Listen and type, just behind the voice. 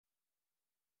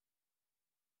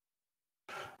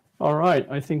All right,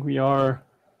 I think we are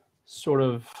sort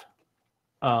of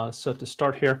set to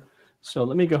start here. So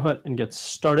let me go ahead and get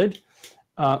started.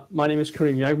 My name is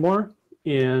Kareem Yagmor,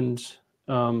 and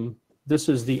this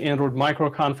is the Android Micro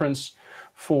Conference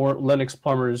for Linux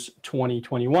Plumbers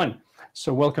 2021.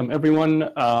 So welcome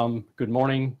everyone. Good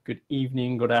morning, good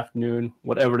evening, good afternoon,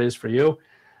 whatever it is for you.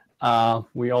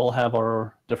 We all have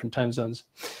our different time zones.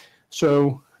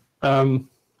 So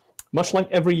much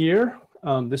like every year,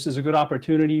 this is a good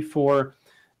opportunity for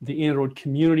the Android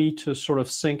community to sort of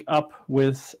sync up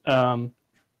with the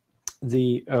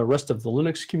rest of the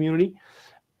Linux community.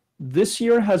 This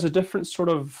year has a different sort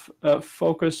of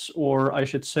focus, or I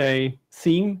should say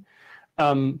theme.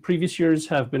 Previous years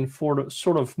have been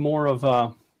sort of more of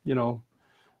a,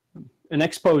 an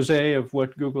expose of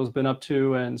what Google's been up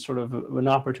to and sort of an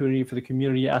opportunity for the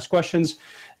community to ask questions.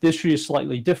 This year is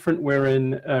slightly different,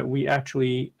 wherein we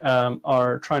actually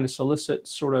are trying to solicit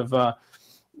sort of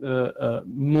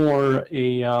more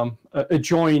a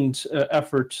joined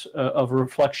effort of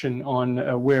reflection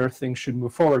on where things should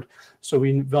move forward. So we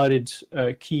invited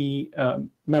key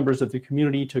members of the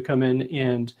community to come in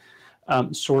and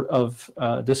sort of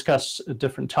discuss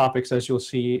different topics, as you'll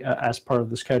see as part of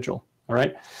the schedule. All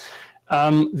right.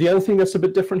 The other thing that's a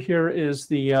bit different here is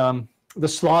the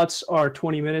slots are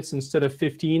 20 minutes instead of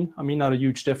 15. I mean, not a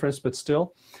huge difference, but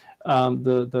still,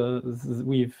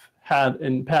 we've had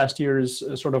in past years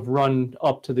sort of run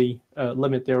up to the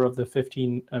limit there of the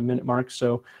 15-minute mark.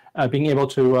 So being able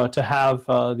to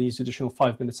have these additional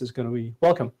 5 minutes is going to be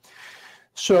welcome.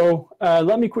 So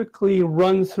let me quickly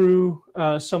run through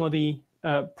some of the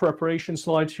preparation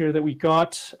slides here that we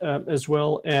got, as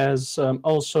well as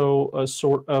also a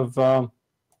sort of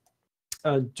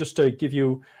just to give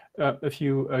you a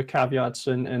few caveats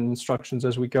and instructions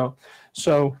as we go.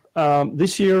 So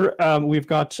this year we've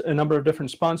got a number of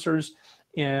different sponsors,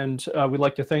 and we'd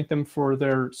like to thank them for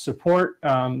their support.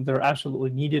 They're absolutely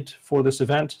needed for this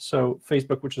event. So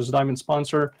Facebook, which is a diamond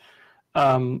sponsor,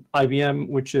 IBM,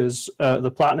 which is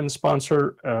the platinum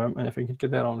sponsor, and if we can get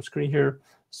that on the screen here.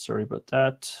 Sorry about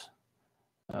that.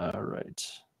 All right.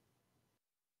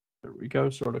 There we go,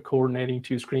 sort of coordinating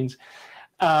two screens.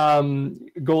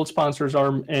 Gold sponsors are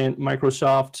and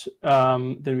Microsoft.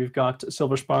 Then we've got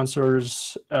silver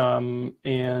sponsors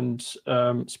and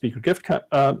speaker gift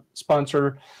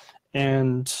sponsor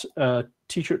and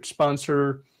t-shirt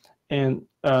sponsor, and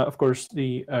of course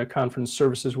the conference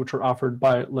services, which are offered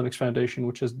by Linux Foundation,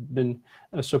 which has been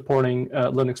supporting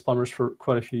Linux Plumbers for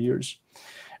quite a few years.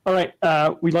 All right,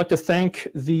 we'd like to thank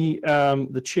the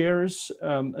chairs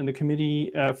and the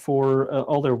committee for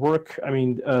all their work. I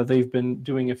mean, they've been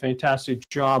doing a fantastic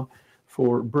job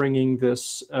for bringing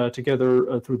this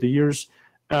together through the years.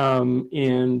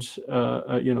 And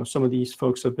some of these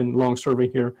folks have been long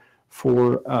serving here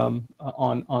for on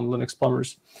Linux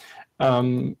Plumbers.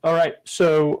 All right,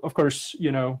 so of course,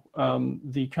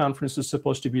 the conference is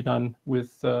supposed to be done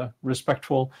with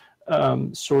respectful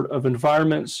sort of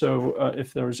environment. So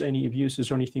if there's any abuses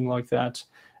or anything like that,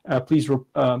 please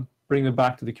bring them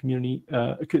back to the community,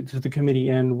 to the committee,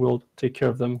 and we'll take care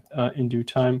of them in due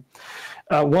time.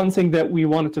 One thing that we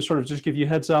wanted to sort of just give you a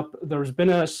heads up, there's been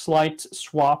a slight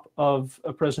swap of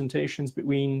presentations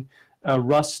between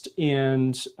Rust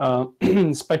and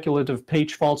speculative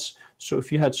page faults. So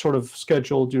if you had sort of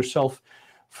scheduled yourself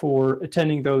for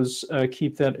attending those,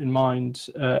 keep that in mind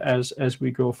as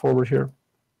we go forward here.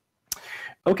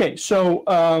 Okay, so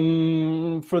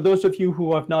for those of you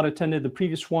who have not attended the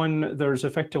previous one, there's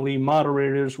effectively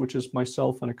moderators, which is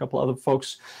myself and a couple other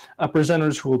folks,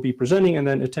 presenters who will be presenting, and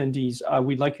then attendees.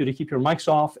 We'd like you to keep your mics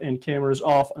off and cameras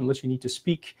off unless you need to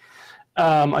speak.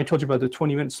 I told you about the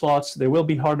 20-minute slots. They will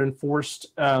be hard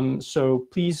enforced, so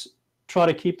please try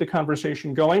to keep the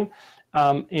conversation going,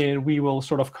 and we will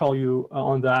sort of call you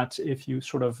on that if you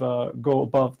sort of go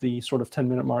above the sort of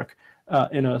 10-minute mark.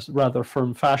 In a rather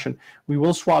firm fashion. We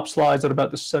will swap slides at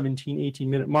about the 17,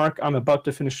 18-minute mark. I'm about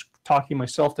to finish talking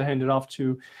myself to hand it off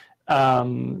to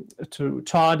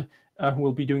Todd, who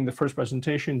will be doing the first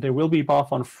presentation. They will be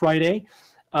off on Friday,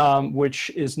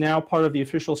 which is now part of the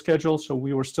official schedule. So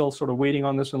we were still sort of waiting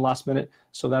on this in the last minute.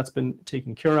 So that's been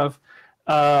taken care of.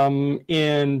 As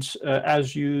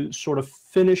you sort of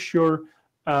finish your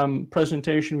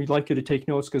presentation, we'd like you to take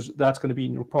notes because that's going to be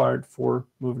required for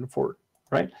moving forward,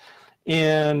 right?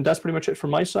 And that's pretty much it from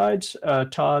my side.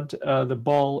 Todd, the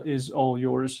ball is all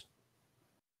yours.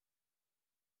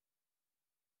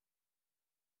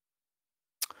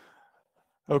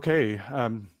 Okay,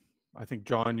 I think,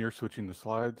 John, you're switching the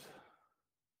slides.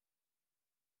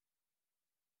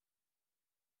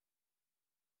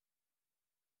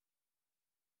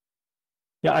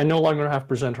 Yeah, I no longer have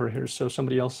presenter here, so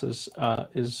somebody else is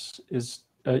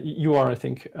you are, I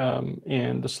think,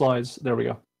 and the slides. There we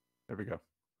go. There we go.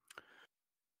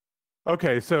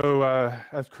 Okay, so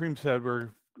as Kareem said,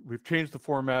 we've changed the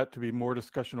format to be more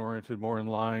discussion oriented, more in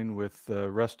line with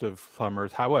the rest of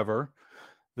Plumbers. However,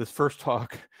 this first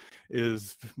talk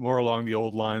is more along the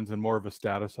old lines and more of a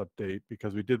status update,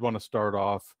 because we did want to start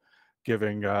off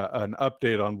giving an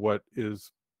update on what is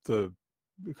the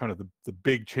kind of the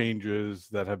big changes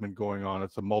that have been going on.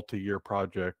 It's a multi-year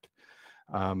project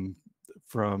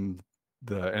from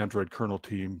the Android kernel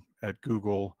team at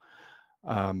Google.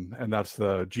 And that's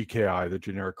the GKI, the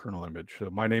generic kernel image. So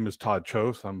my name is Todd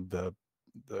Chose. I'm the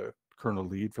kernel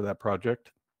lead for that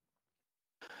project.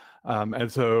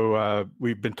 And so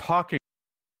we've been talking.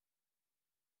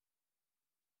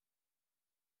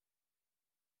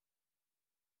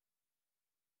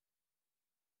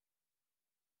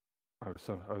 I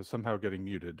was somehow getting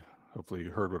muted. Hopefully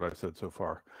you heard what I said so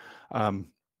far.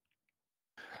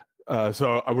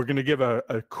 So we're going to give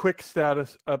a quick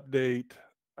status update,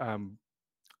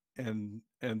 and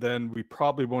then we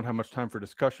probably won't have much time for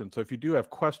discussion. So if you do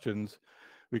have questions,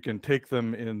 we can take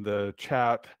them in the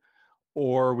chat,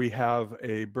 or we have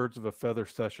a Birds of a Feather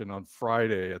session on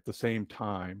Friday at the same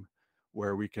time,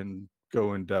 where we can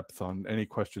go in depth on any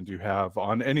questions you have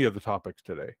on any of the topics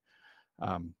today.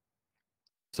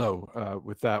 So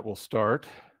with that, we'll start.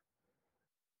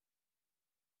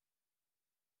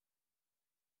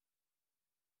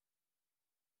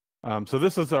 So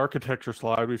this is the architecture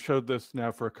slide. We've showed this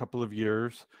now for a couple of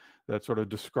years. That sort of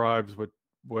describes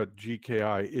what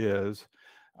GKI is.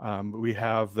 We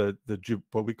have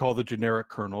what we call the generic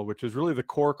kernel, which is really the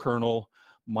core kernel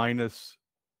minus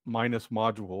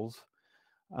modules.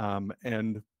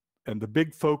 And the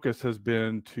big focus has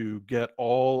been to get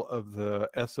all of the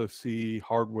SoC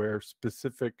hardware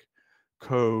specific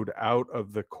code out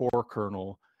of the core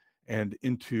kernel and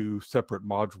into separate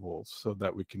modules, so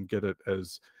that we can get it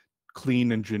as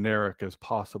clean and generic as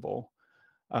possible.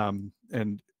 And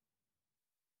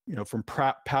you know, from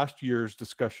past years'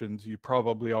 discussions, you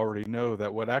probably already know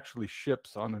that what actually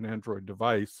ships on an Android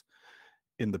device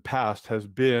in the past has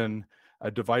been a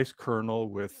device kernel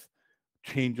with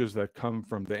changes that come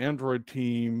from the Android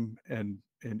team and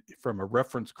from a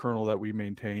reference kernel that we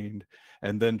maintained,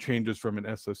 and then changes from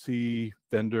an SoC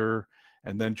vendor,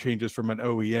 and then changes from an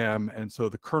OEM. And so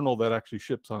the kernel that actually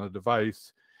ships on a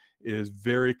device is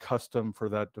very custom for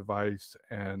that device,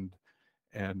 and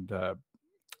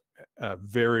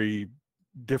very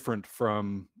different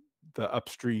from the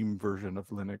upstream version of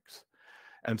Linux.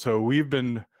 And so we've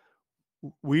been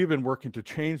working to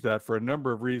change that for a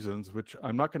number of reasons, which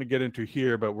I'm not going to get into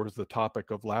here, but was the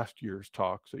topic of last year's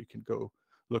talk, so you can go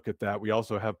look at that. We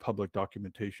also have public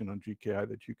documentation on GKI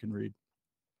that you can read.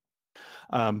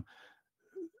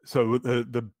 So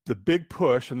the big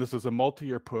push, and this is a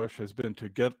multi-year push, has been to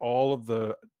get all of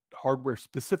the hardware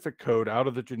specific code out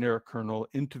of the generic kernel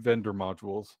into vendor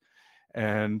modules.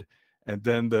 And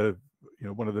then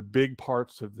one of the big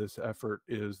parts of this effort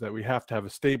is that we have to have a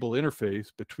stable interface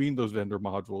between those vendor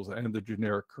modules and the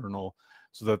generic kernel,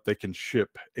 so that they can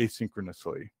ship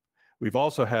asynchronously. We've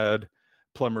also had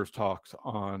Plumbers talks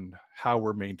on how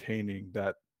we're maintaining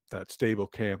that stable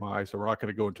KMI, so we're not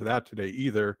going to go into that today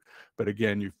either. But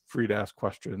again, you're free to ask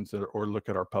questions or look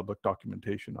at our public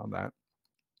documentation on that.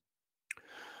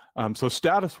 So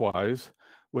status-wise,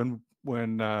 when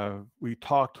we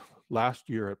talked last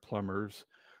year at Plumbers,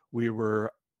 we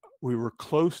were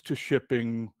close to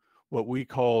shipping what we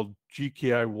called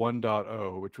GKI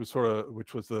 1.0,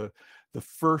 which was the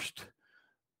first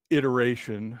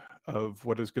iteration of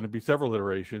what is going to be several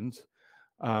iterations,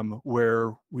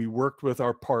 where we worked with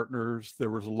our partners. There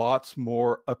was lots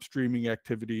more upstreaming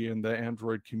activity in the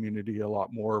Android community, a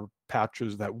lot more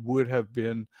patches that would have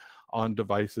been on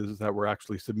devices that were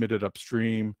actually submitted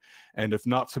upstream, and if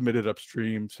not submitted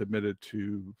upstream, submitted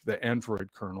to the Android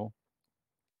kernel.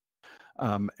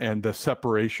 And the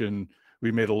separation,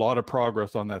 we made a lot of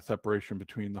progress on that separation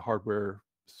between the hardware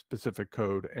specific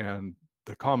code and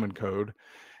the common code.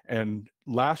 And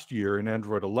last year in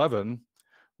Android 11,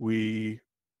 we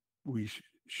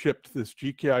shipped this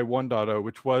GKI 1.0,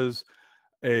 which was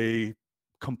a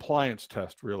compliance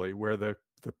test, really, where the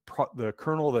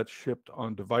kernel that shipped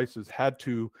on devices had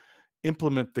to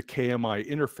implement the KMI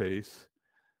interface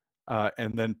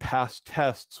and then pass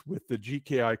tests with the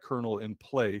GKI kernel in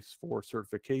place for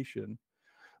certification.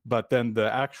 But then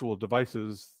the actual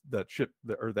devices that shipped,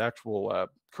 or the actual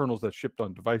kernels that shipped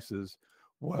on devices,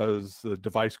 was the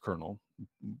device kernel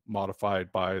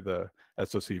modified by the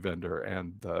SoC vendor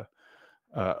and the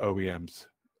OEMs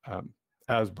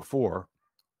as before.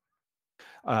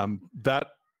 That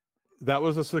that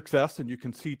was a success, and you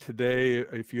can see today,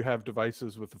 if you have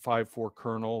devices with the 5.4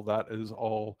 kernel, that is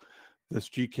all this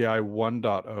GKI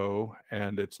 1.0,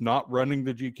 and it's not running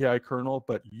the GKI kernel,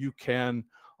 but you can,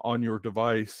 on your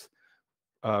device,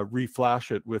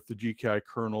 reflash it with the GKI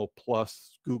kernel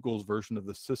plus Google's version of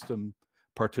the system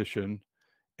partition,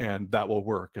 and that will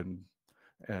work. And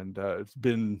it's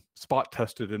been spot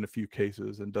tested in a few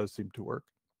cases and does seem to work.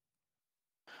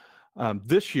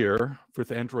 This year,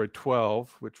 with Android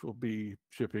 12, which will be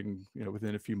shipping,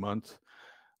 within a few months,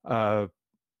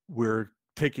 we're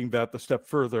taking that the step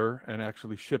further and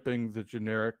actually shipping the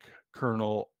generic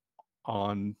kernel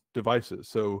on devices.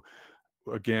 So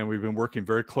again, we've been working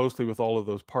very closely with all of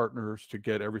those partners to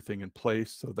get everything in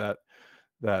place so that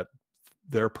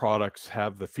their products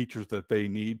have the features that they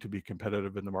need to be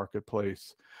competitive in the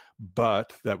marketplace,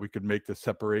 but that we could make the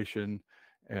separation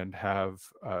and have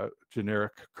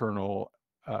generic kernel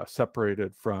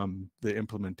separated from the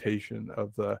implementation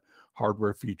of the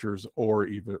hardware features or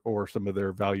some of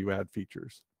their value add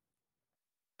features.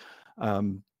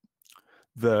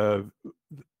 The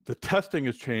testing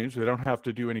has changed. They don't have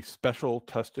to do any special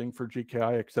testing for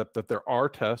GKI, except that there are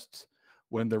tests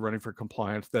when they're running for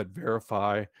compliance that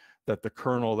verify that the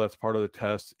kernel that's part of the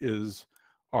test is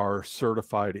our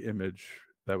certified image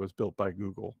that was built by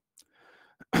Google.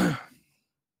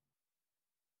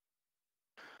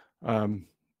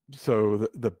 So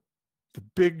the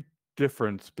big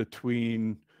difference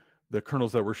between the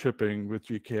kernels that we're shipping with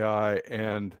GKI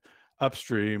and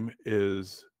upstream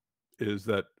is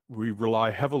that we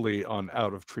rely heavily on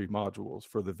out-of-tree modules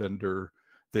for the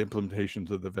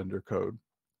implementations of the vendor code.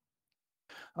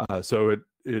 So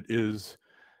there's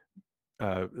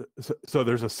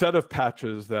a set of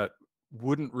patches that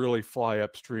wouldn't really fly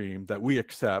upstream that we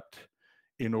accept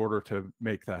in order to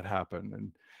make that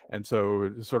happen. And so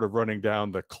sort of running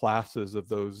down the classes of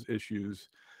those issues,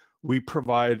 we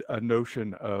provide a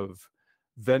notion of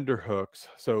vendor hooks.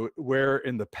 So where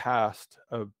in the past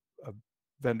a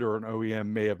vendor or an OEM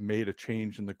may have made a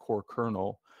change in the core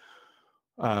kernel,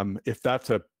 if that's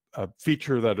a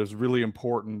feature that is really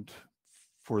important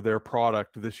for their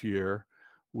product this year,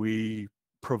 we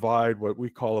provide what we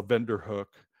call a vendor hook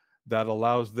that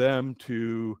allows them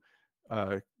to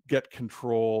get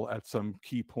control at some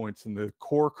key points in the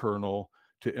core kernel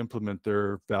to implement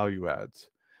their value adds.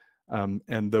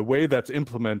 And the way that's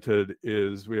implemented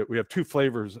is we have two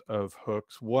flavors of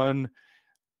hooks. One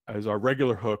is our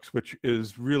regular hooks, which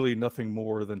is really nothing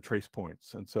more than trace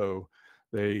points. And so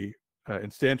they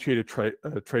instantiate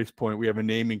a trace point. We have a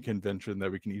naming convention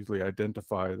that we can easily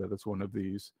identify that it's one of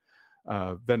these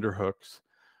vendor hooks.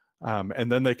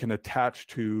 And then they can attach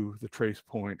to the trace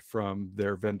point from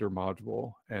their vendor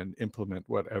module and implement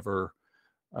whatever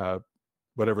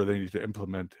they need to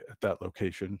implement at that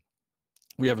location.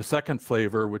 We have a second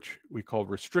flavor, which we call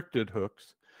restricted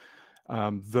hooks.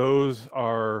 Those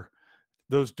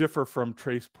differ from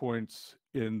trace points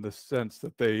in the sense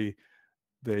that the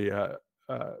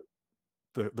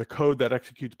code that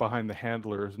executes behind the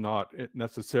handler is not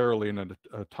necessarily in an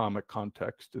atomic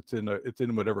context. It's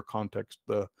in whatever context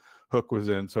the hook was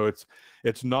in. So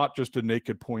it's not just a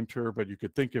naked pointer, but you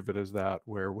could think of it as that,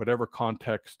 where whatever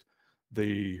context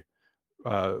the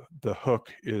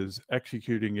hook is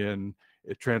executing in,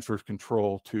 it transfers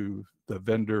control to the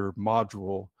vendor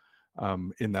module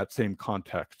in that same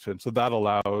context. And so that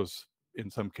allows, in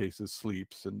some cases,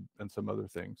 sleeps and some other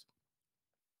things.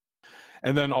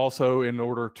 And then also, in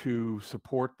order to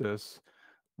support this,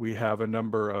 we have a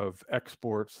number of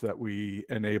exports that we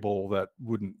enable that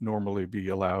wouldn't normally be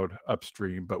allowed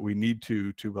upstream, but we need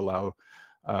to allow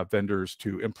vendors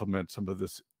to implement some of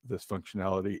this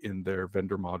functionality in their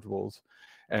vendor modules.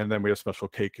 And then we have special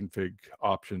kconfig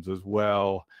options as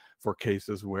well for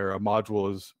cases where a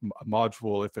module,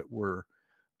 if it were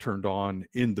turned on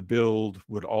in the build,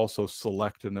 would also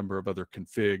select a number of other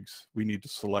configs. We need to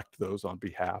select those on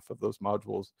behalf of those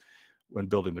modules when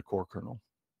building the core kernel.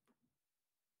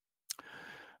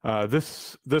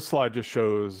 This slide just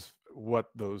shows what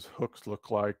those hooks look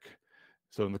like.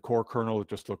 So in the core kernel, it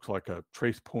just looks like a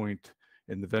trace point.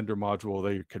 In the vendor module,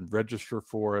 they can register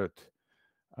for it,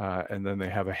 and then they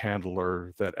have a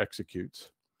handler that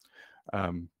executes.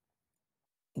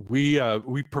 We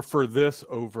prefer this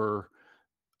over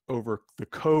the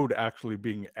code actually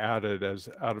being added as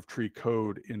out-of-tree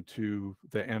code into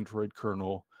the Android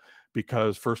kernel,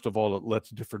 because first of all, it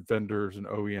lets different vendors and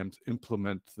OEMs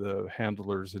implement the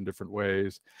handlers in different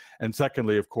ways. And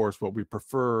secondly, of course, what we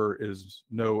prefer is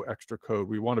no extra code.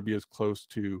 We want to be as close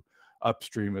to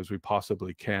upstream as we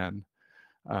possibly can.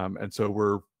 And so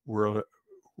we're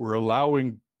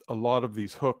allowing a lot of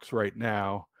these hooks right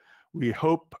now. We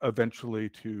hope eventually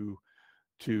to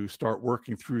to start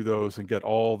working through those and get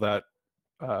all that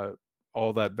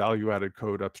value-added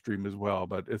code upstream as well.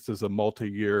 But this is a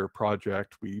multi-year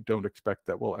project. We don't expect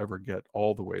that we'll ever get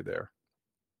all the way there.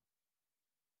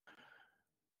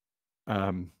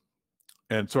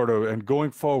 And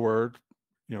going forward,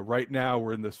 right now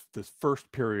we're in this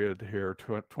first period here,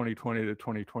 2020 to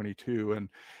 2022,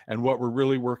 and what we're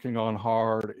really working on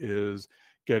hard is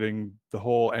getting the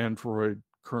whole Android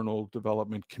kernel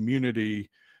development community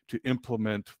to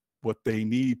implement what they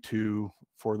need to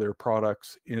for their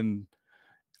products in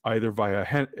either via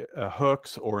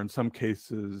hooks or in some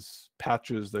cases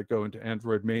patches that go into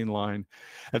Android mainline.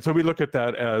 And so we look at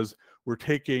that as we're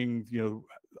taking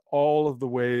all of the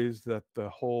ways that the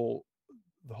whole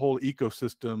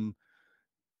ecosystem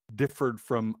differed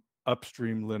from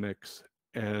upstream Linux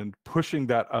and pushing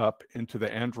that up into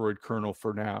the Android kernel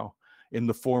for now in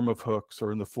the form of hooks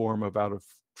or in the form of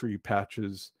out-of-tree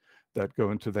patches that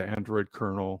go into the Android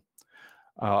kernel.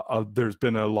 There's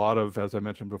been a lot of, as I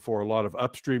mentioned before, a lot of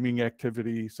upstreaming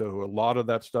activity. So a lot of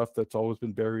that stuff that's always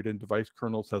been buried in device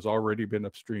kernels has already been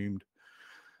upstreamed.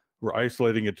 We're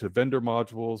isolating it to vendor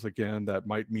modules. Again, that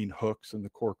might mean hooks in the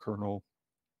core kernel.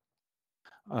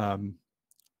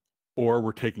 Or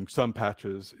we're taking some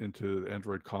patches into the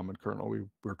Android common kernel.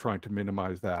 We're trying to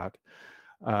minimize that.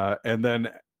 And then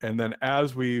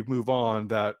as we move on,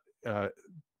 that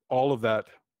all of that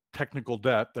technical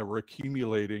debt that we're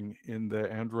accumulating in the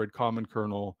Android common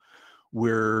kernel,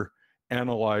 we're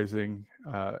analyzing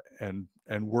and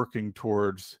working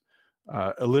towards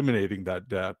eliminating that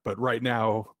debt. But right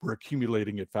now we're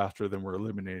accumulating it faster than we're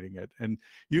eliminating it. And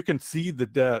you can see the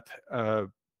debt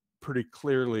pretty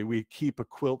clearly. We keep a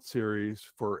quilt series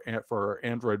for our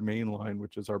Android mainline,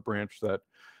 which is our branch that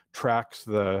tracks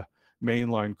the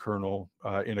mainline kernel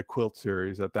in a quilt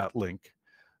series at that link.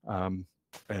 And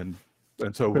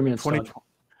so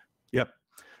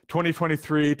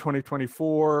 2023,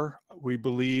 2024, we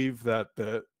believe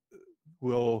that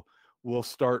we'll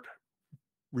start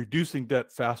reducing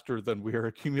debt faster than we are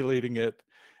accumulating it.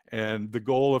 And the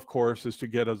goal, of course, is to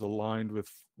get as aligned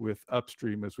with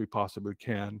upstream as we possibly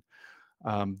can.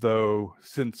 Though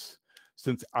since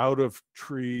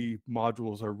out-of-tree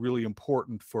modules are really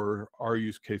important for our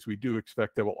use case, we do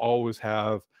expect that we'll always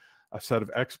have a set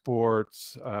of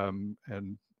exports and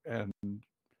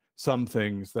some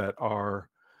things that are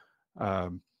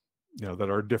that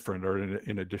are different or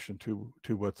in addition to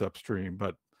what's upstream.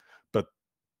 But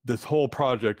this whole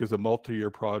project is a multi-year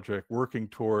project working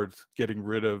towards getting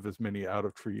rid of as many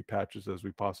out-of-tree patches as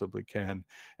we possibly can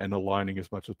and aligning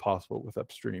as much as possible with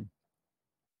upstream.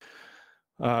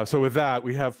 So with that,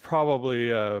 we have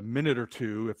probably a minute or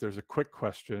two if there's a quick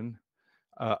question.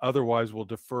 Otherwise, we'll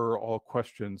defer all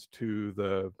questions to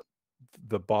the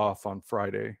BOF on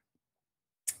Friday.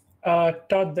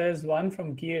 Todd, there's one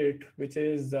from Geert, which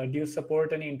is, do you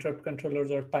support any interrupt controllers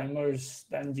or timers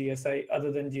than GSI,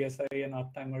 other than GSI and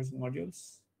optimers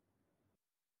modules?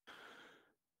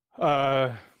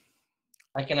 I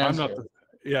can answer.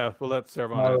 Yeah, we'll let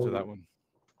Servan answer that one.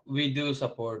 We do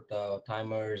support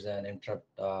timers and interrupt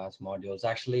as modules.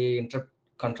 Actually, interrupt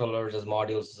controllers as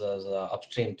modules as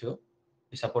upstream too.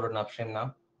 We support it in upstream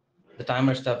now. The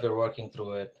timer stuff, we're working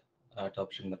through it to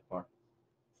upstream that part.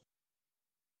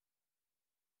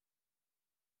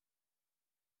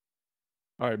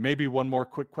 All right, maybe one more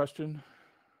quick question.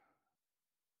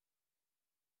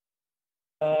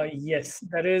 Yes,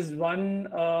 there is one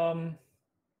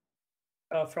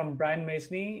from Brian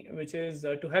Masney, which is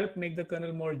to help make the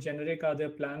kernel more generic, are there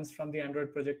plans from the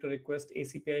Android project to request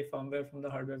ACPI firmware from the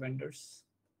hardware vendors?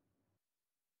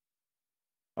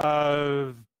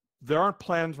 There aren't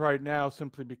plans right now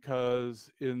simply because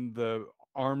in the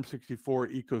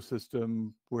ARM64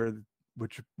 ecosystem,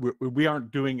 which we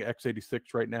aren't doing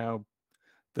x86 right now,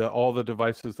 all the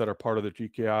devices that are part of the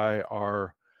GKI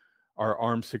are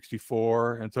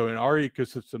ARM64, and so in our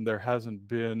ecosystem there haven't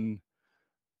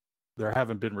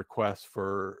been requests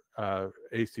for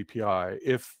ACPI.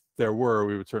 If there were,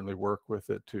 we would certainly work with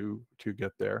it to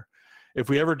get there. If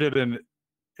we ever did an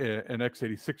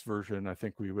x86 version, I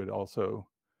think we would also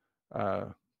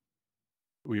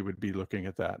we would be looking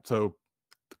at that. So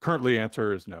currently,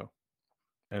 answer is no.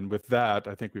 And with that,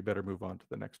 I think we better move on to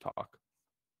the next talk.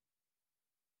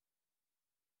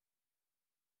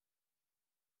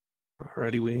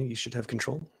 Alrighty, you should have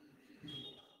control.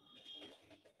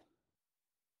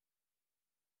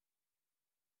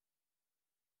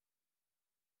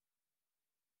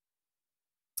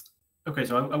 Okay,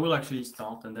 so I will actually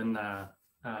start and then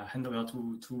hand over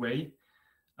to Wei.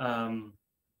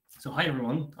 So hi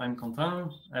everyone, I'm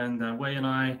Quentin, and Wei and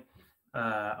I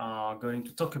are going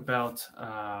to talk about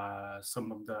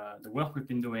some of the work we've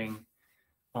been doing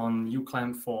on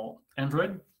uClamp for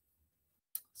Android.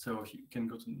 So if you can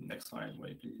go to the next slide,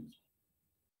 Wei, please.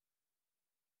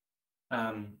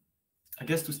 I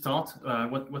guess to start,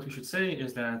 what we should say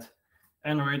is that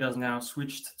Android has now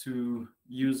switched to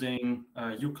using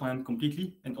uClamp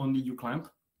completely and only uClamp.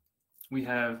 We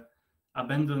have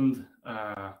abandoned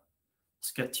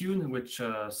SCEDTune, which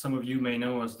some of you may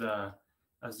know as the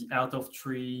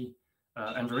out-of-tree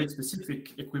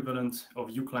Android-specific equivalent of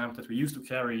uClamp that we used to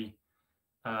carry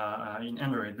in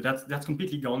Android, but that's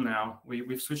completely gone now.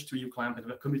 We've switched to uClamp and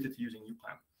we're committed to using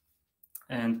uClamp.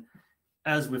 And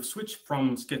as we've switched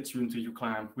from SCEDTune to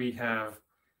uClamp, we have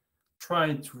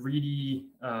tried to really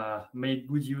make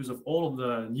good use of all of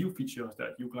the new features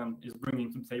that uClamp is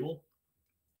bringing to the table.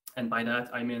 And by that,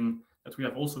 I mean that we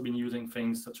have also been using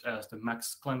things such as the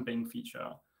max clamping feature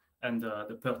and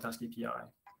the per task API.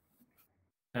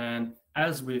 And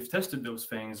as we've tested those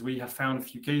things, we have found a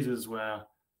few cases where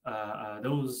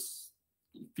those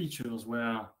features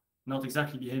were not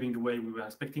exactly behaving the way we were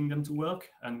expecting them to work,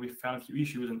 and we found a few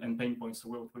issues and pain points. So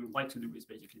what we would like to do is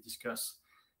basically discuss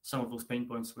some of those pain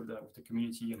points with the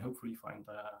community and hopefully find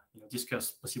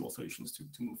discuss possible solutions to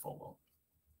move forward.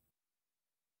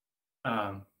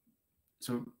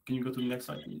 So can you go to the next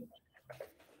slide, please?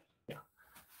 Yeah.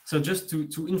 So just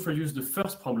to introduce the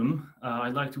first problem,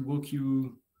 I'd like to walk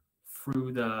you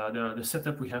through the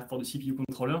setup we have for the CPU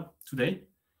controller today.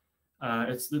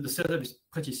 The setup is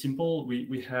pretty simple.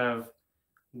 We have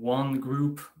one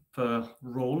group per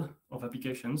role of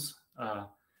applications.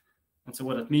 And so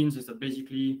what that means is that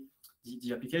basically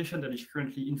the application that is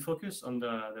currently in focus on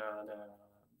the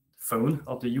phone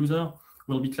of the user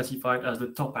will be classified as the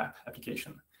top app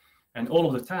application. And all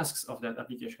of the tasks of that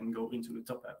application go into the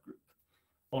top app group.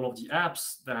 All of the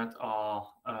apps that are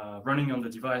running on the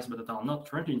device but that are not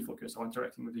currently in focus or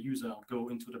interacting with the user go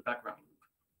into the background group.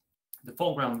 The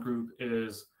foreground group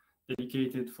is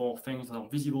dedicated for things that are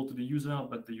visible to the user,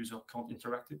 but the user can't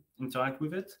interact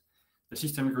with it. The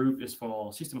system group is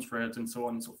for system threads and so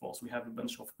on and so forth. So we have a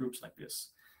bunch of groups like this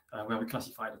where we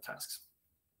classify the tasks.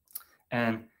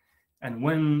 And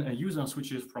when a user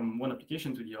switches from one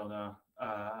application to the other,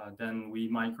 then we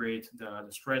migrate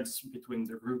the threads between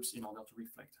the groups in order to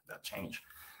reflect that change.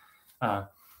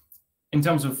 In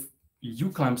terms of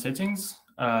uClamp settings,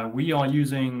 we are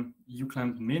using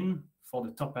uClamp min for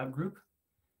the top app group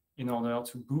in order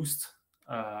to boost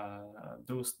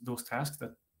those tasks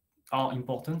that are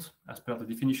important as per the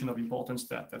definition of importance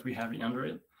that we have in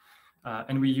Android.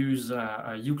 And we use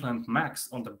uClamp max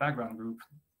on the background group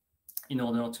in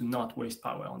order to not waste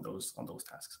power on those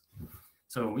tasks.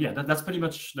 So yeah, that's pretty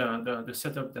much the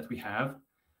setup that we have.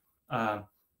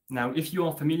 Now, if you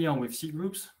are familiar with C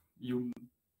groups, you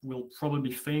will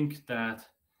probably think that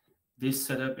this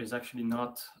setup is actually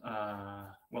not,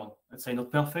 well, let's say not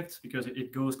perfect, because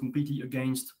it goes completely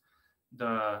against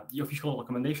the official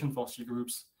recommendation for C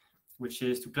groups, which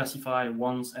is to classify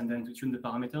once and then to tune the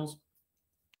parameters.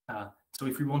 So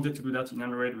if we wanted to do that in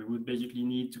Android, we would basically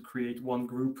need to create one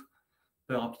group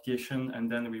per application,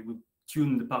 and then we would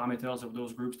tune the parameters of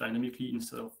those groups dynamically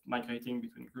instead of migrating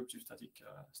between groups with static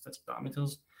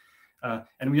parameters.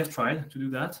 And we have tried to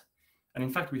do that. And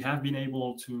in fact, we have been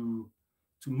able to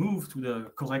move to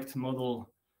the correct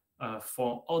model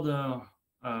for other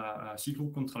C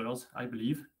group controllers, I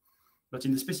believe. But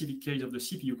in the specific case of the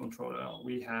CPU controller,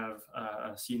 we have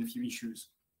seen a few issues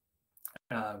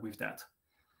with that.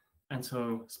 And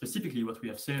so specifically what we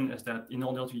have seen is that in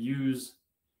order to use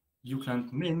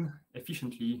uClamp min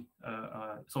efficiently,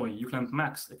 uClamp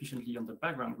max efficiently on the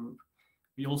background group,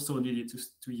 we also needed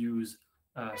to use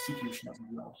CPU shares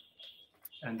as well.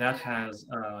 And that has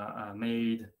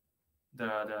made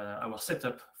our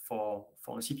setup for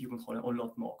the CPU controller a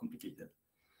lot more complicated.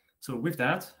 So with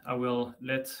that, I will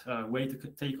let Wei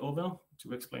take over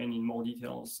to explain in more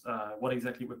details what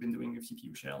exactly we've been doing with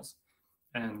CPU shares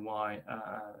and why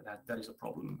that is a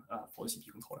problem for the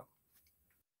CPU controller.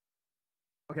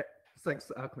 Okay,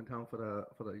 thanks, Quentin, for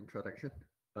the introduction.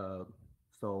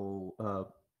 So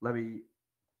let me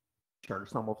share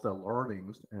some of the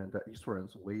learnings and the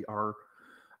experience we are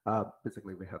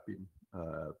basically we have been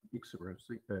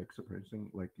experiencing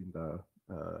like in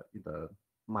the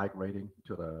migrating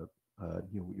to the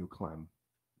new uClamp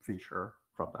feature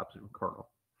from the upstream kernel.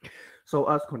 So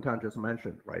as Quentin just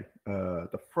mentioned, right,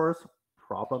 the first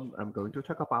problem I'm going to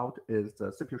talk about is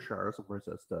the CPU shares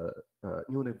versus the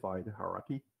unified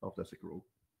hierarchy of the C group.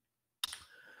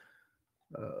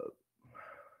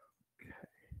 Okay,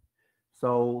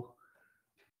 so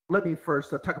let me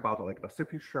first talk about like the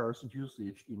CPU shares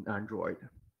usage in Android.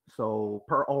 So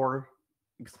per our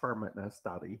experiment and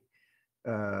study,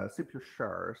 CPU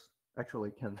shares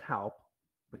actually can help,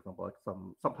 for example, like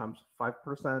sometimes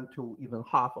 5% to even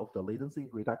half of the latency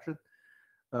reduction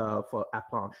for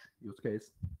app launch use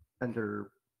case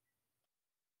under,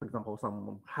 for example,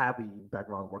 some heavy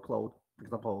background workload, for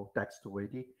example,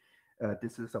 Dex280.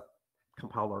 This is a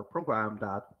compiler program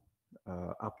that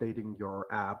updating your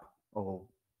app or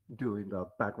doing the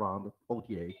background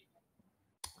OTA.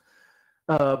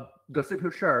 The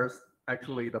CPU shares,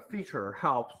 actually the feature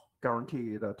helps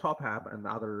guarantee the top app and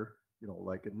other,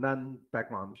 like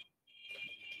non-background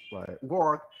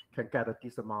work can get a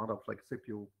decent amount of like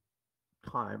CPU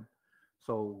time.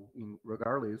 So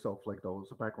regardless of like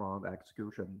those background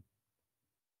execution,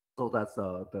 so that's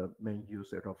the main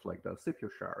usage of like the CPU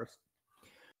shares.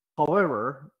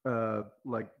 However,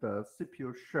 like the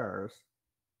CPU shares,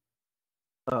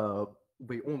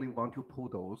 we only want to pull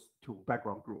those to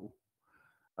background group.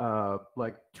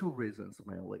 Like two reasons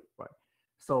mainly, right?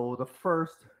 So the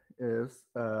first is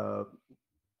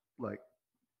like,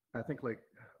 I think like,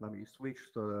 let me switch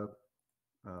to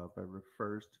the very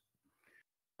first.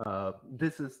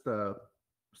 This is the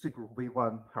cgroup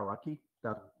v1 hierarchy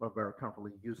that we're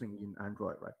currently using in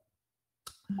Android, right?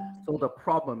 So the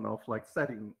problem of like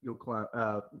setting the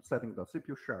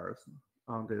CPU shares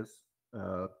on this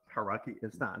hierarchy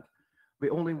is that we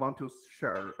only want to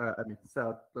share,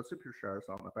 set the CPU shares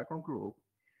on the background group.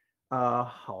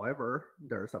 However,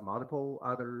 there's a multiple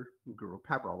other group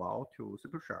parallel to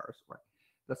CPU shares, right?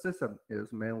 The system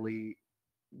is mainly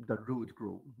the root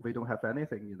group. We don't have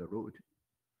anything in the root.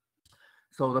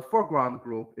 So the foreground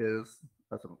group is,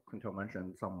 as Quintel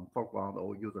mentioned, some foreground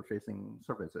or user-facing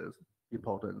services,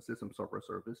 important system server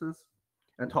services,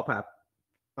 and top app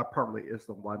apparently is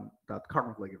the one that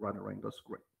currently rendering the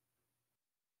script.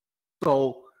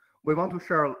 So we want to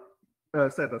share,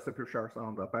 set the CPU shares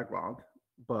on the background,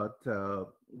 but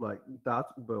like that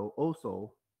will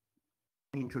also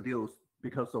introduce,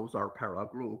 because those are parallel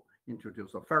group,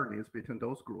 introduce a fairness between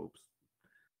those groups.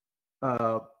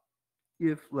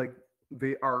 If like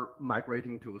they are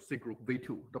migrating to cgroup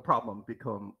v2, the problem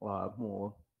become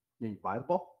more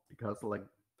inevitable, because like,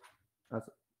 as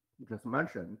just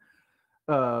mentioned,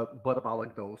 what about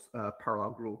like those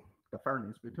parallel group, the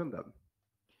fairness between them?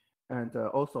 And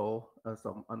also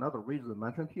another reason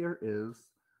mentioned here is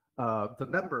the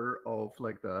number of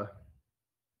like the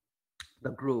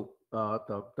group,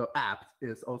 the apps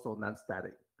is also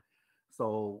non-static.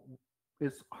 So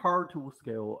it's hard to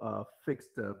scale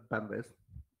fixed bandwidth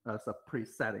as a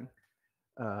pre-setting.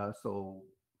 So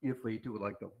if we do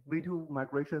like the v2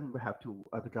 migration, we have to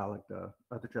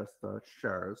adjust the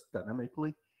shares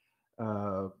dynamically,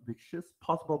 which is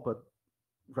possible, but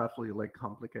roughly like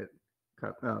complicated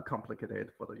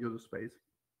for the user space.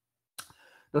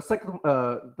 The second,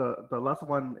 the last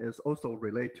one is also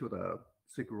related to the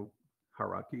cgroup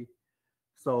hierarchy.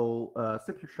 So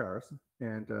CPU shares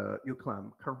and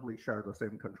uclam currently share the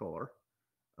same controller.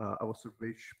 I will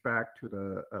switch back to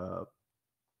the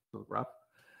graph.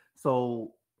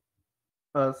 So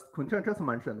as Quintel just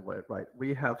mentioned, right,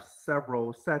 we have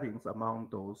several settings among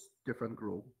those different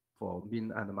groups for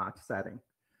min and max setting.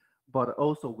 But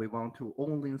also we want to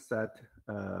only set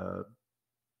the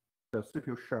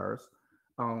CPU shares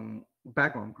on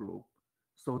background group.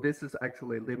 So this is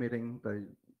actually limiting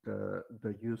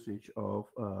the usage of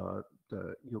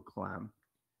the uclam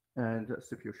and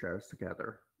CPU shares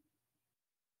together.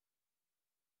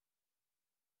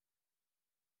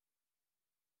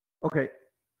 Okay,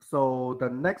 so the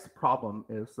next problem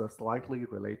is slightly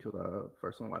related to the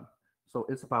first one. So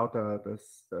it's about the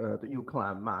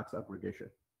uclam max aggregation.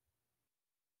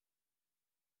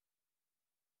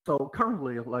 So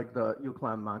currently, like the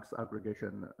uclam max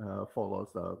aggregation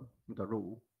follows the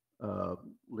rule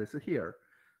listed here.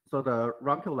 So the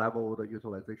Rank level, the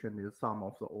utilization is sum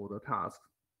of all the tasks,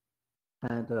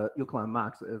 and uclam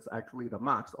max is actually the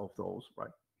max of those,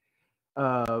 right?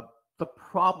 The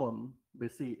problem we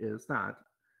see is that,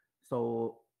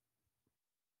 so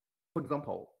for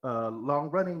example,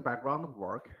 long-running background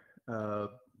work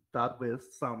that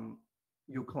with some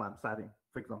uclam setting,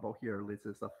 for example, here this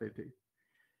is a 50.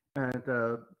 And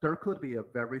there could be a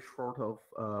very short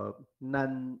of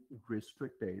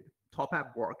non-restricted top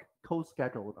app work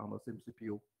co-scheduled on the same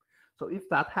CPU. So if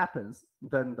that happens,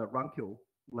 then the RunQ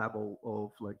level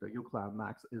of like the uclam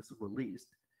max is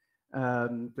released.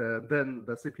 And then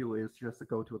the CPU is just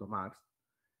go to the max.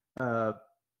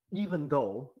 Even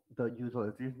though the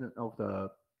utilization of the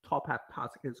top app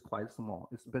task is quite small,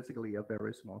 it's basically a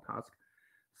very small task.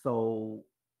 So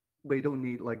we don't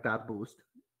need like that boost.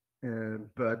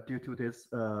 But due to this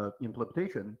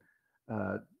implementation,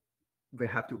 we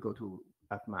have to go to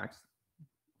Fmax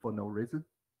for no reason.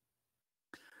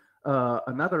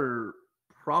 Another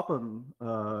problem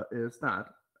is that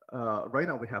right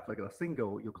now we have like a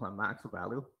single uClam max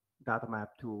value that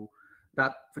map to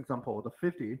that, for example, the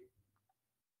 50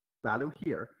 value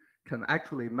here can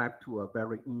actually map to a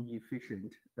very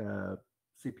inefficient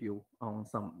CPU on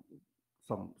some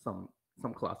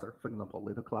cluster, for example,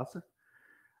 little cluster.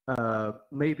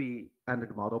 Maybe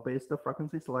AND model-based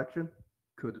frequency selection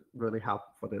could really help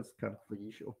for this kind of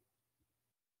issue.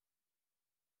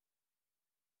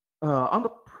 On the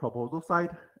proposal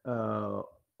side,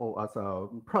 or as a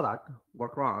product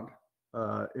workaround,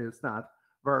 is that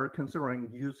we're considering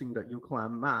using the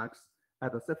uClam max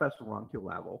at the CFS RunQ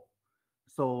level.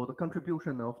 So the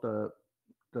contribution of the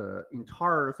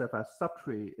entire CFS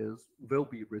subtree will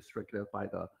be restricted by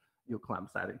the uClam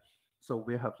setting. So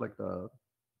we have like the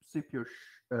CPU,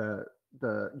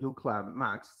 the uClam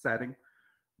max setting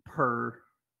per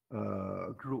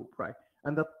group, right?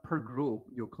 And the per group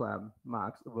uClam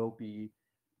max will be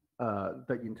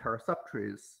the entire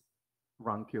subtree's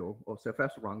RunQ or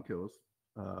CFS RunQ's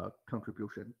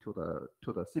contribution to the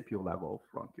CPU level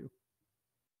of RunQ.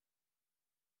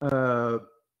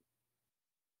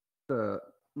 The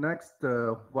next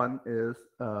one is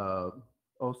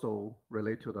also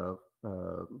related to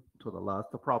the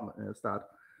last problem, is that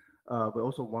we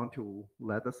also want to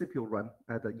let the CPU run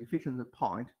at the efficiency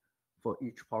point for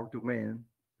each power domain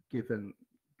given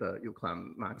the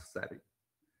uClam max setting.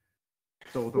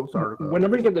 So those are the...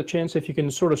 Whenever you get the chance, if you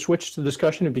can sort of switch to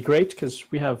discussion, it'd be great, because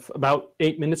we have about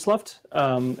 8 minutes left,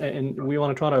 and we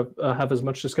want to try to have as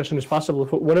much discussion as possible.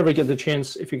 Whenever you get the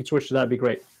chance, if you could switch to that, it'd be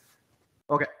great.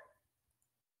 Okay.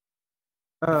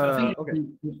 I think okay.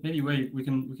 Maybe we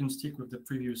can stick with the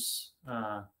previous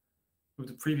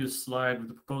slide with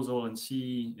the proposal and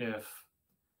see if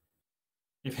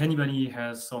anybody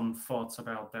has some thoughts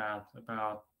about that,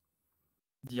 about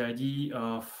the idea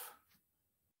of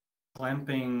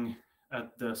clamping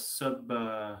at the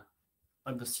CFS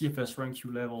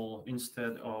RunQ level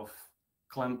instead of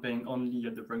clamping only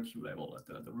at the RunQ level, at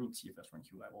the root CFS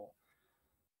RunQ level.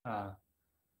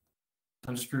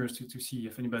 I'm just curious to see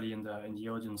if anybody in the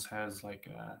audience has like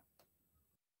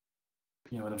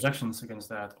an objections against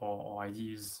that, or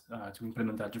ideas to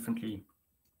implement that differently,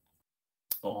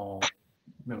 or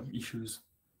issues.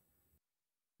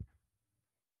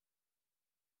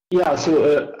 Yeah,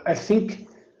 so I think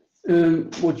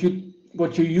what you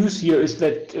use here is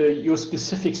that your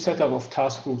specific setup of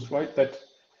task groups, right? That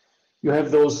you have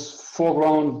those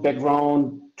foreground,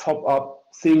 background, top up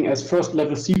thing as first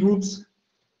level C groups,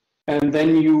 and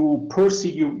then you per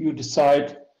C you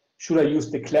decide, should I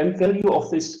use the clamp value of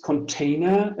this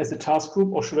container as a task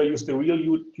group, or should I use the real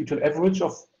util average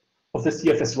of the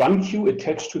CFS RunQ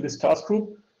attached to this task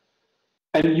group?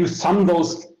 And you sum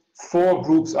those 4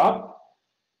 groups up,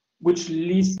 which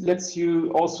lets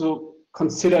you also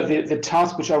consider the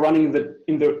tasks which are running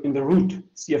in the root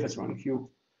CFS RunQ.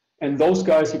 And those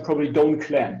guys you probably don't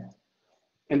clamp.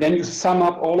 And then you sum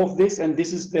up all of this, and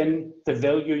this is then the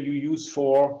value you use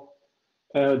for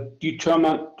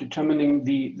determining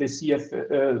the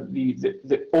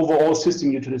overall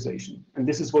system utilization. And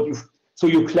this is what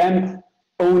you clamp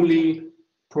only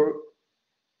per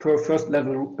first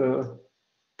level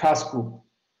task group.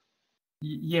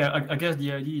 Yeah, I guess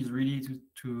the idea is really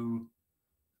to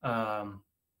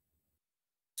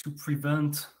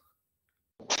prevent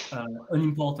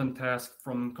unimportant tasks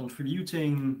from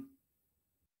contributing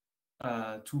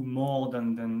to more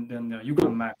than the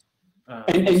uClam max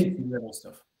level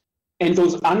stuff. And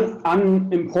those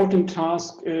unimportant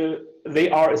tasks, they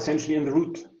are essentially in the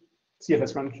root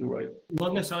CFS RunQ, right?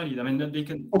 Not necessarily. I mean, they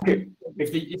can. Okay.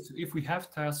 If we have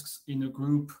tasks in a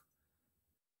group.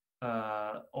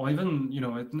 Or even,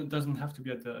 it doesn't have to be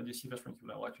at the CFS RunQ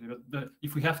level, actually, but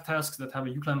if we have tasks that have a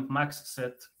uClam max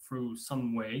set through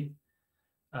some way,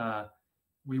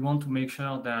 we want to make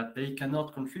sure that they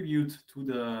cannot contribute to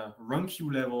the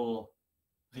RunQ level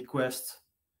request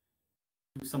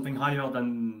to something higher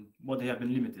than what they have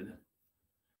been limited.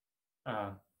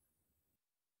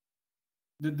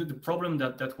 The problem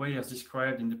that Wei has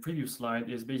described in the previous slide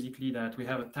is basically that we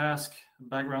have a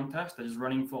background task that is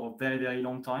running for a very, very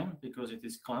long time because it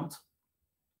is clamped.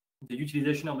 The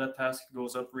utilization of that task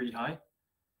goes up really high.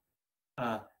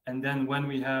 And then when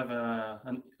we have a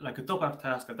top-up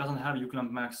task that doesn't have a uClam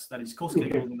max that is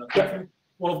co-scheduled in that country,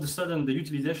 all of a sudden the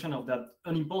utilization of that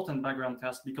unimportant background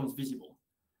task becomes visible.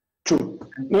 True.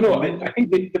 No, I think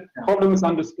the problem is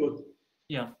understood.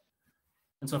 Yeah.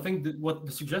 And so I think that what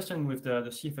the suggestion with the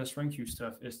CFS RunQ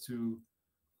stuff is to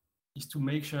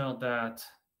make sure that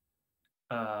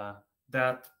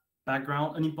that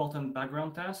unimportant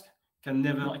background task can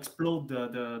never explode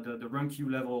the run queue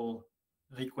level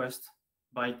request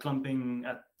by clumping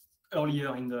at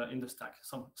earlier in the stack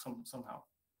somehow.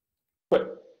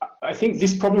 But I think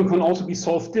this problem can also be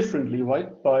solved differently,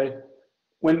 right? By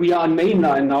when we are on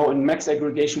mainline now in max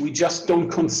aggregation, we just don't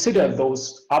consider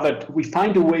those other, we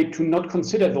find a way to not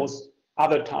consider those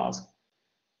other tasks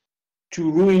to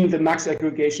ruin the max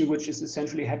aggregation, which is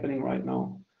essentially happening right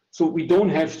now. So we don't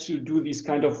have to do these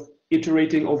kind of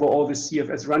iterating over all the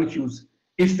CFS run queues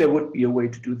if there would be a way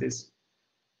to do this.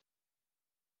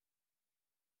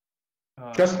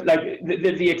 Just like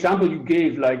the example you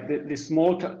gave, like the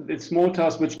small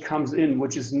task which comes in,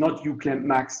 which is not uclamp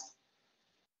max.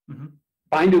 Mm-hmm.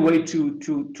 Find a way to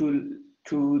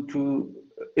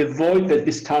avoid that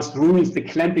this task ruins the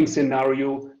clamping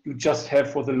scenario you just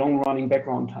have for the long-running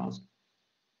background task.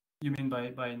 You mean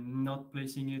by not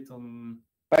placing it on?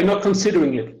 By not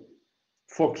considering it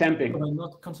for clamping. By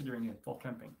not considering it for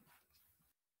clamping.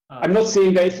 I'm not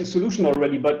saying there is a solution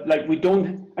already, but like we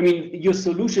don't, I mean, your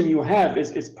solution you have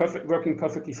is perfect, working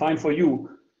perfectly fine for you.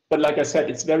 But like I said,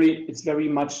 it's very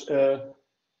much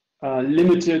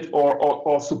limited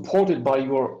or supported by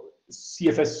your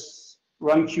CFS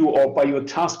run queue or by your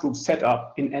task group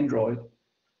setup in Android.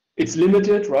 It's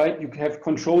limited, right? You have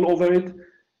control over it,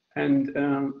 and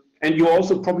you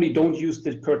also probably don't use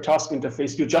the per task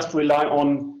interface. You just rely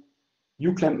on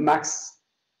uclamp max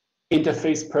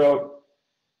interface per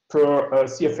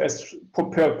CFS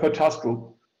per task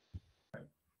group,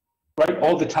 right?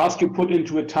 All the tasks you put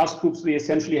into a task group, they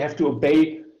essentially have to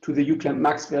obey to the uclamp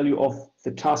max value of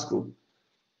the task group.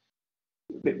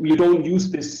 You don't use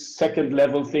this second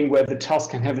level thing where the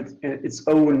task can have its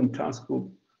own task group,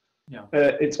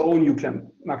 its own uclamp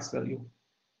max value.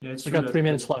 Yeah, it's we got 3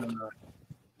 minutes left.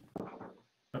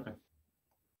 Okay.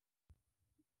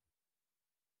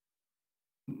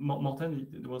 Morten,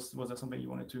 was there something you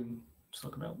wanted to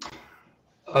talk about?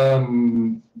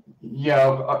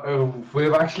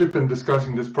 We've actually been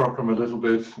discussing this problem a little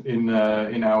bit in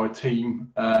our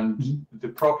team, and the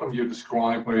problem you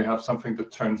described, where you have something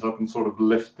that turns up and sort of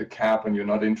lift the cap, and you're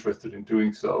not interested in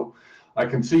doing so. I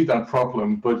can see that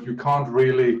problem, but you can't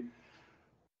really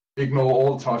ignore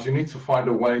all tasks. You need to find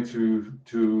a way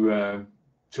to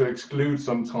exclude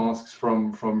some tasks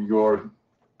from your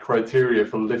criteria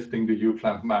for lifting the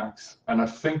uclamp max, and I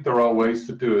think there are ways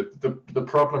to do it. The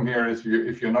problem here is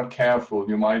if you're not careful,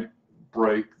 you might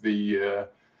break the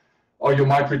or you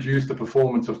might reduce the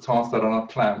performance of tasks that are not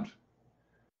clamped.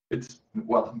 It's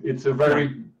a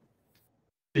very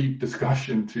deep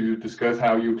discussion to discuss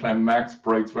how uclamp max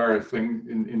breaks various things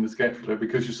in the scheduler,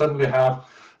 because you suddenly have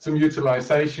some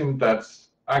utilization that's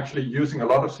actually using a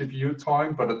lot of CPU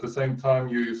time, but at the same time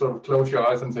you sort of close your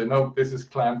eyes and say, no, this is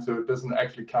clamped, so it doesn't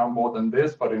actually count more than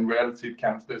this, but in reality it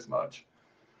counts this much.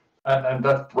 And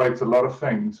that breaks a lot of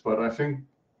things, but I think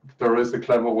there is a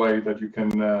clever way that you can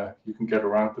get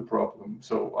around the problem.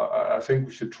 So I think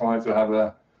we should try to have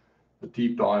a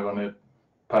deep dive on it,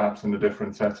 perhaps in a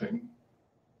different setting.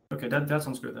 Okay, that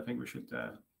sounds good. I think we should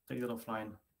take it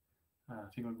offline. I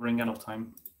think we're running out of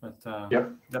time, but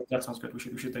that sounds good. We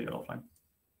should take it offline.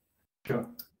 Sure.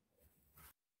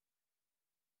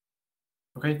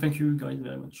 Okay, thank you guys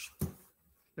very much.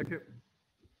 Thank you.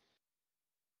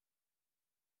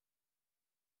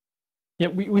 Yeah,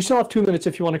 we still have 2 minutes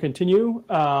if you want to continue,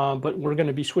 but we're going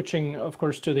to be switching, of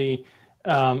course, to the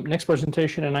next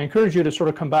presentation. And I encourage you to sort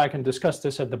of come back and discuss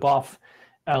this at the BOF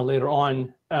later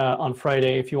on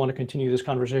Friday. If you want to continue this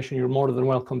conversation, you're more than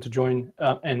welcome to join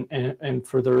and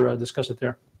further discuss it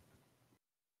there.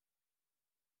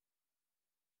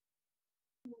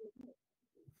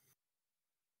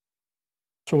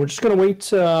 So we're just going to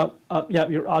wait. Yeah,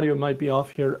 your audio might be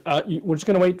off here. We're just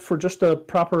going to wait for just a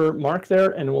proper mark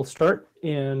there, and we'll start.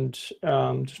 And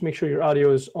just make sure your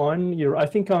audio is on. I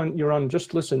think you're on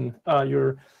Just Listen.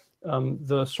 You're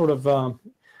the sort of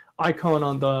icon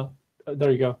on the.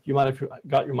 There you go. You might have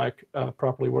got your mic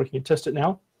properly working. Test it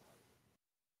now.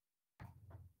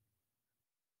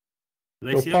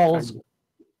 So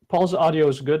Paul's audio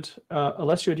is good.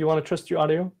 Alessio, do you want to test your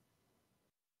audio?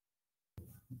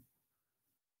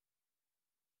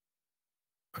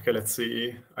 Okay, let's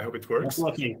see. I hope it works.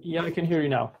 Yeah, I can hear you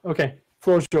now. Okay,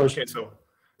 floor is yours. Okay, so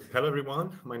hello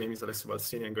everyone. My name is Alessio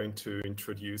Balsini. I'm going to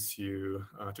introduce you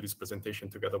to this presentation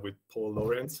together with Paul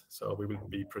Lawrence. So we will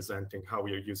be presenting how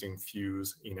we are using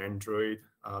Fuse in Android,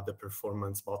 the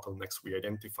performance bottlenecks we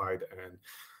identified, and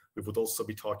we would also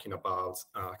be talking about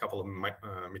a couple of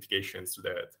mitigations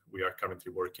that we are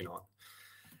currently working on.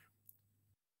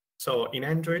 So in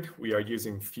Android, we are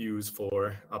using Fuse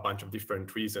for a bunch of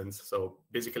different reasons. So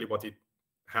basically what it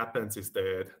happens is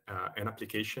that an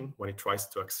application, when it tries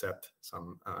to accept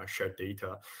some shared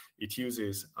data, it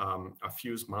uses a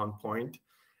fuse mount point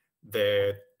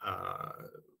that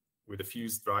with the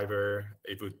fuse driver,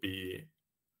 it would be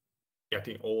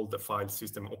getting all the file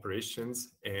system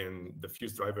operations, and the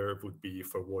fuse driver would be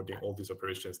forwarding all these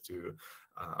operations to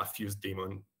a fuse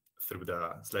daemon through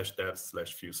the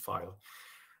 /dev/fuse file.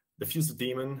 The fuse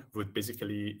daemon would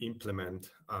basically implement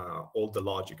all the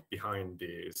logic behind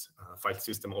these file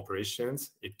system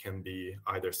operations. It can be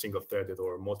either single-threaded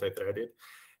or multi-threaded.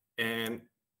 And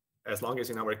as long as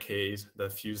in our case, the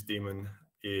fuse daemon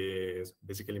is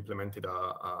basically implemented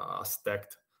a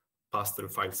stacked pass-through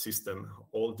file system,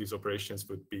 all these operations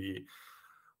would be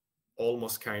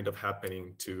almost kind of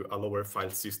happening to a lower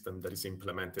file system that is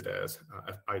implemented as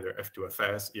either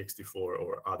F2FS, ext4,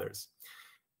 or others.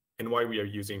 And why we are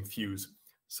using Fuse.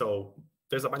 So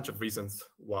there's a bunch of reasons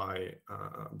why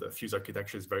the Fuse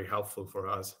architecture is very helpful for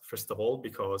us. First of all,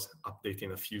 because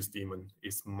updating a Fuse daemon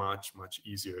is much, much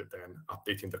easier than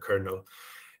updating the kernel.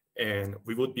 And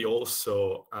we would be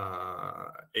also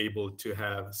able to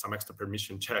have some extra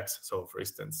permission checks. So for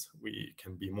instance, we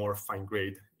can be more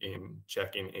fine-grained in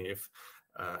checking if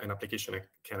an application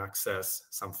can access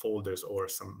some folders or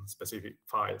some specific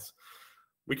files.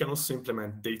 We can also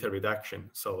implement data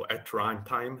redaction. So at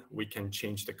runtime, we can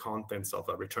change the contents of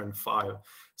a return file.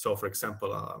 So for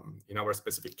example, in our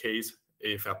specific case,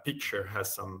 if a picture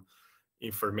has some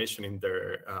information in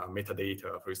their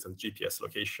metadata, for instance, GPS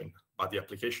location, but the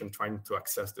application trying to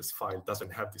access this file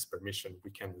doesn't have this permission,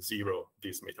 we can zero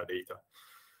this metadata.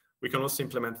 We can also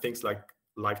implement things like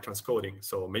live transcoding.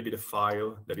 So maybe the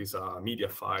file that is a media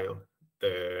file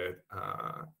that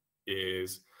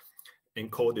is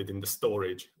encoded in the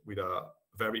storage with a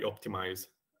very optimized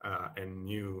and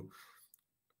new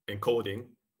encoding,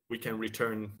 we can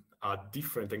return a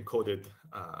different encoded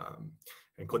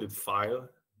file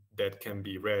that can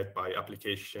be read by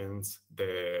applications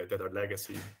that are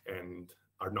legacy and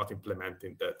are not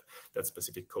implementing that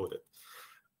specific code.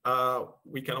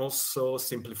 We can also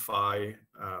simplify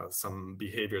some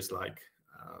behaviors like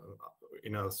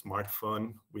in a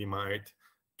smartphone, we might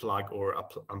plug or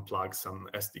unplug some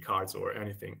SD cards or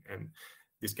anything, and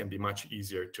this can be much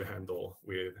easier to handle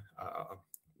with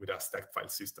a stacked file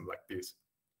system like this.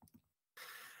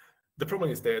 The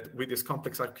problem is that with this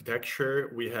complex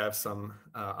architecture, we have some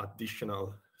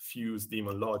additional Fuse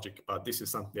daemon logic, but this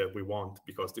is something that we want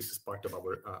because this is part of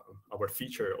our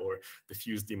feature or the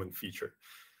Fuse daemon feature.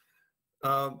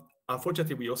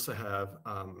 Unfortunately, we also have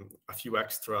a few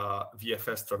extra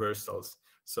VFS traversals.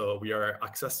 So we are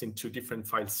accessing two different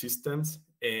file systems,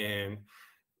 and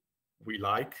we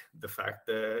like the fact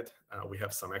that we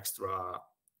have some extra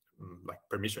like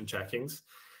permission checkings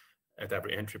at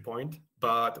every entry point.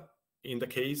 But in the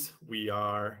case, we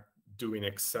are doing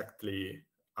exactly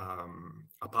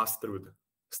a pass-through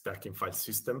stacking file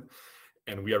system,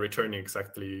 and we are returning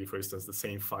exactly, for instance, the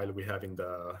same file we have in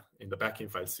the backing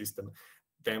file system.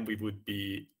 Then we would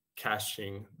be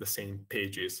caching the same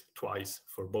pages twice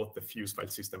for both the Fuse file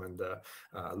system and the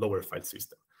lower file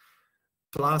system.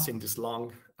 Plus, in this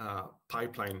long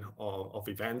pipeline of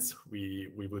events,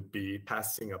 we would be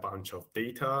passing a bunch of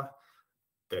data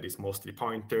that is mostly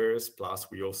pointers. Plus,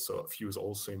 Fuse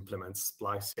also implements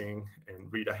splicing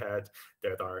and read ahead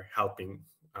that are helping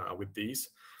with these.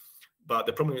 But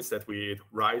the problem is that with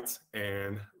write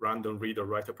and random read or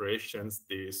write operations,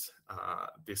 this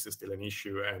is still an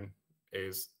issue and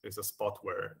is a spot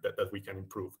where that we can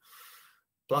improve.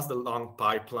 Plus, the long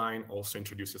pipeline also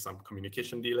introduces some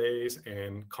communication delays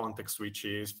and context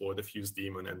switches for the Fuse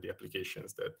daemon and the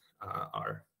applications that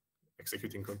are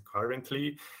executing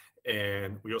concurrently.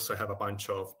 And we also have a bunch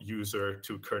of user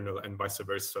to kernel and vice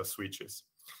versa switches.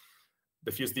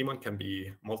 The Fuse daemon can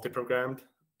be multi-programmed,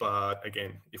 but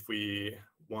again, if we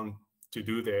want to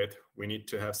do that, we need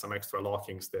to have some extra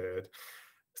lockings that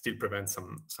still prevent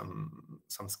some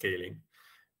scaling.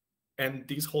 And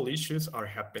these whole issues are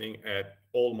happening at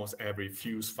almost every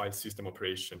Fuse file system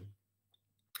operation.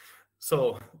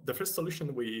 So the first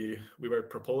solution we were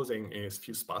proposing is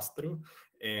Fuse pass-through.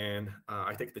 And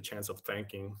I take the chance of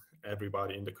thanking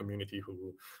everybody in the community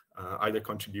who either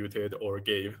contributed or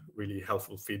gave really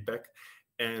helpful feedback.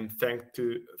 And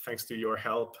thanks to your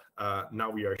help, now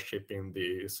we are shipping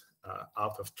this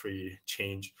out of tree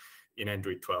change in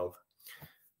Android 12.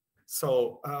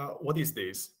 So what is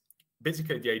this?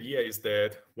 Basically, the idea is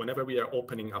that whenever we are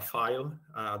opening a file,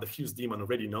 the Fuse daemon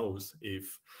already knows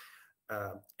if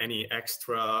any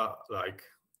extra like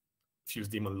Fuse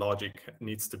daemon logic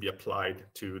needs to be applied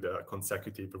to the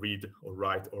consecutive read or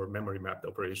write or memory mapped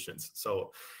operations.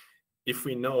 So if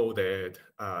we know that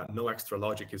no extra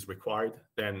logic is required,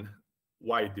 then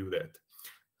why do that?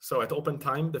 So at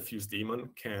OpenTime, the Fuse daemon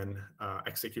can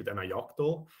execute an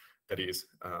ioctl, that is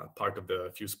part of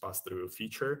the Fuse pass-through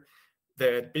feature,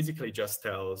 that basically just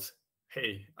tells,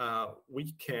 hey,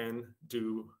 we can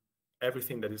do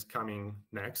everything that is coming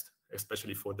next,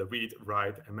 especially for the read,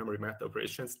 write, and memory mapped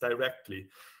operations, directly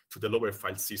to the lower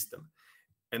file system.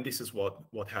 And this is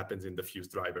what happens in the Fuse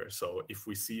driver. So if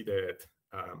we see that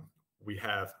we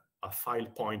have a file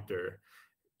pointer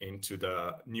into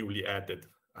the newly added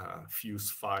Fuse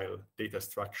file data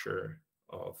structure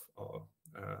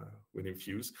within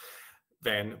Fuse,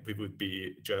 then we would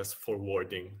be just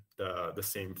forwarding the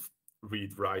same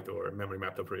read, write, or memory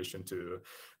mapped operation to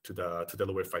the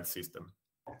lower file system.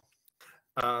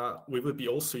 We would be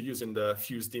also using the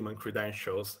Fuse daemon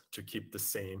credentials to keep the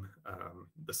same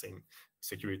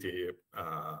security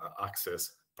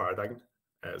access paradigm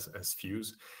as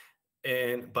Fuse.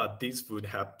 But this would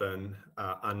happen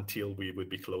until we would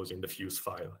be closing the Fuse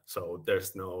file. So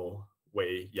there's no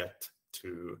way yet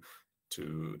to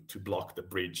block the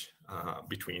bridge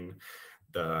between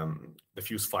the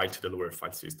Fuse file to the lower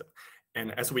file system.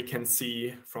 And as we can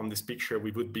see from this picture,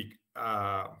 we would be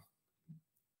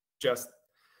just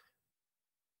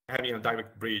having a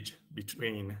direct bridge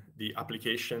between the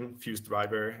application, Fuse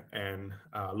driver, and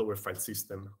lower file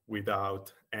system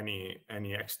without any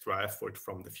extra effort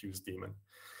from the Fuse daemon.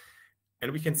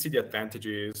 And we can see the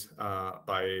advantages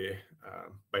by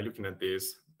looking at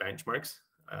these benchmarks,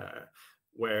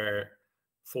 where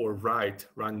for write,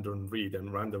 random read,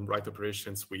 and random write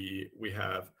operations, we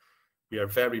are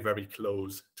very, very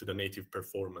close to the native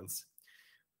performance.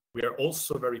 We are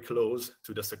also very close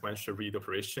to the sequential read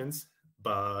operations,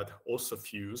 but also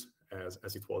Fuse,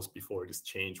 as it was before this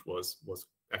change, was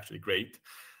actually great.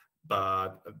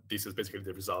 But this is basically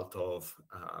the result of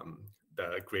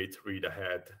the great read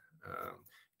ahead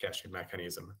caching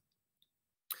mechanism.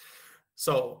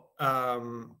 So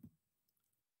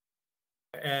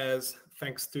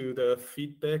thanks to the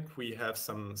feedback, we have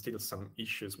still some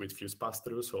issues with Fuse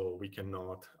pass-through, so we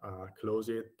cannot close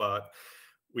it. But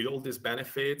with all these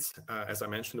benefits, as I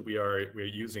mentioned, we're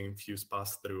using Fuse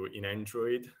pass-through in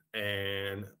Android,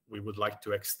 and we would like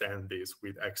to extend this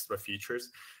with extra features,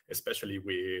 especially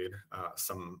with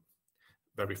some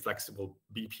very flexible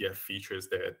BPF features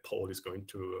that Paul is going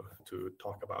to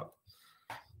talk about.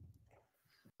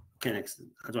 Okay, next.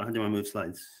 How do I move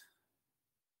slides?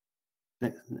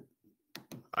 Next.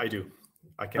 I do.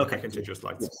 I can change your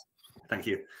slides. Yes. Thank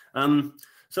you.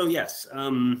 So yes.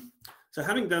 So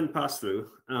having done pass-through,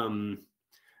 and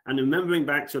remembering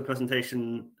back to a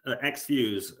presentation at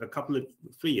XFuse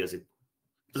 3 years, it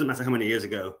doesn't matter how many years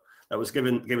ago, that was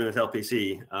given at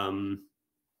LPC,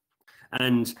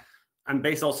 and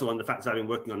based also on the fact that I've been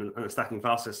working on a stacking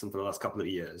file system for the last couple of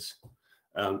years,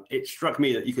 it struck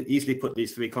me that you could easily put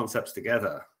these three concepts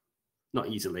together. Not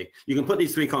easily. You can put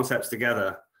these three concepts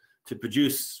together to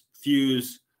produce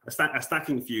Fuse, a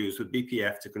stacking Fuse with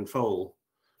BPF to control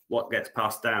what gets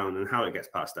passed down and how it gets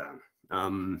passed down.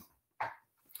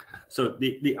 So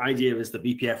the idea is that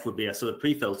BPF would be a sort of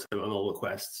pre-filter on all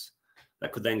requests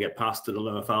that could then get passed to the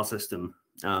lower file system.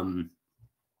 And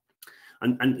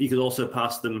you could also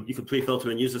pass them, you could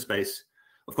pre-filter in user space.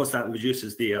 Of course, that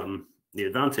reduces the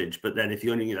advantage, but then if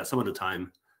you only need that some of the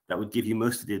time, that would give you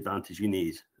most of the advantage you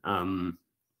need.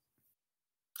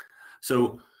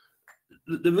 So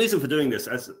the reason for doing this,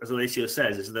 as Alessio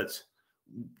says, is that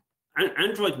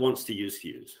Android wants to use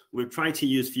Fuse. We've tried to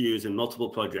use Fuse in multiple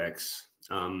projects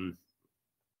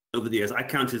over the years. I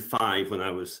counted 5 when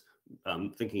I was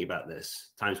thinking about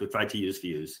this, times we've tried to use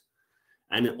Fuse.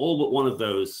 And all but one of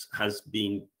those has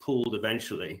been pulled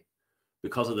eventually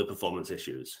because of the performance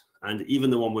issues. And even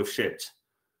the one we've shipped,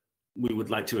 we would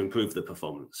like to improve the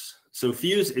performance. So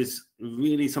Fuse is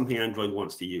really something Android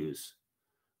wants to use,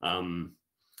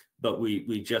 but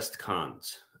we just can't.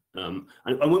 And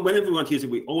whenever we want to use it,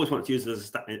 we always want to use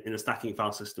it in a stacking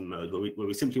file system mode, where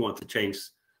we simply want to change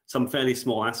some fairly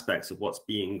small aspects of what's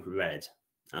being read.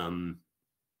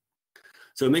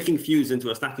 So making Fuse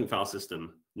into a stacking file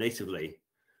system natively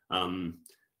and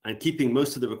keeping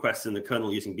most of the requests in the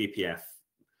kernel using BPF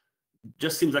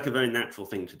just seems like a very natural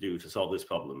thing to do to solve this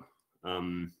problem.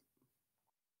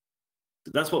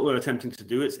 That's what we're attempting to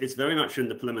do. It's very much in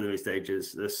the preliminary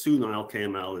stages. The soon on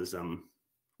LKML is,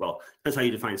 well, depends how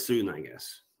you define soon, I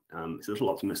guess. It's a little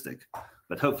optimistic,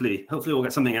 but hopefully we'll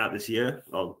get something out this year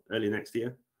or early next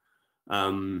year.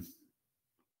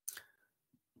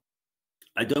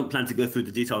 I don't plan to go through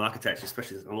the detailed architecture,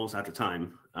 especially as I'm almost out of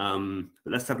time.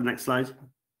 But let's have the next slide.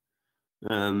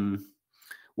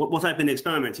 What I've been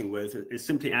experimenting with is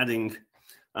simply adding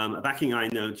a backing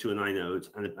inode to an inode,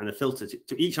 and a filter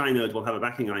to each inode will have a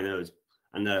backing inode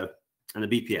and a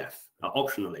BPF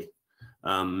optionally.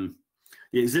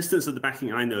 The existence of the backing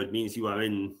inode means you are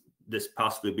in this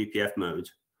pass-through BPF mode.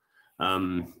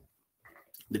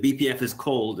 The BPF is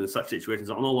called in such situations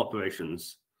on all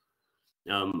operations,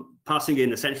 passing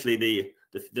in essentially the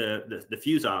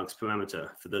fuse args parameter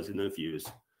for those who know fuse.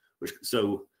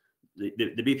 So the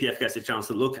BPF gets a chance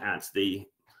to look at the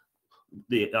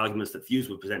arguments that fuse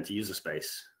would present to user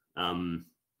space, and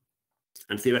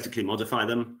theoretically modify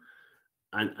them,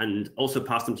 and also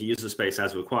pass them to user space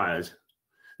as required.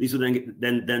 These will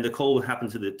then the call will happen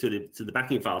to the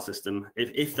backing file system.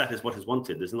 If that is what is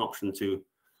wanted, there's an option to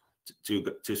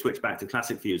switch back to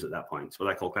classic fuse at that point, what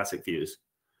I call classic fuse.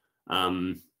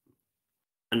 And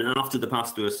then after the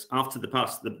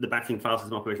backing file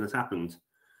system operation has happened,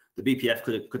 the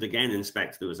BPF could again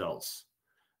inspect the results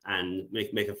and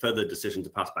make a further decision to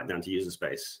pass back down to user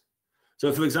space.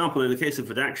 So, for example, in the case of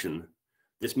redaction,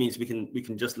 this means we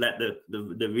can just let the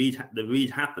read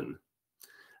happen,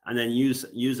 and then use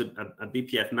a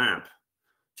BPF map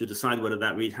to decide whether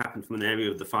that read happened from an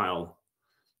area of the file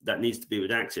that needs to be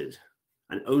redacted,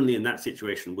 and only in that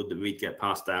situation would the read get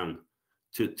passed down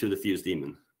to the fuse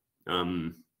daemon.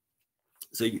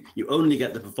 So you only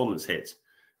get the performance hit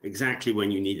exactly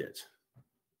when you need it.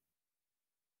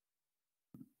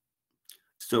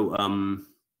 So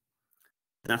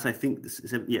that's, I think, this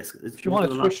is yes. If you want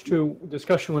to switch to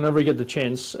discussion whenever you get the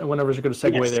chance, whenever you're going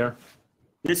to segue there.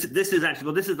 This is actually,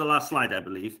 well, this is the last slide, I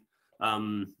believe.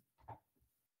 So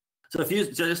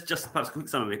fuse, just perhaps a quick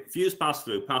summary. Fuse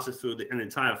passes through an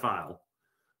entire file.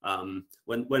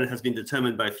 When it has been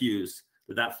determined by fuse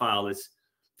that file is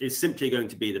simply going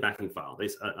to be the backing file.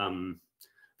 Fuse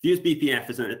BPF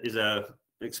is an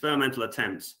experimental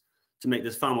attempt to make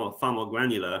this far more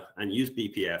granular and use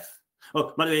BPF.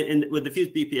 Oh, by the way, with the Fuse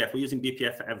BPF, we're using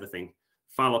BPF for everything,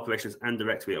 file operations and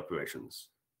directory operations.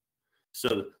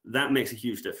 So that makes a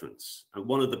huge difference. And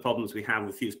one of the problems we have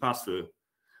with Fuse pass-through,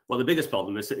 well, the biggest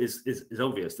problem is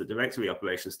obvious. The directory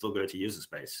operations still go to user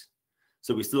space.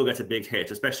 So we still get a big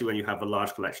hit, especially when you have a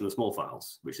large collection of small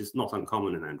files, which is not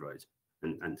uncommon in Android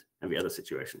and every other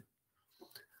situation.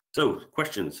 So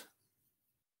questions,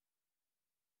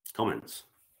 comments,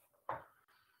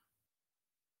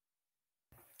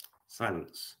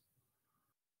 silence.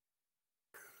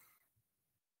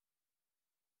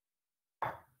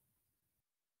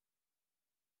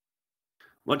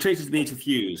 What changes me to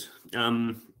Fuse?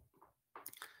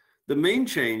 The main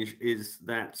change is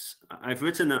that I've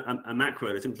written a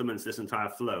macro that implements this entire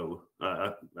flow,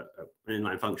 an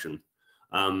inline function,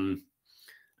 and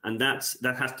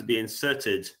that has to be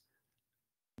inserted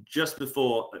just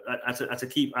before at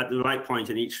the right point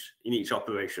in each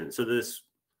operation. So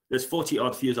there's 40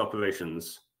 odd Fuse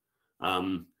operations.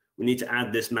 We need to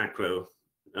add this macro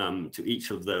to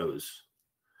each of those.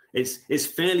 It's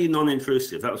fairly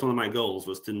non-intrusive. That was one of my goals,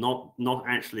 was to not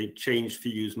actually change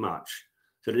Fuse much,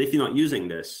 so that if you're not using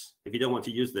this, if you don't want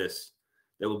to use this,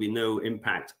 there will be no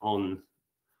impact on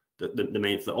the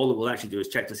main flow. All it will actually do is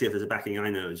check to see if there's a backing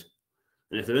inode,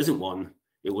 and if there isn't one,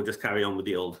 it will just carry on with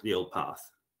the old path.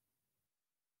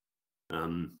 I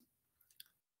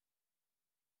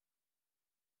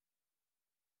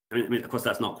mean, of course,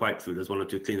 that's not quite true. There's one or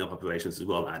two cleanup operations as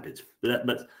well added,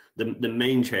 but the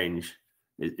main change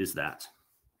is that.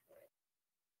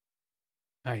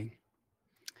 Hi.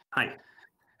 Hi.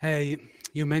 Hey,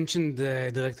 you mentioned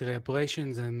the directory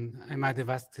operations, and I might have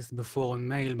asked this before on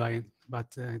mail, but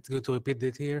it's good to repeat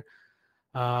it here.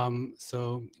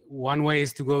 So one way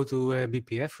is to go to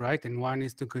BPF, right? And one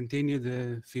is to continue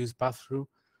the Fuse pass-through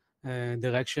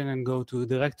direction and go to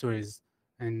directories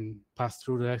and pass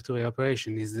through directory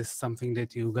operation. Is this something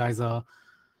that you guys are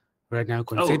right now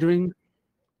considering?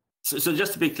 So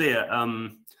just to be clear,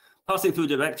 passing through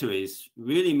directories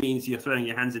really means you're throwing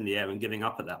your hands in the air and giving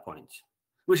up at that point,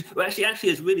 which actually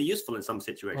is really useful in some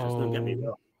situations. Don't get me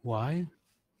wrong. Why?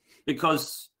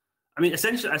 Because I mean,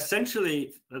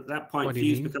 essentially at that point,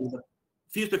 Fuse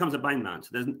becomes a bind mount.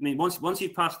 I mean, once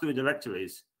you've passed through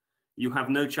directories, you have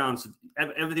no chance.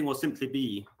 Everything will simply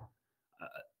be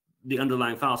the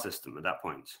underlying file system at that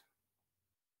point.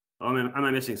 Or am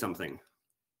I missing something?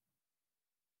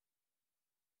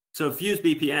 So Fuse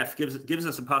BPF gives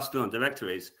us a pass-through on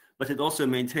directories, but it also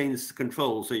maintains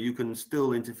control, so you can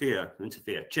still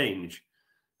change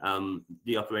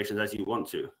the operations as you want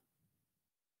to.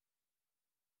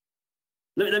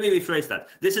 Let me rephrase that.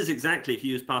 This is exactly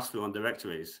Fuse pass-through on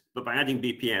directories, but by adding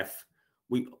BPF,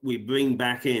 we bring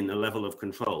back in a level of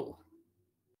control.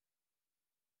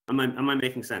 Am I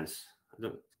making sense? I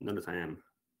don't know that I am.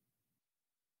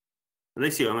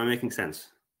 Alessio, am I making sense?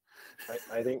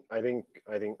 I think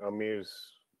Amir's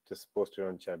just posted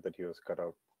on chat that he was cut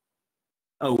out.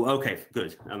 Oh, okay,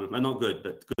 good. Not good,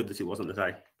 but good that it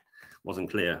wasn't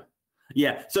clear.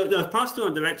 Yeah, so the pass-through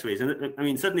on directories, and I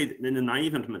mean, certainly in the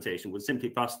naive implementation would simply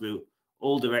pass through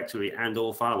all directory and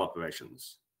all file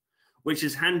operations, which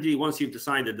is handy once you've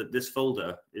decided that this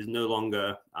folder is no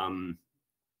longer,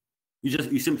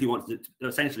 you simply want to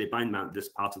essentially bind mount this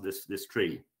part of this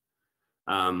tree.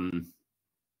 But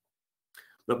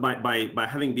by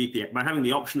having BPF, by having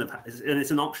the option of, and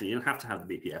it's an option, you don't have to have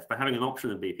the BPF, by having an option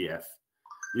of BPF,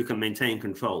 you can maintain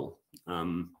control.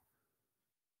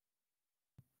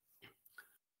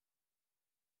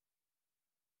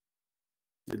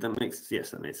 Did that make sense? Yes,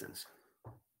 that made sense.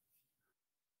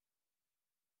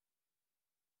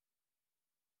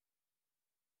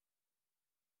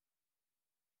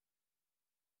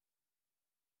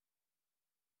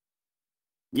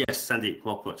 Yes, Sandy,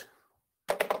 well put.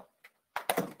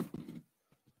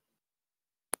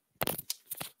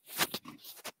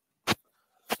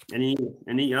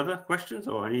 Any other questions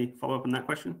or any follow-up on that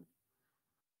question?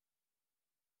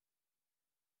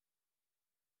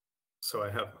 So I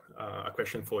have a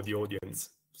question for the audience.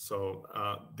 So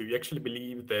do you actually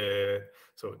believe that,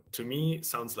 so to me, it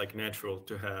sounds like natural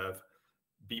to have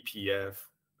BPF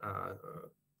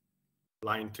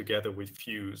lined together with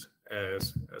Fuse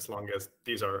as long as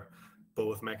these are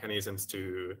both mechanisms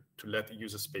to let the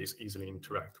user space easily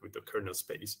interact with the kernel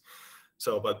space.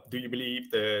 So, but do you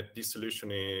believe that this solution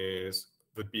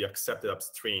would be accepted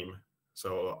upstream?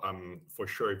 So for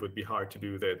sure it would be hard to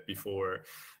do that before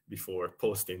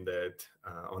posting that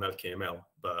on LKML,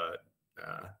 but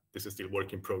this is still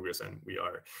work in progress and we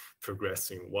are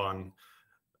progressing one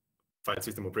file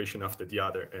system operation after the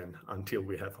other, and until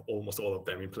we have almost all of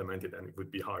them implemented, and it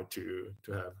would be hard to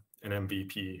have an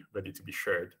MVP ready to be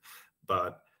shared.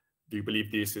 But do you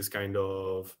believe this is kind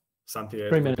of something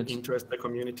that would interest the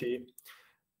community?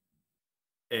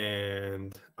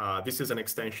 And this is an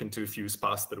extension to Fuse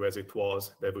pass-through as it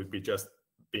was, that would be just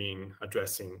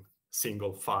addressing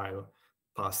single file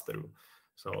pass-through.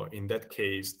 So in that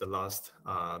case, the last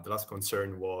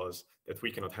concern was that we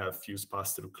cannot have Fuse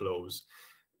pass-through close.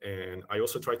 And I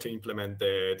also tried to implement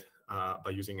that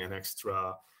by using an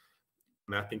extra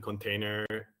mapping container,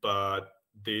 but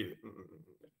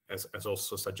as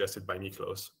also suggested by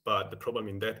Miklos. But the problem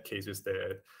in that case is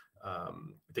that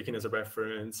taking as a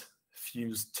reference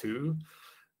Fuse 2,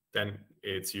 then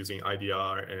it's using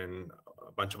IDR and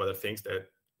a bunch of other things that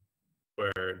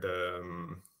where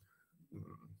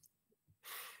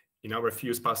in our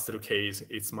Fuse pass-through case,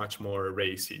 it's much more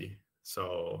racy.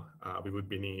 So we would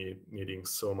be needing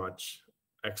so much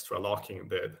extra locking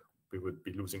that we would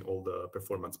be losing all the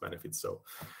performance benefits. So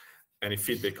any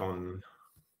feedback on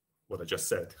what I just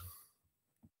said?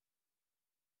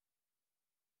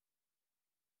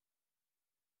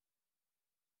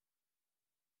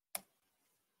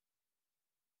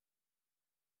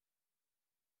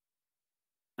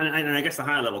 And I guess the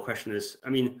higher level question is, I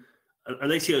mean,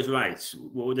 Alessio is right.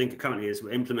 What we're doing currently is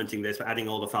we're implementing this, we're adding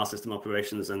all the file system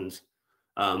operations and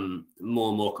more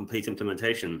and more complete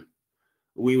implementation.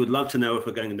 We would love to know if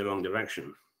we're going in the wrong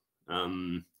direction.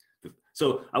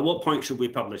 So at what point should we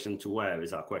publish and to where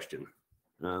is our question.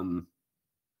 The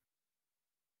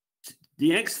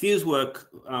Xfuse work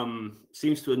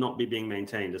seems to not be being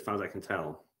maintained as far as I can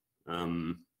tell.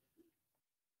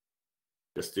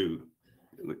 Just to,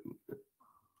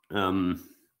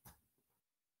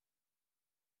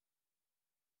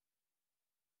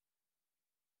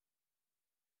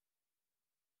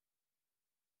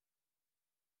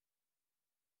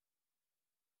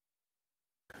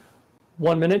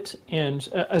 1 minute, and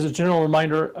as a general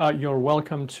reminder, you're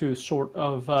welcome to sort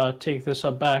of take this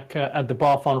up back at the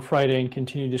BOF on Friday and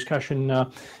continue discussion.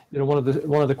 One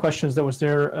of the questions that was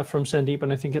there from Sandeep,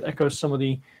 and I think it echoes some of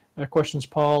the questions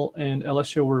Paul and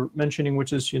Alessio were mentioning,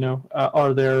 which is,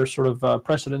 are there sort of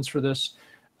precedents for this?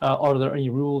 Are there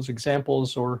any rules,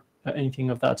 examples, or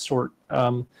anything of that sort?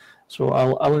 So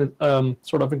I'll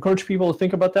sort of encourage people to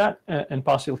think about that and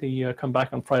possibly come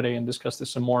back on Friday and discuss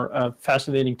this some more.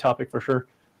 Fascinating topic for sure.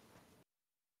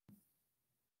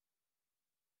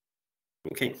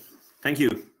 Okay, thank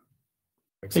you.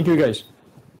 Thank you, guys.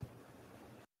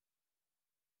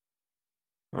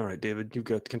 All right, David, you've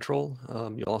got control.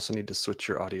 You'll also need to switch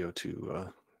your audio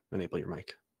to enable your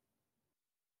mic.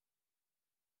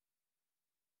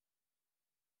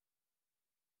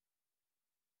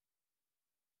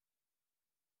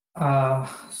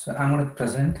 So I'm going to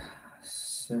present.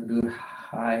 So do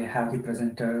I have the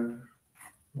presenter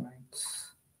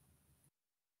rights?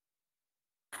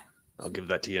 I'll give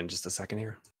that to you in just a second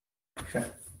here. Sure.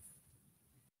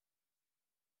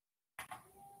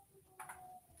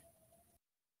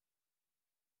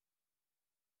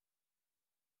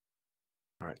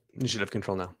 All right, you should have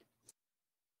control now.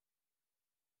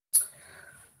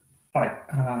 All right,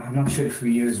 I'm not sure if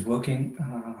video is working.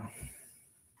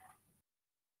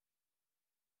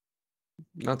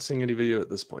 Not seeing any video at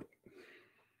this point.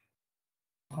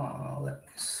 Let me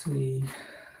see.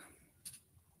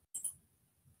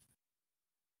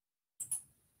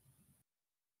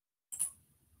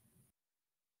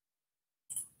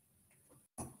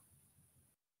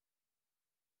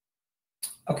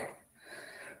 Okay,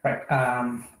 right.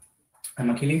 I'm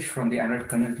Akhilesh from the Android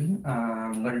kernel team.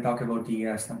 I'm going to talk about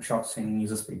the snapshots in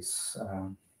user space.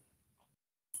 All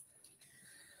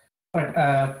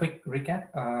right, quick recap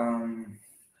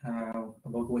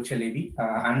about virtual AV.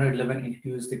 Android 11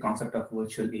 introduced the concept of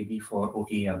virtual AV for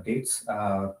OTA updates.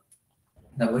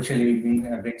 The virtual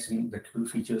AV brings in the cool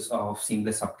features of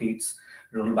seamless updates,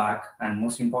 rollback, and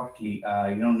most importantly,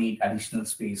 you don't need additional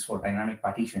space for dynamic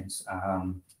partitions.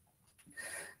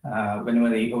 Whenever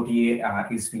the OTA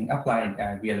is being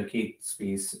applied, we allocate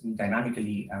space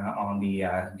dynamically on the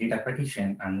data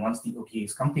partition, and once the OTA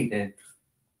is completed,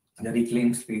 the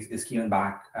reclaimed space is given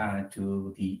back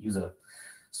to the user.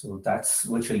 So that's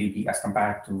virtual AV as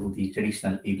compared to the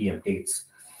traditional AV updates.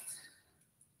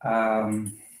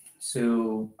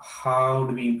 So how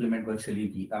do we implement virtual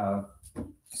AV?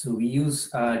 So we use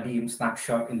DM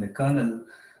snapshot in the kernel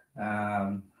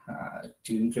to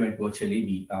implement virtual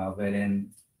AV,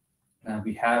 wherein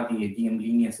we have the DM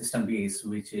linear system base,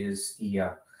 which is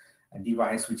the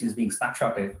device which is being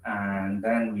snapshotted, and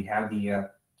then we have the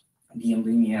DM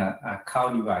linear cow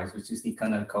device, which is the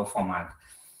kernel cow format.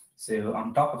 So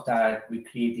on top of that, we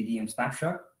create the DM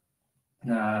snapshot,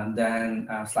 then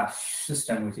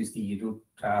 /system, which is the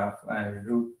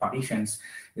root partitions,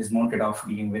 is mounted off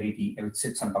DM Verity, which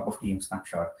sits on top of DM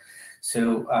snapshot.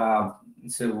 So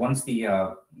so once the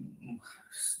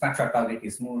snapshot target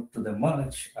is moved to the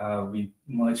merge, we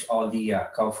merge all the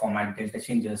cow format delta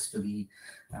changes to the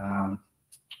DM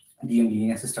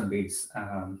linear system base.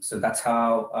 So that's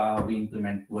how we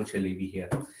implement virtual AV here.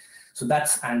 So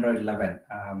that's Android 11.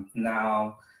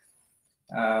 Now,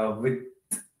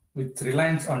 with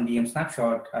reliance on DM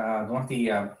snapshot, one of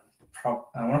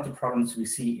the problems we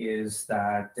see is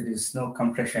that there is no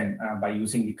compression by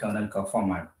using the kernel cow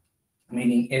format,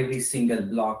 meaning every single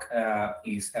block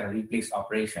is a replace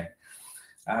operation.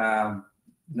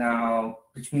 Now,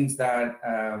 which means that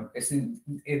if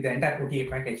the entire OTA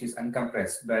package is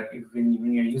uncompressed, but when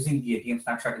you're using the DM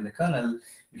snapshot in the kernel,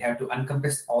 we have to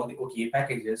uncompress all the OTA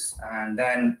packages, and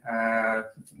then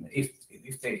if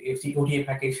the OTA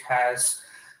package has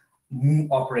move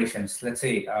operations, let's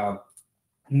say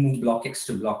move block X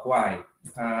to block Y,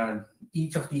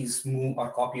 each of these move or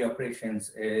copy operations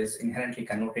is inherently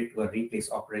converted to a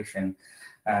replace operation,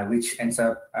 which ends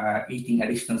up eating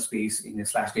additional space in the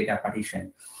 /data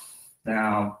partition.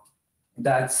 Now,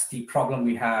 that's the problem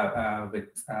we have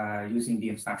with using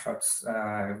DM snapshots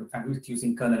and with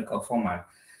using kernel cow format.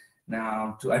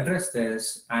 Now, to address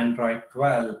this, Android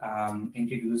 12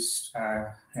 introduced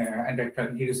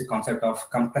the concept of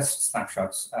compressed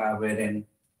snapshots, wherein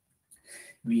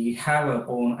we have our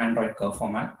own Android cow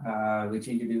format, which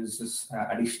introduces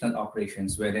additional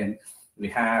operations, wherein we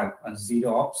have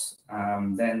zero ops.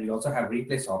 Then we also have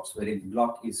replace ops, wherein the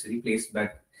block is replaced,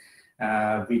 but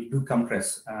we do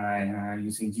compress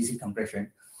using GC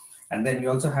compression. And then we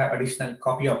also have additional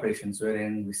copy operations,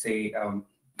 wherein we say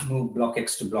move block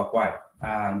X to block Y.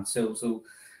 And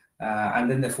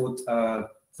then the fourth,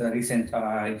 the recent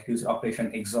introduced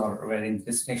operation XOR, wherein the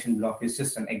destination block is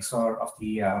just an XOR of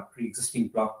the pre-existing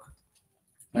block,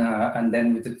 and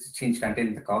then with the change contained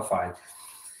in the cow file.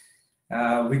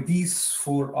 With these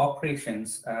four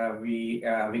operations, we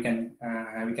can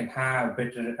have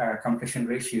better compression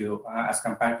ratio as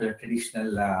compared to the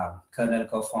traditional kernel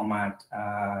cow format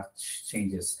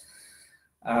changes.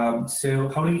 So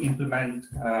how do we implement?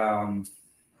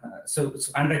 So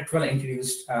Android 12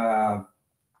 introduced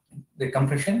the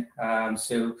compression.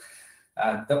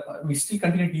 We still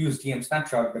continue to use DM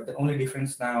snapshot, but the only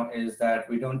difference now is that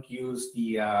we don't use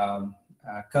the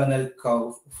kernel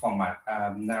cow format.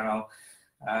 Now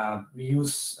we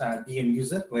use DM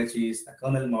user, which is a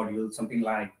kernel module, something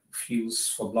like Fuse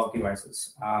for block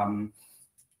devices.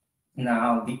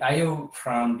 Now the IO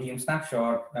from DM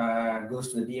snapshot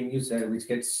goes to the DM user, which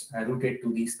gets routed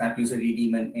to the snap user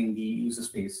daemon in the user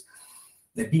space.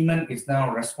 The daemon is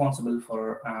now responsible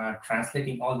for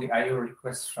translating all the IO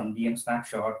requests from DM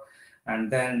snapshot,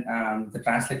 and then the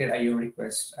translated IO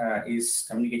request is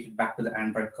communicated back to the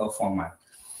Android cow format.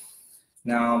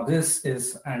 Now this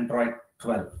is Android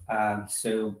 12.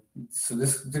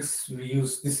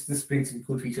 This brings in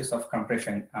cool features of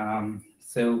compression.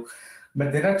 So,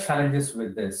 but there are challenges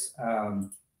with this.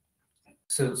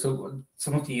 So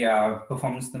some of the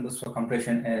performance numbers for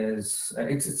compression is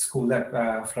it's cool that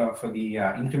for the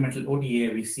incremental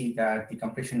OTA we see that the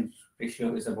compression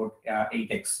ratio is about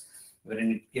 8x,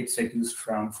 wherein it gets reduced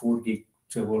from 4 gig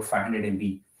to about 500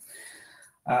 MB.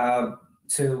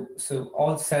 So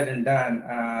all said and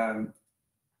done,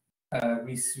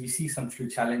 we see some few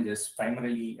challenges,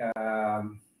 primarily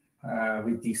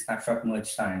with the snapshot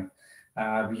merge time.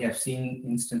 We have seen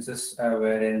instances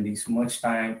wherein this merge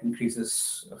time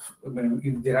increases.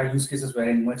 There are use cases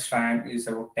wherein merge time is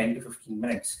about 10 to 15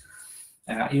 minutes.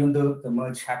 Even though the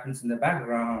merge happens in the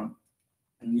background,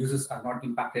 and users are not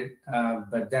impacted,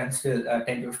 but then still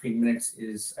 10 to 15 minutes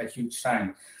is a huge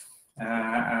time.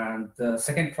 And the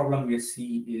second problem we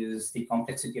see is the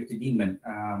complexity of the daemon.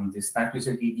 The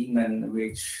SnapUser-D daemon,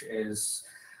 which is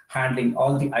handling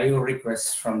all the I/O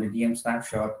requests from the DM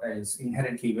snapshot, is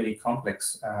inherently very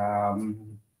complex.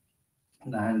 And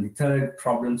the third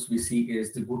problems we see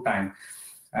is the boot time.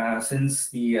 Since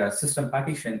the system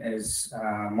partition is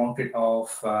mounted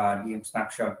off DM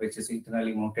snapshot, which is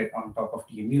internally mounted on top of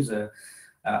DM user,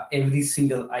 every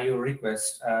single I/O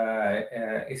request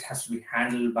it has to be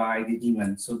handled by the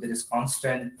daemon. So there is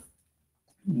constant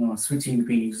switching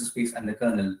between user space and the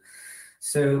kernel.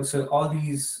 So all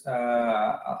these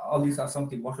are some of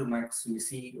the bottlenecks we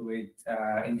see with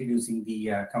introducing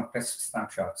the compressed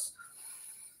snapshots.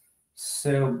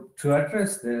 So to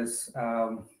address this,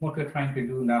 what we're trying to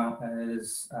do now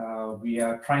is we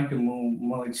are trying to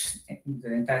merge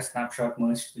the entire snapshot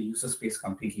merge to the user space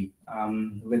completely.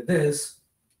 With this,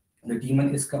 the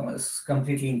daemon is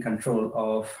completely in control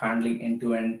of handling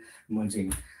end-to-end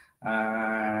merging.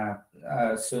 And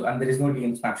there is no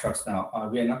DM snapshots now.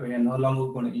 We are no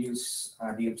longer going to use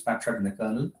DM snapshot in the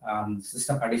kernel.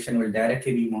 System partition will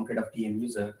directly be mounted of DM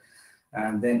user,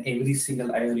 and then every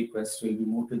single I/O request will be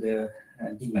moved to the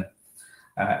daemon.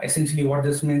 Essentially, what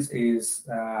this means is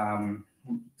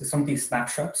some of these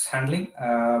snapshots handling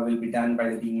will be done by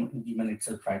the daemon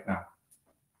itself right now.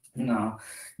 Now,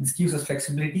 this gives us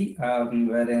flexibility,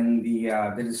 wherein we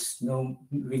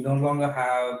no longer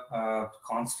have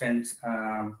constant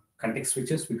context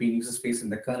switches between user space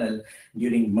and the kernel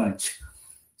during merge.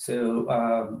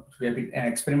 So we have been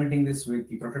experimenting this with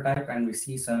the prototype, and we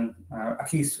see some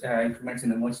at least increments in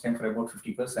the merge time for about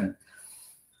 50%.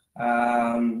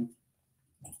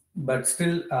 But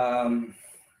still,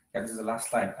 yeah, this is the last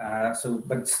slide.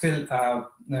 But still,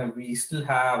 we still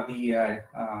have the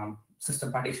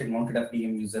system partition mounted of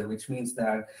DM user, which means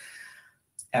that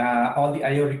all the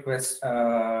I/O requests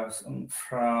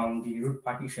from the root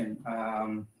partition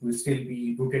will still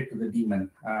be routed to the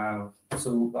daemon.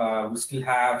 So we still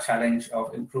have challenge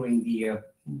of improving the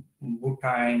boot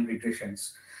time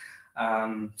regressions.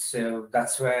 So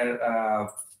that's where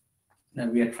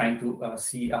we are trying to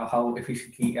see how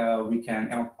efficiently we can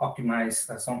optimize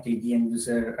some of the DM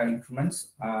user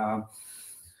increments.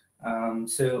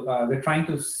 So we're trying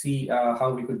to see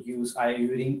how we could use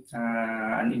IOUing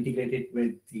and integrate it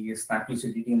with the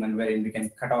SnapUser daemon, wherein we can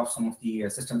cut off some of the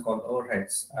system call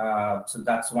overheads. So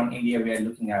that's one area we are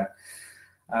looking at.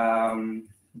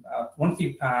 One of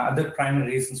the other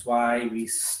primary reasons why we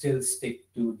still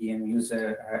stick to DM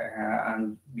user,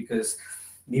 and because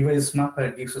Device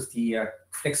Mapper gives us the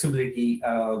flexibility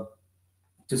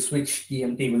to switch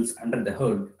DM tables under the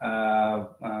hood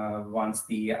once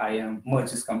the IAM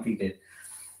merge is completed.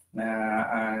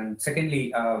 And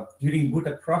secondly, during boot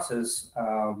up process,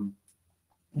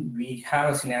 we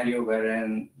have a scenario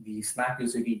wherein the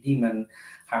SnapUser daemon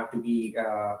have to be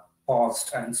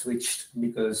paused and switched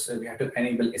because we have to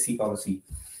enable SE policy.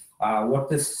 What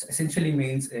this essentially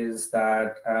means is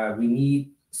that we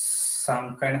need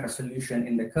some kind of a solution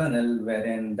in the kernel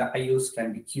wherein the IOs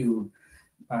can be queued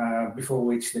before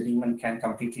which the daemon can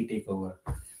completely take over.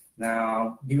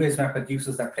 Now, Device Mapper gives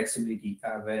us that flexibility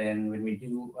wherein when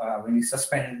we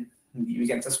suspend, we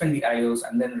can suspend the IOs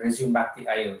and then resume back the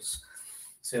IOs.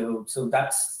 So those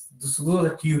are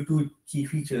the two key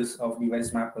features of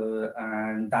Device Mapper,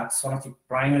 and that's one of the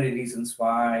primary reasons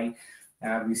why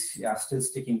we are still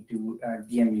sticking to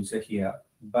DM user here.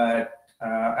 But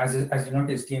as you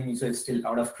notice, DM user is still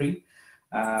out of tree.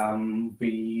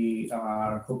 We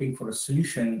are hoping for a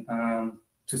solution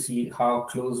to see how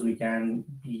close we can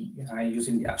be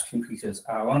using the upstream features.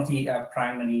 One of the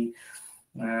primary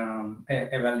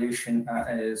evaluation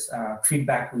is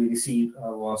feedback we received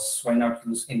was why not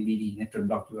use NBD, network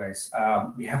block device.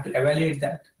 We have to evaluate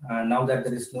that now that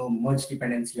there is no merge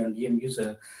dependency on DM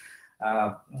user.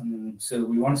 So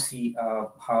we want to see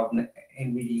how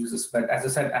NVD uses, but as I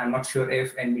said, I'm not sure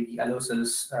if NVD allows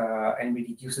us,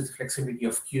 NVD uses the flexibility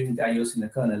of queuing the IOs in the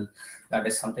kernel. That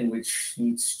is something which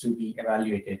needs to be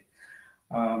evaluated.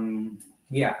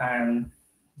 Yeah, and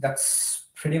that's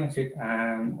pretty much it.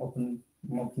 I'm open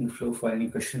the floor for any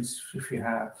questions if you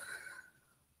have.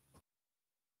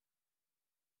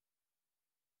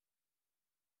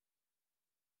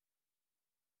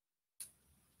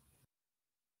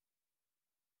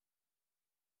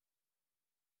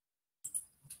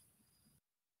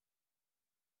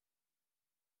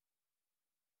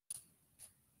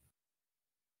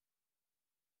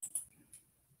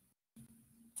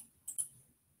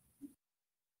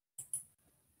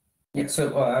 Yeah,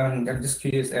 so I'm just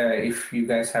curious if you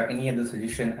guys have any other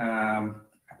suggestion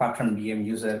apart from VM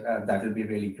user, that will be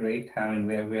really great. I mean,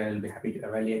 we'll be happy to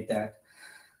evaluate that.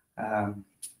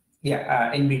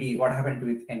 Yeah, NVD, what happened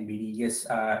with NVD? Yes,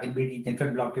 NVD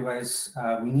network block device,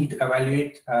 we need to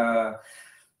evaluate the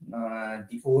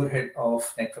overhead of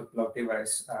network block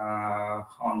device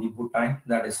on the boot time.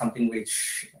 That is something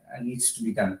which needs to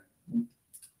be done.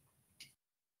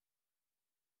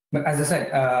 But as I said,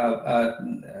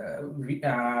 we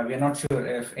are not sure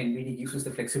if NVD uses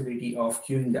the flexibility of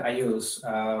queuing the IOs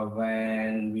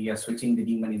when we are switching the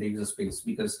daemon in the user space.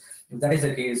 Because if that is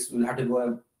the case, we'll have to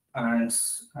go and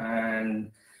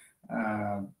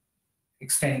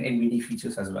extend NVD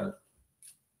features as well.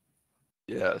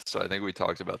 Yeah, so I think we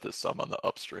talked about this some on the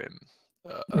upstream.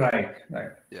 Right.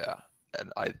 Yeah,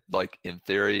 and I like in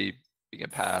theory we can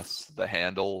pass the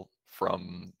handle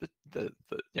from the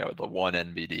one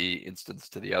NVD instance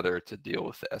to the other to deal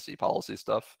with the SE policy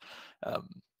stuff,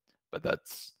 but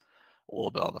that's a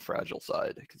little bit on the fragile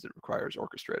side because it requires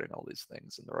orchestrating all these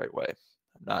things in the right way.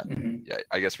 Not, yeah,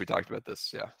 I guess we talked about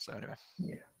this. Yeah. So anyway.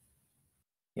 Yeah.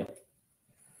 Yep.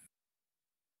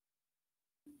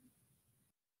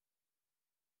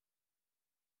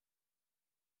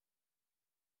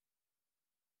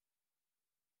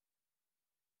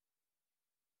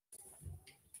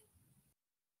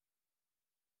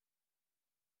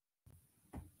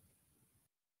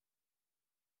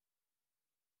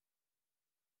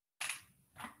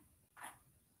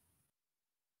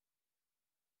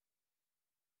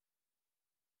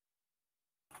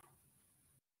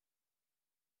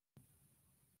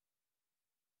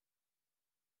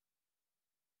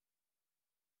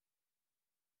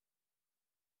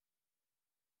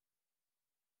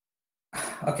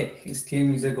 Okay, is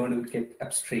TM user going to get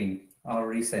upstream or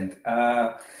recent?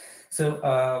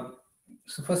 So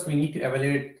first we need to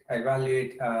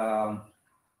evaluate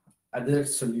other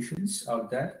solutions out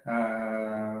there,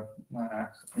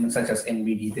 such as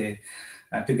NVD there,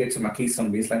 to get at least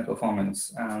some baseline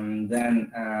performance.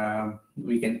 Then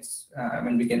we can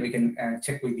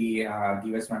check with the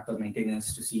device mapper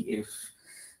maintainers to see if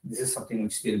this is something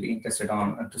which they'll be interested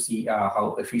on, to see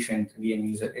how efficient VM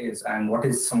user is and what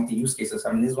is some of the use cases.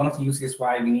 I mean, this is one of the use cases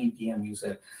why we need VM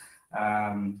user.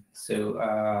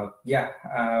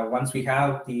 Once we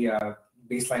have the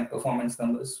baseline performance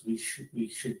numbers, we should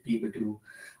be able to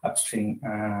upstream.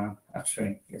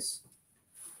 Yes.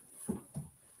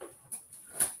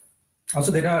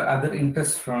 Also, there are other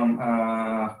interests from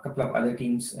a couple of other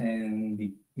teams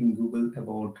in Google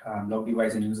about log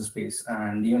device and user space,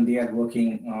 and even they are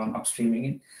working on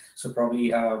upstreaming it. So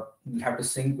probably we'll have to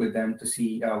sync with them to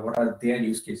see what are their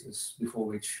use cases before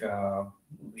which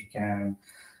we can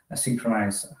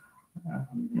synchronize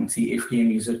and see if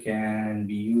VM user can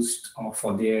be used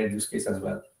for their use case as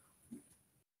well.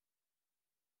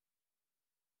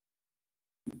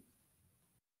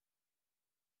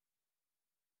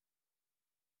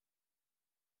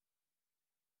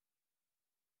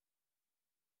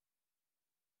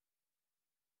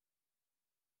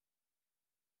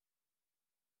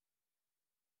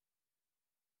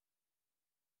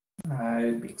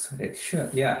 I'll be excited. Sure.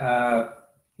 Yeah.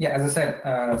 As I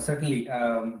said, certainly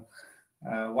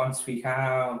once we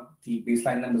have the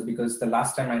baseline numbers, because the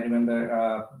last time I remember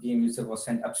VM user was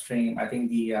sent upstream, I think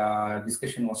the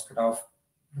discussion was cut off,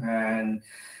 and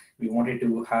we wanted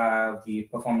to have the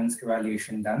performance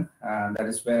evaluation done. That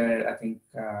is where I think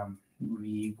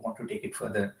we want to take it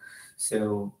further.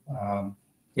 So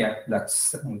yeah,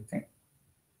 that's the only thing.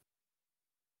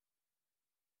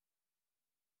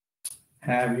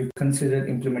 Have you considered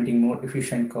implementing more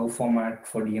efficient curve format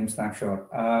for DM snapshot?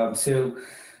 So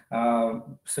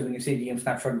when you say DM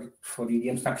snapshot, for the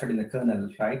DM snapshot in the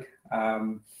kernel, right?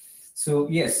 So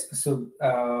yes, so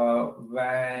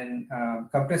when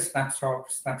compressed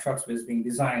snapshots was being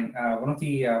designed, one of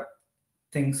the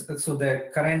things, so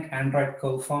the current Android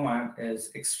curve format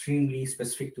is extremely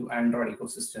specific to Android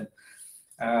ecosystem.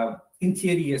 In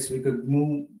theory, yes, we could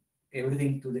move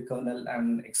everything to the kernel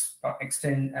and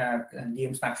extend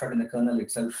DM snapshot in the kernel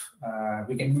itself.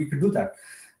 We could do that,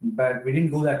 but we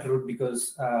didn't go that route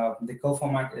because the curve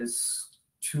format is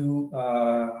too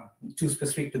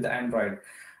specific to the Android,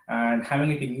 and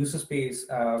having it in user space,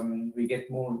 we get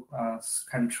more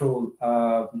control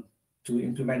to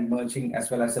implement merging as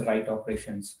well as the write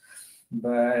operations.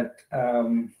 But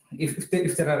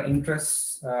if there are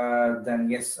interests, then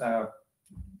yes,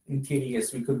 in theory,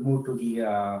 yes, we could move to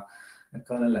the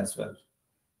kernel as well.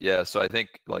 Yeah, so I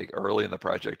think like early in the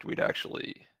project, we'd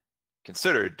actually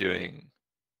considered doing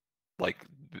like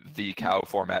the cow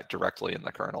format directly in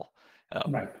the kernel.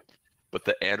 Right. But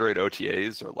the Android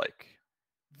OTAs are like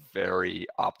very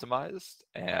optimized,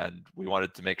 and we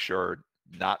wanted to make sure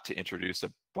not to introduce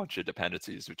a bunch of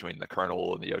dependencies between the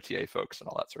kernel and the OTA folks and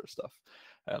all that sort of stuff.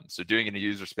 So doing it in a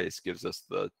user space gives us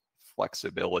the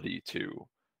flexibility to,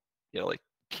 like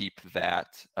keep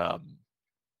that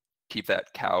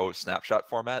cow snapshot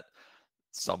format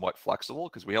somewhat flexible,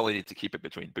 because we only need to keep it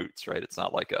between boots, right? It's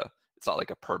not like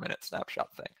a permanent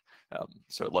snapshot thing.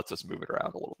 So it lets us move it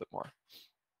around a little bit more.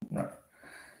 Right.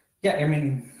 Yeah, I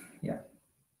mean, yeah.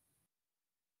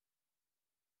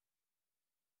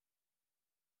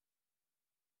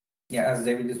 Yeah, as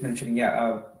David is mentioning,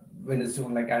 yeah, when it's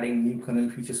doing like adding new kernel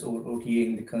features over OTA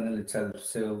in the kernel itself.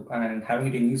 So, and having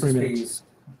it in user space,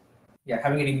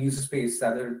 having it in user space, the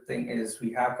other thing is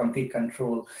we have complete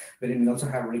control, wherein we also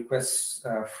have requests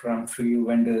from few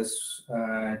vendors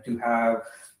to have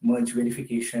merge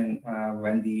verification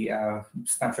when the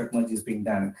snapshot merge is being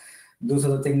done. Those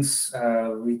are the things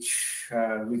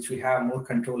which we have more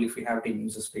control if we have it in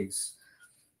user space.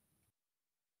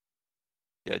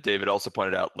 Yeah, David also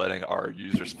pointed out letting our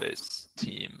user space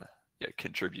team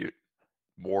contribute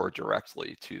more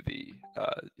directly to the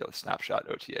snapshot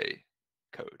OTA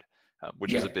code,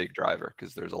 which is a big driver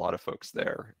because there's a lot of folks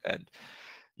there, and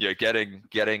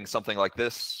getting something like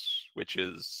this, which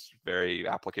is very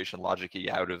application logic-y,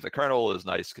 out of the kernel is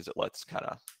nice because it lets kind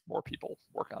of more people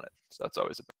work on it. So that's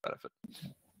always a benefit.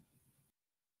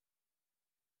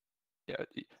 Yeah,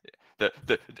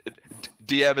 the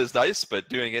DM is nice, but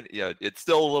doing it, it's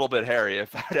still a little bit hairy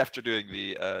after doing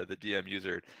the DM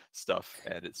user stuff,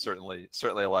 and it's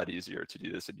certainly a lot easier to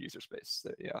do this in user space.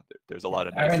 There's a lot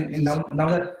of nice. I mean, now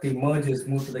that the merge is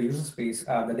moved to the user space,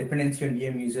 the dependency on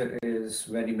DM user is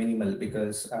very minimal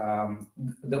because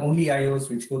the only IOs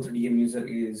which go through DM user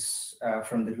is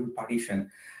from the root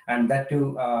partition, and that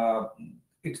too,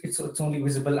 it's only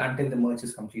visible until the merge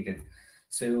is completed.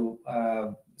 So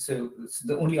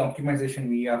the only optimization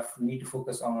we need to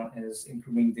focus on is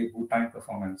improving the boot time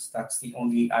performance. That's the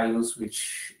only iOS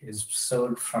which is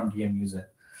served from DM user.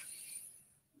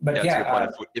 But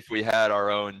if we had our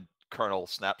own kernel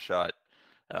snapshot,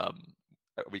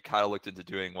 we kind of looked into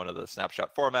doing one of the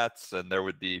snapshot formats, and there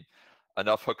would be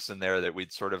enough hooks in there that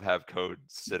we'd sort of have code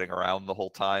sitting around the whole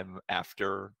time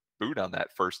after boot on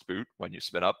that first boot when you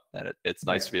spin up, and it's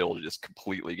nice to be able to just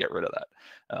completely get rid of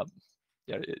that.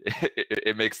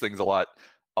 It makes things a lot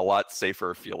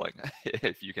safer feeling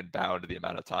if you can bound the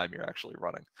amount of time you're actually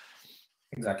running.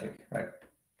 Exactly, right.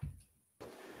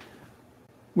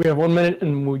 We have 1 minute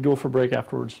and we go for break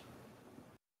afterwards.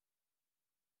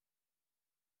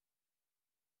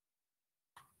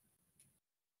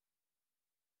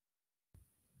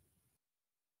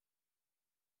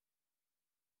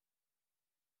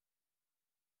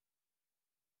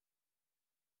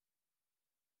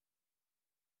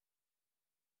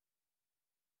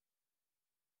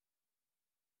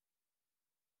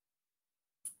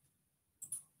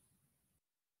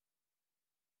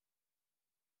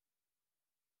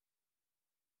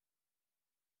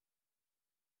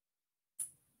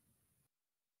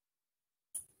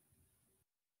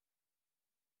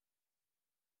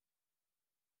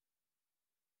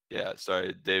 Yeah,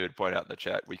 sorry, David pointed out in the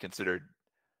chat, we considered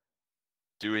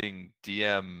doing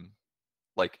DM,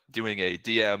 like doing a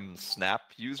DM snap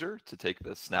user to take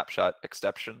the snapshot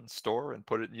exception store and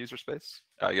put it in user space.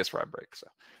 I guess we're on break, so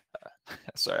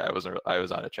sorry, I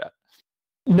was on a chat.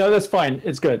 No, that's fine.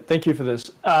 It's good. Thank you for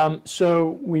this.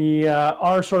 So we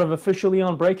are sort of officially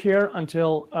on break here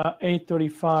until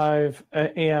 8:35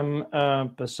 a.m.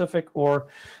 Pacific or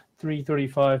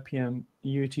 3:35 p.m.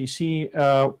 UTC,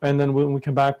 and then when we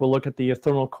come back, we'll look at the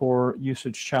thermal core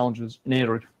usage challenges in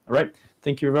Android. All right.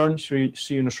 Thank you, everyone. See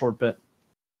you in a short bit.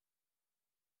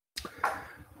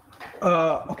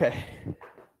 Okay.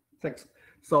 Thanks.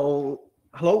 So,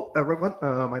 hello, everyone.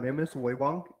 My name is Wei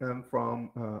Wang. I'm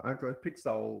from Android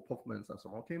Pixel Performance and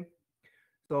Thermal team.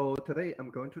 So today I'm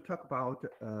going to talk about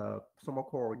thermal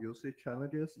core usage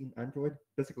challenges in Android.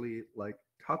 Basically, like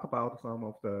talk about some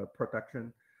of the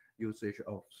production usage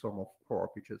of thermal core,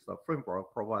 which is a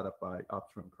framework provided by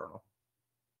upstream kernel.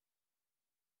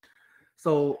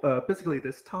 So basically,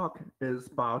 this talk is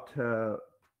about the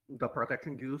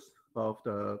production use of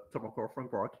the thermal core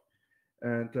framework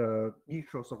and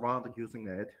issues around using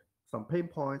it, some pain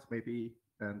points maybe,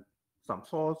 and some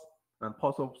source and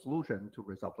possible solution to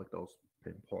resolve like those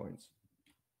pain points.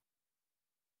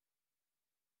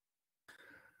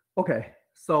 Okay,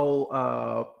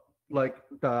 so like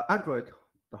the Android,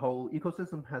 the whole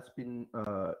ecosystem has been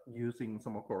using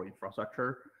thermal core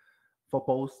infrastructure for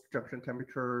both junction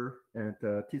temperature and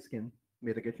T-skin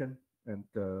mitigation, and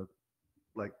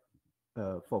like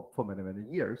for many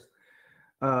years.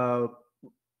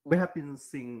 We have been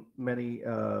seeing many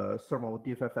thermal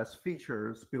DFFS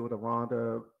features built around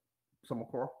thermal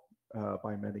core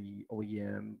by many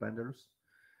OEM vendors.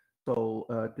 So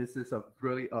this is a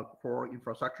really a core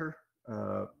infrastructure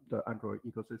the Android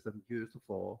ecosystem used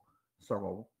for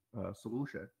thermal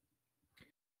solution.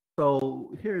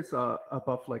 So here's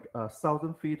above like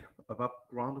 1,000 feet above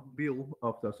ground view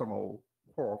of the thermal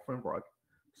core framework.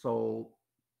 So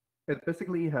it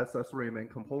basically has three main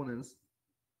components.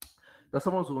 The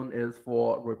thermal zone is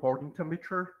for reporting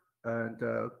temperature, and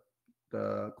the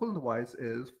coolant device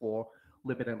is for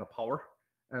limiting the power.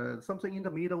 And something in the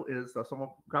middle is the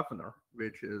thermal governor,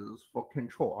 which is for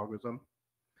control algorithm.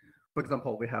 For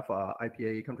example, we have a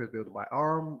IPA contributed by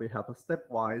ARM, we have a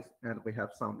stepwise, and we have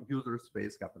some user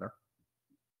space governor.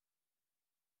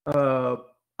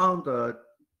 On the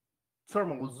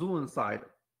thermal zone side,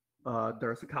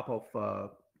 there's a couple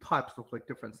of types of like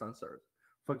different sensors.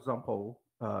 For example,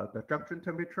 the junction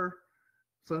temperature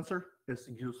sensor is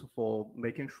used for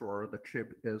making sure the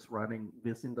chip is running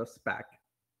within the spec.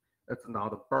 It's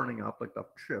not burning up like the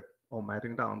chip or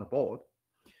melting down the board.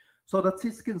 So the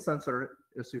T-skin sensor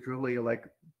is usually like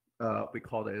we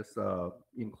call this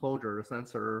enclosure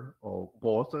sensor or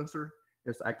ball sensor.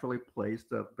 It's actually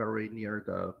placed very near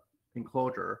the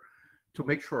enclosure to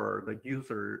make sure the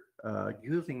user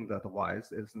using the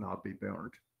device is not being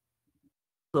burned.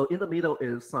 So in the middle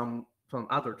is some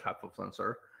other type of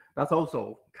sensor that's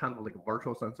also kind of like a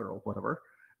virtual sensor or whatever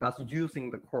that's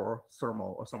using the core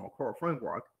thermal or thermal core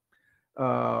framework.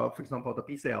 For example, the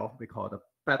BCL, we call it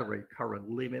battery current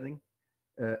limiting.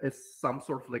 It's some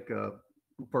sort of like a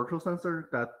virtual sensor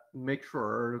that makes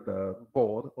sure the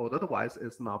board or the device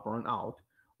is not burned out.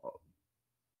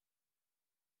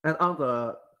 And on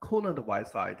the coolant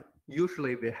device side,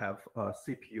 usually we have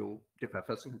CPU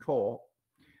DFFS control,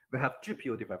 we have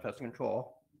GPU DFFS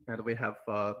control, and we have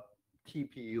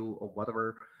TPU or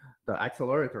whatever, the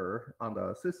accelerator on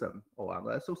the system or on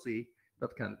the SoC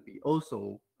that can be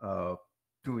also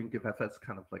doing DFFS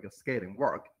kind of like a scaling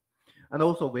work. And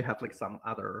also we have like some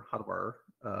other hardware,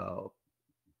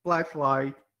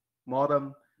 flashlight,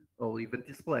 modem, or even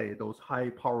display, those high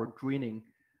power draining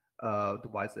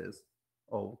devices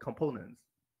or components.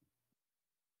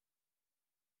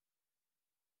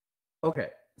 Okay,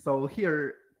 so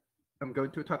here I'm going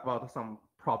to talk about some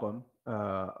problem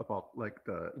about like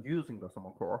the using the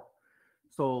thermal core.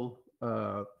 So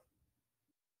I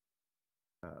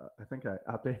think I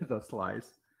updated the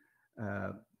slides.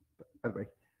 Anyway,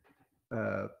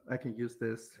 I can use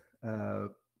this.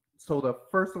 So the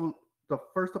first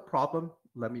problem,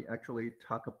 let me actually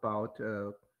talk about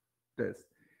this,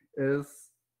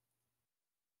 is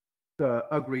the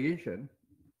aggregation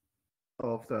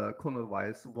of the coolant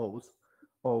device volts,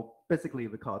 or basically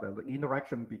we call it the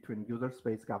interaction between user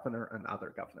space governor and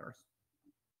other governors.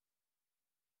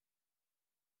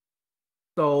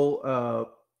 So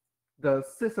the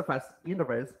sysfs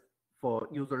interface for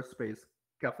user space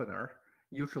governor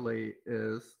usually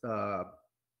is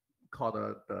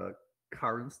called the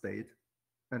current state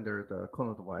under the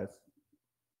coolant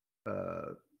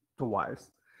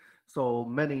device. So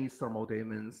many thermal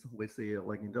daemons we see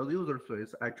like in the user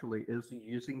space actually is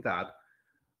using that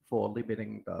for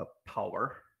limiting the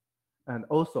power. And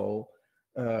also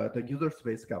the user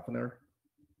space governor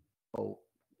or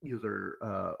user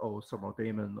or thermal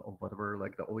daemon or whatever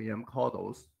like the OEM call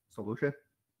those solution,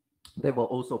 they will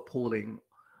also pulling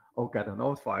or get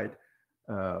notified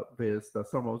with the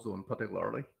thermal zone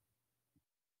particularly.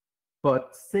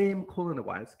 But same coolant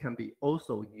device can be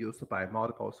also used by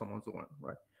multiple thermal zone,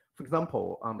 right? For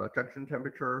example, on the junction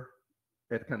temperature,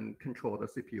 it can control the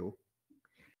CPU.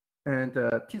 And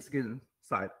T-skin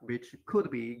side, which could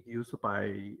be used by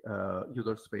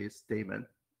user space daemon,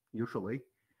 usually,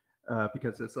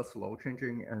 because it's a slow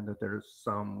changing and there's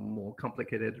some more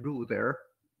complicated rule there.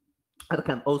 It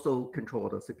can also control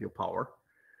the CPU power.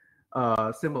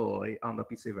 Similarly on the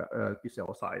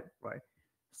BCL side, right?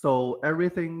 So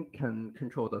everything can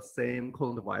control the same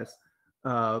cooling device.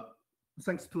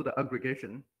 Thanks to the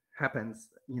aggregation happens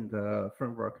in the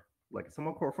framework, like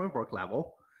thermal core framework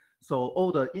level. So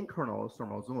all the internal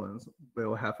thermal zones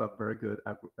will have a very good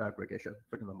aggregation.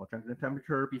 For example, transient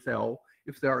temperature, BCL,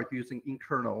 if they are using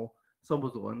internal thermal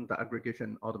zone, the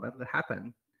aggregation automatically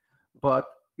happen. But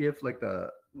if like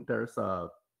there's a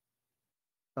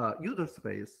user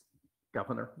space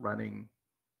governor running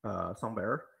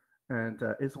somewhere, and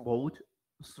it's volted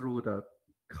through the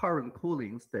current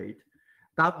cooling state,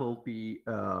 that will be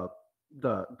the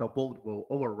volt will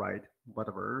override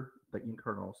whatever the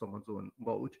internal thermal zone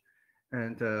volt,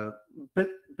 and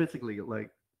basically like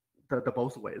the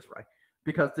both ways, right?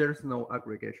 Because there's no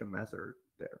aggregation method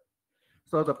there.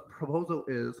 So the proposal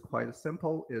is quite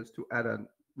simple: is to add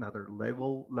another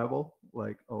level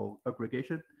like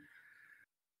aggregation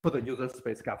for the user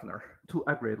space governor to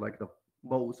aggregate like the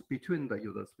volts between the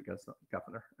user space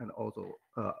governor and also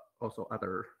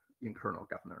other internal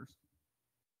governors.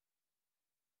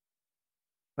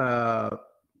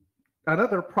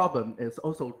 Another problem is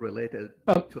also related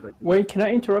to the. Wait, can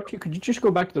I interrupt you? Could you just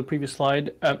go back to the previous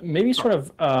slide? Maybe sort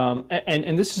of,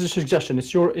 and this is a suggestion.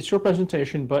 It's your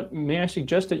presentation, but may I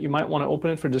suggest that you might want to open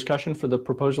it for discussion for the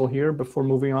proposal here before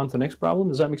moving on to the next problem?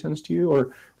 Does that make sense to you,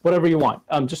 or whatever you want?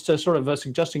 Just sort of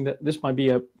suggesting that this might be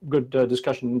a good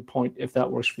discussion point if that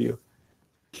works for you.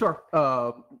 Sure.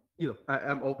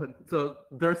 I'm open. So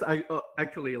there's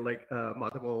actually like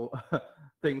multiple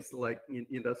things like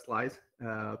in the slides.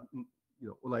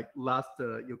 Like last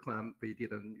UCLAM, we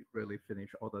didn't really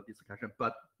finish all the discussion,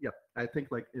 but yeah, I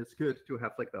think like it's good to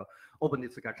have like the open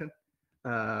discussion.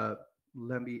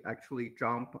 Let me actually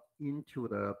jump into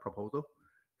the proposal.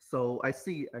 So I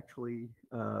see actually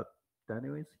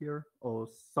Daniel is here, or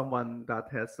someone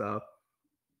that has a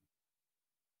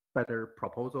better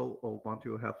proposal or want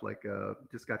to have like a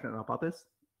discussion about this?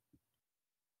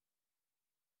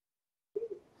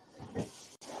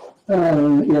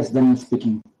 Yes, Daniel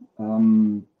speaking.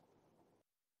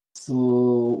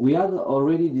 So we had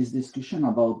already this discussion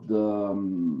about the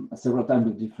several times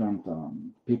with different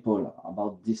people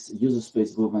about this user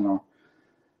space governor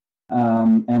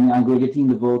and aggregating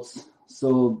the votes.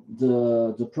 So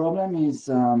the problem is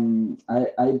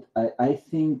I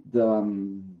think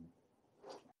the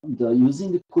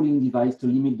using the cooling device to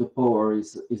limit the power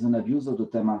is an abuse of the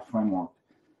thermal framework.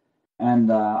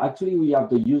 And actually, we have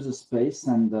the user space,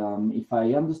 and if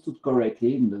I understood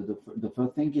correctly, the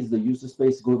first thing is the user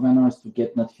space governors to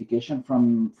get notification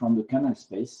from the kernel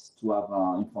space to have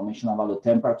information about the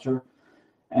temperature,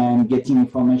 and getting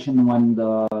information when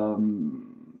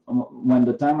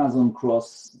the timer zone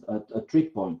cross a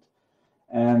trig point,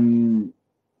 and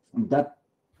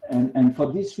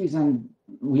for this reason,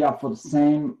 we have for the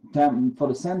same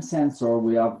sensor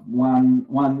we have one.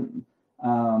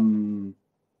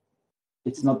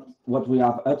 It's not what we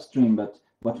have upstream, but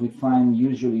what we find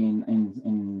usually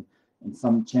in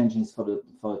some changes for the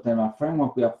thermal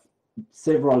framework, we have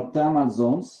several thermal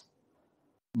zones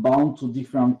bound to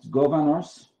different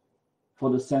governors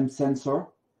for the same sensor,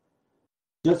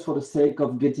 just for the sake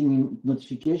of getting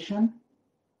notification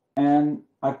and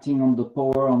acting on the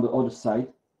power on the other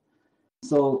side.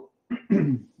 So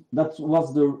that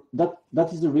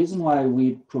is the reason why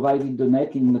we provided the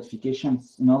netlink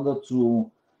notifications in order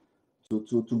to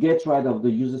get rid of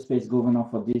the user space governor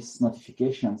for these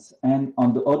notifications. And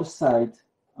on the other side,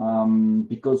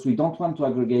 because we don't want to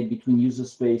aggregate between user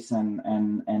space and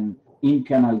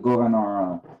in-kernel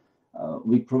governor,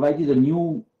 we provided a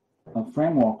new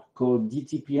framework called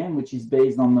DTPM, which is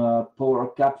based on a power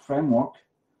cap framework.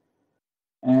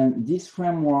 And this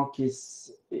framework it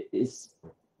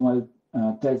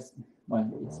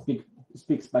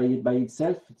speaks by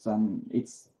itself. It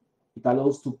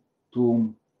allows to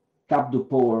cap the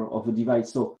power of a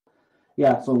device. So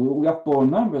yeah, so we have power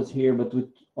numbers here, but we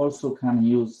also can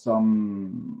use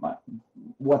some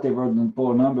whatever the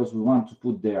power numbers we want to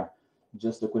put there.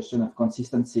 Just a question of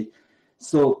consistency.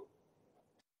 So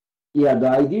yeah, the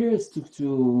idea is to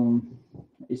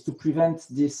prevent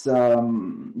this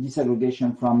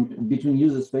disaggregation from between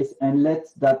user space and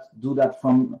do that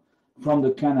from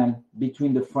the kernel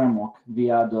between the framework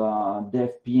via the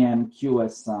dev PM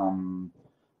QS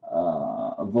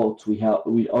vote we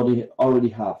already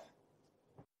have.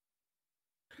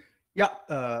 Yeah,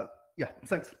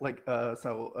 thanks.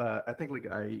 I think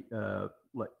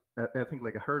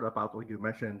I heard about what you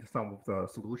mentioned, some of the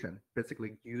solution,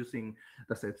 basically using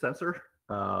the same sensor,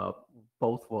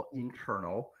 both for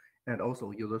internal and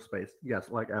also user space. Yes,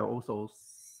 I also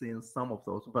seen some of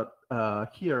those, but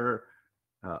here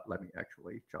let me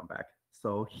actually jump back.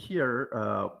 So here,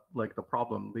 like the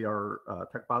problem we are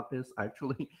talking about is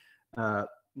actually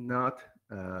not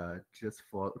just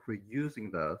for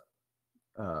reusing the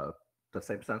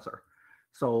same sensor.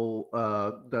 So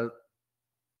the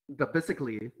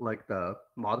basically like the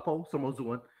multiple thermal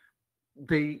zoom,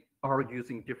 they are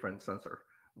using different sensor,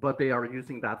 but they are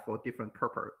using that for different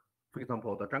purpose. For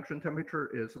example, the junction temperature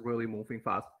is really moving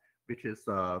fast, which is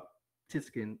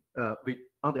T-skin.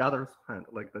 On the other hand,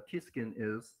 like the T-skin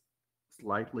is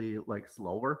slightly like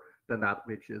slower than that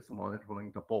which is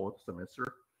monitoring the board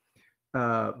semester.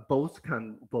 Both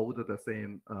can bold the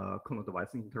same Kono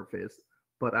device interface.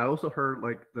 But I also heard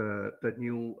like the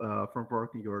new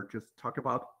framework you're just talking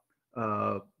about,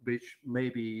 which may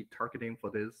be targeting for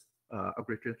this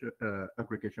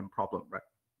aggregation problem, right?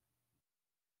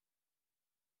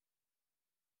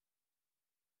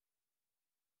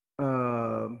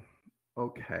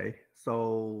 Okay,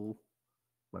 so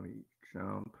let me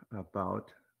jump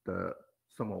about the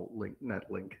thermal link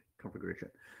netlink configuration.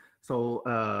 So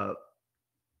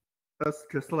as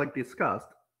just like discussed,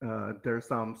 there's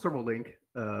some thermal link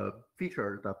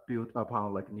feature that built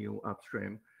upon like new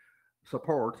upstream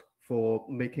support for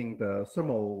making the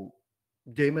thermal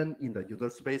daemon in the user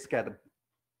space get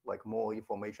like more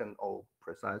information or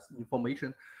precise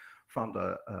information from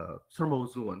the thermal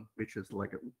zone, which is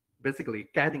like basically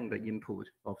getting the input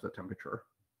of the temperature.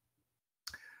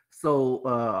 So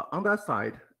on that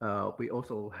side, we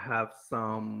also have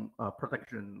some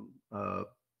protection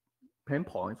pain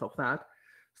points of that.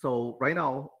 So right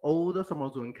now, all the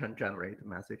thermal zone can generate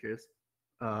messages,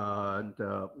 and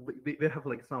we have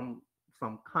like some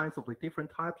kinds of like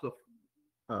different types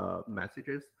of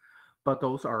messages, but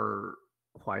those are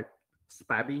quite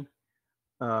spammy.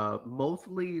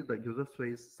 Mostly the user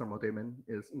space thermal daemon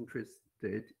is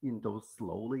interested in those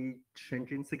slowly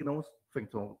changing signals. For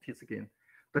example, T-skin.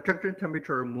 The junction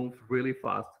temperature moves really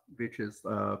fast, which is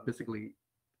basically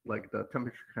like the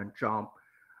temperature can jump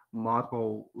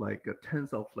multiple like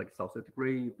tens of like Celsius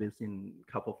degree within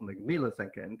a couple of like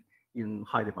milliseconds in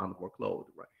high demand workload,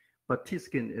 right? But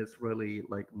T-skin is really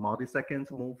like multi-seconds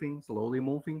moving, slowly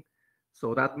moving.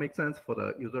 So that makes sense for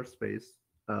the user space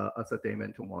as a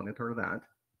daemon to monitor that.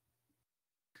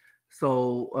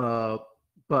 So,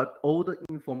 but all the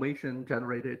information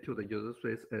generated to the user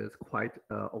space is quite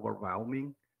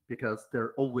overwhelming because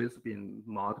there always been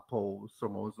multiple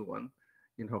thermal zone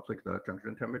in terms of like the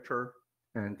junction temperature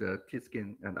and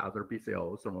T-skin and other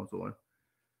BCL thermal zone.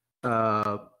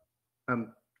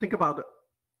 Think about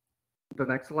the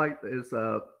next slide is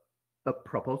a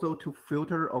proposal to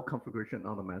filter all configuration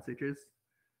on the messages.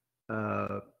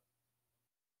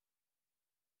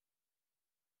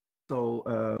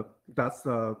 So that's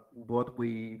what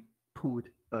we put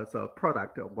as a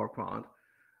product work on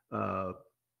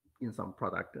in some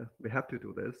product. We have to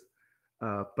do this,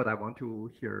 but I want to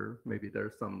hear maybe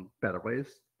there's some better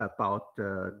ways about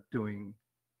doing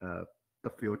the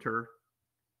filter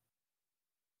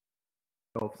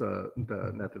of the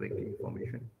netlink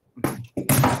information.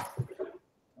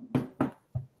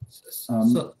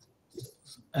 So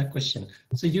a question.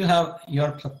 So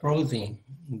you're proposing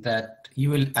that you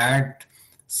will add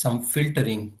some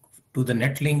filtering to the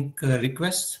netlink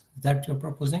requests that you're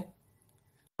proposing?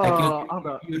 Like on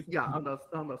the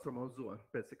thermal zone,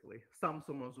 basically. Some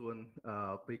thermal zone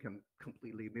we can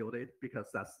completely mute it because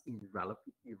that's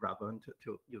irrelevant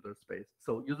to user space.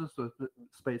 So user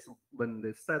space, when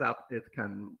they set up, it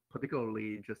can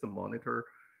particularly just monitor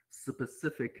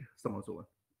specific thermal zone,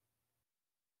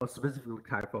 a specific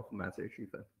type of message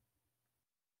even.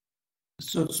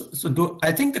 So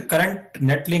I think the current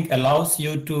netlink allows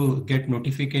you to get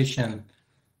notification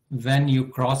when you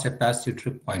cross a passive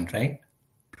trip point, right?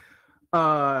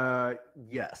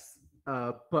 Yes,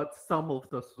 but some of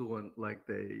the zone, like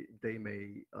they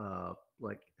may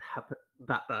like happen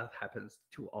that happens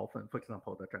too often. For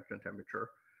example, the junction temperature.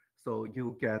 So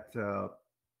you get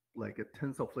like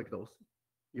tens of like those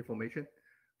information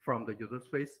from the user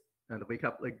space and wake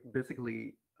up like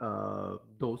basically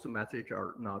those messages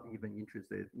are not even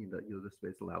interested in the user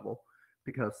space level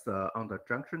because on the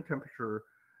junction temperature.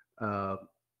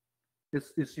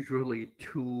 It's usually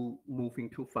moving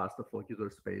too fast for user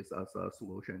space as a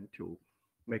solution to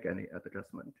make any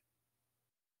adjustment.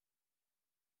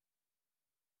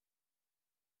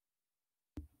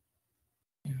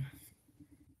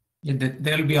 Yeah,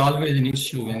 there will be always an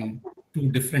issue when two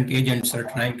different agents are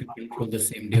trying to control the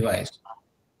same device,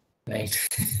 right?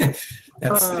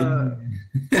 That's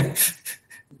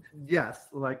Yes,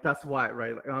 like that's why,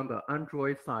 right? Like on the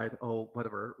Android side or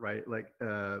whatever, right? Like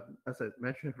as I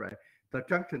mentioned, right, the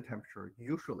junction temperature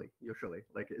usually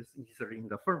like is either in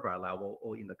the firmware level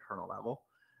or in the kernel level.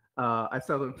 I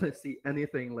seldomly see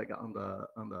anything like on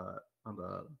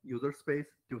the user space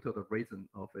due to the reason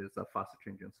of its fast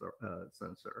changing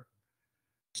sensor.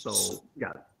 So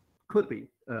yeah, could be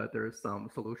there is some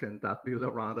solution that built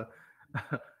around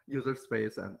the user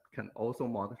space and can also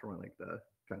monitor like the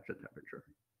junction temperature.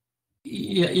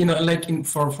 Yeah, like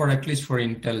for at least for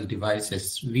Intel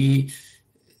devices, we,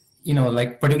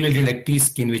 like particularly like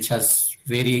T-Skin, which has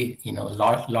very,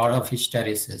 lot of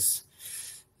hysteresis.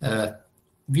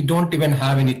 We don't even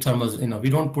have any thermal, we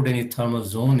don't put any thermal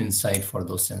zone inside for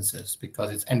those sensors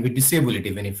because and we disable it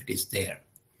even if it is there,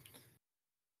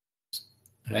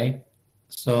 right?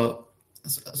 So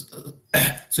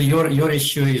your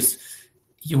issue is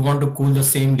you want to cool the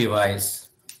same device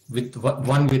with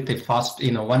one with a fast,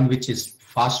 one which is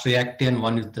fast reactive and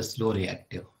one with the slow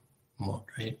reactive mode,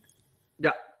 right?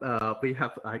 Yeah, we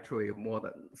have actually more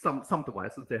than some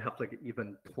devices. They have like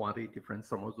even 20 different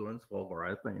thermal zones for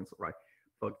various things, right?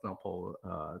 For example,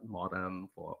 modem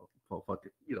for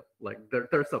like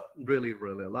there's a really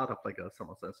a lot of like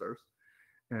thermal sensors,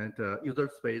 and user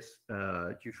space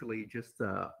usually just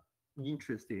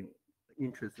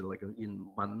interested like in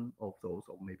one of those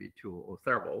or maybe two or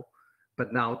several,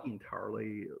 but not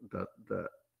entirely the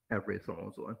every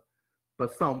thermal zone.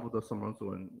 But some of the thermal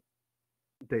zone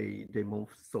they move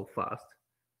so fast,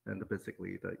 and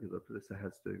basically the user space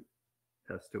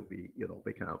has to be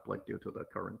waken up like due to the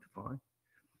current define.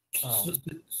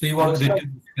 So you want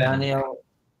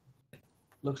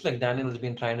looks to like Daniel has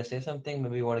been trying to say something.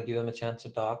 Maybe you want to give him a chance to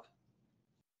talk.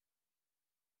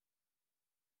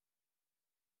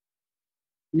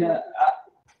 Yeah,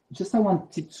 just I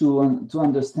wanted to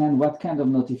understand what kind of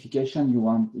notification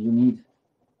you need.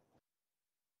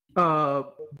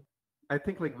 I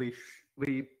think like we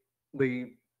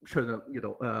should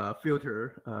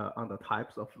filter on the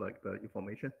types of like the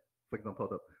information. For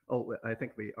example, I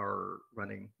think we are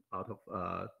running out of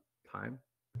time.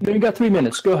 No, you got 3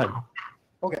 minutes. Go ahead.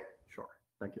 Okay, sure.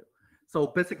 Thank you. So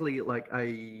basically, like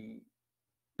I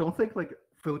don't think like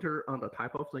filter on the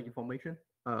type of the information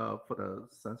for the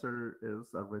sensor is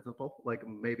reasonable. Like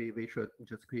maybe we should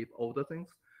just keep all the things.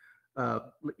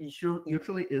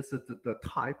 Usually is the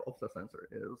type of the sensor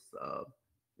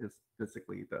is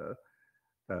basically the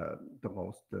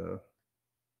most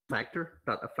factor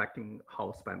that affecting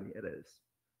how spammy it is.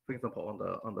 For example,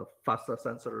 on the faster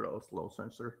sensor or slow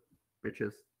sensor, which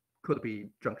could be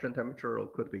junction temperature or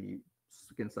could be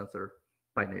skin sensor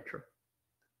by nature.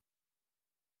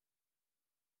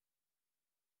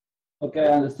 Okay,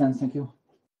 I understand. Thank you.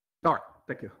 All right,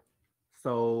 thank you.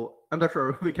 So I'm not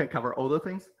sure we can cover all the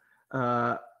things.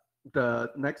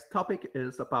 The next topic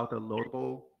is about the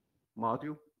loadable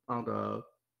module on the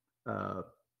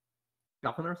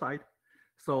governor side.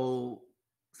 So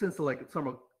since like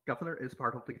thermal governor is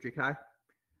part of the GKI,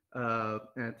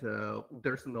 and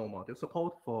there's no module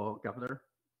support for governor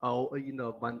all in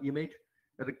the one image,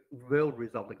 it will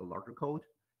result like a larger code.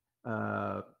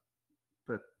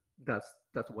 But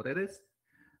that's what it is.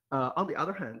 On the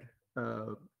other hand,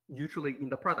 usually in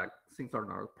the product, things are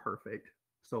not perfect.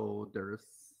 So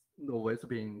there's always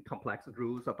been complex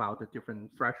rules about the different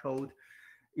threshold,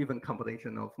 even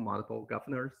combination of multiple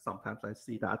governors. Sometimes I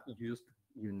see that used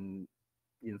in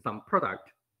some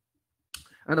product.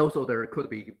 And also there could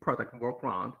be product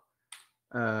workaround.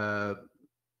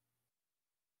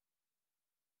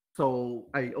 So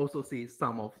I also see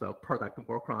some of the product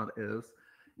workaround is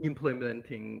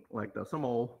implementing like the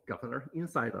thermal governor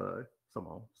inside a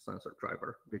thermal sensor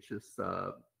driver, which is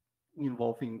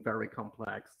involving very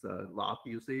complex log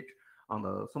usage on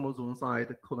the thermal zone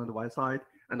side, coolant device side,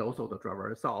 and also the driver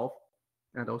itself,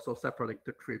 and also separately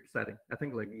the trip setting. I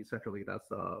think like essentially that's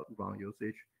wrong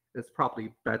usage. It's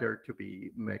probably better to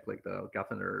make like the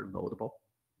governor loadable.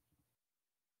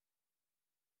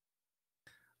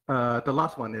 The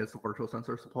last one is virtual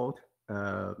sensor support.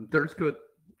 There's good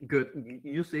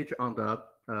usage on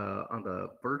the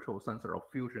virtual sensor of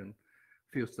Fusion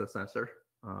fused sensor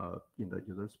in the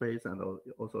user space and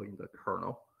also in the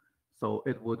kernel. So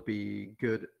it would be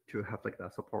good to have like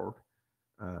that support.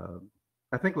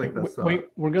 I think like that's.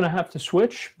 We're going to have to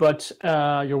switch, but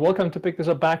you're welcome to pick this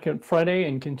up back on Friday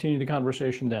and continue the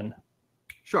conversation then.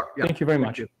 Sure. Yeah. Thank you very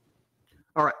much.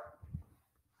 All right.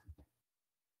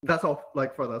 That's all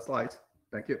like for the slides.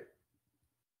 Thank you.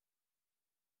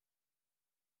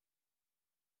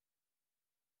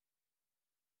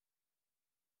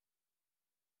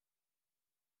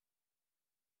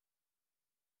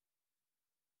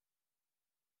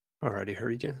 All righty,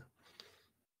 Harijah.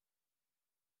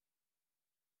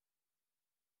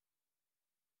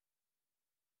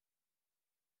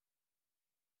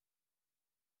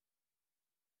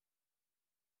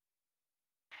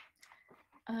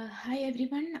 Hi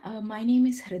everyone, my name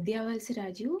is Hridaya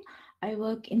Valsaraju. I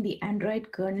work in the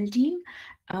Android kernel team,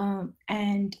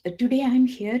 and today I'm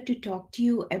here to talk to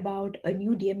you about a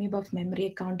new DMA-buff memory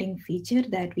accounting feature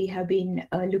that we have been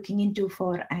looking into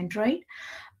for Android.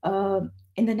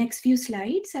 In the next few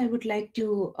slides, I would like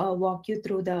to walk you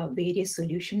through the various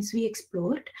solutions we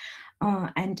explored.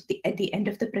 And at the end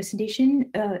of the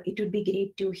presentation, it would be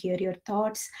great to hear your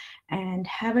thoughts and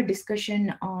have a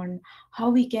discussion on how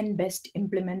we can best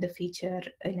implement the feature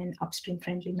in an upstream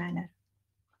friendly manner.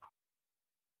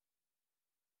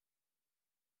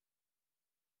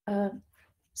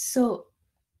 So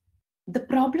the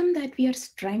problem that we are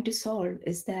trying to solve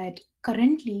is that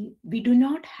currently we do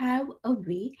not have a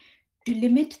way to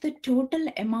limit the total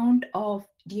amount of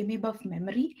DMA-buff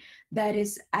memory that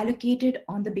is allocated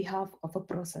on the behalf of a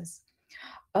process.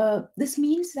 This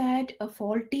means that a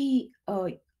faulty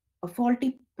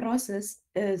process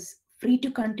is free to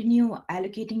continue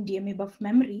allocating DMA-buff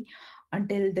memory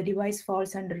until the device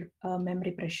falls under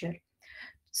memory pressure.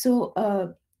 So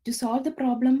to solve the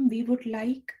problem, we would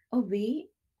like a way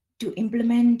to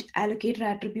implement allocator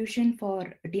attribution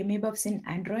for DMA buffs in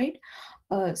Android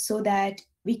so that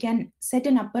we can set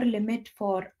an upper limit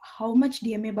for how much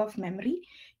DMA buff memory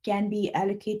can be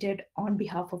allocated on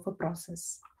behalf of a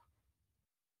process.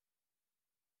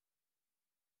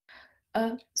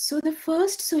 So the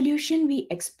first solution we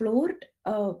explored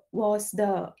was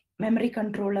the memory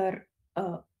controller,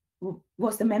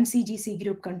 was the MEMCG C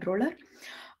group controller.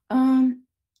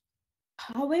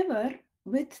 However,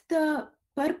 with the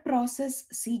per process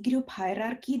C group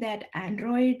hierarchy that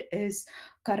Android is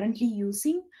currently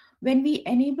using, when we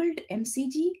enabled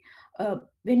MEMCG,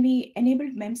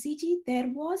 there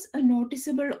was a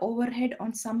noticeable overhead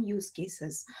on some use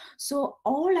cases. So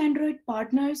all Android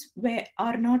partners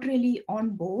are not really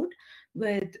on board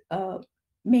with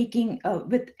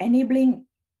enabling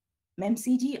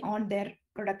MEMCG on their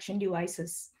production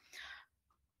devices.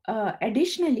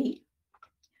 Additionally,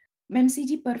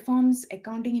 MEMCG performs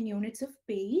accounting in units of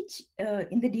page.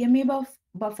 In the DMA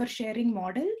buffer sharing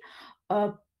model,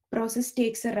 process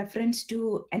takes a reference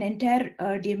to an entire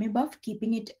DMA buff,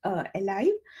 keeping it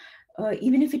alive,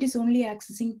 even if it is only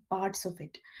accessing parts of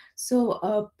it.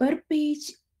 So per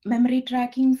page memory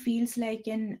tracking feels like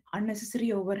an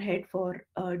unnecessary overhead for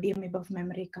DMA buff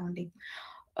memory accounting.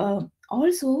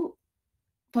 Also,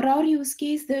 for our use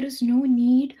case, there is no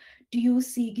need to use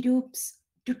C groups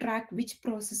to track which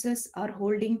processes are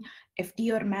holding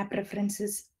FD or map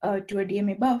references to a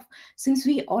DMA buff, since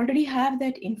we already have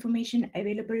that information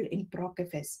available in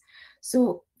ProcFS.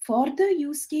 So for the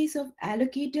use case of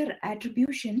allocator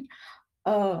attribution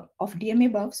of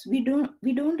DMA buffs, we don't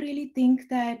really think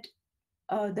that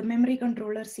the memory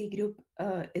controller C group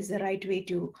is the right way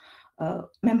to,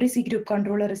 memory C group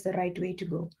controller is the right way to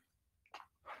go.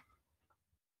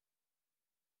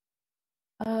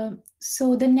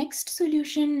 So the next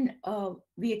solution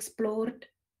we explored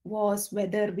was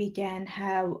whether we can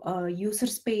have a user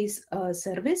space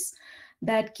service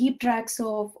that keep tracks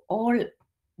of all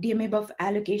DMA buff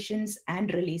allocations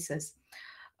and releases.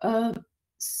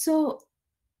 So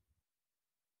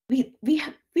we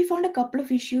found a couple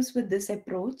of issues with this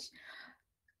approach.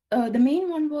 The main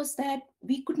one was that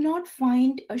we could not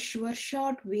find a sure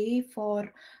shot way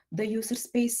for the user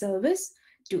space service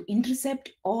to intercept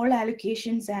all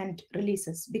allocations and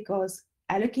releases, because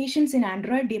allocations in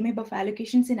Android, DMA buff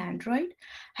allocations in Android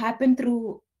happen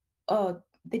through the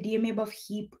DMA buff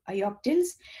heap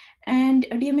ioctls, and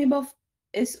a DMA buff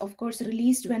is of course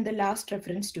released when the last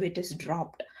reference to it is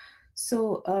dropped.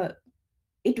 So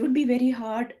it would be very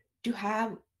hard to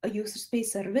have a user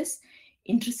space service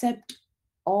intercept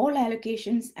all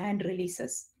allocations and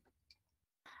releases.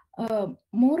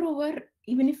 Moreover,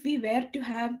 even if we were to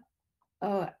have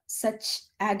such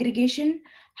aggregation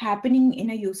happening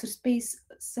in a user space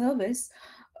service,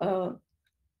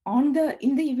 in the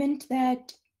event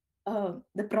that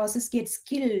the process gets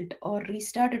killed or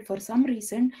restarted for some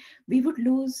reason, we would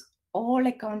lose all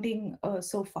accounting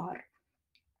so far.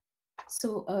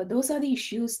 So those are the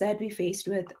issues that we faced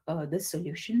with this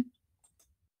solution.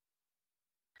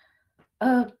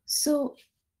 So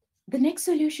the next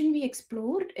solution we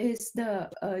explored is the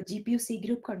GPU C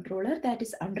group controller that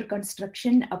is under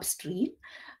construction upstream.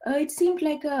 It seemed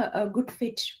like a good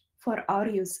fit for our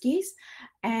use case.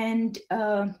 And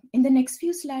in the next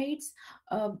few slides,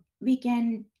 we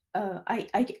can I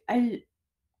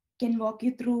can walk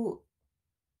you through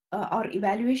our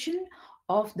evaluation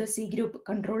of the C group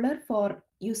controller for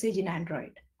usage in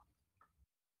Android.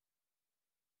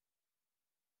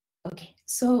 Okay,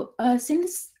 so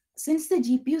since the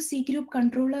GPU C group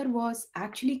controller was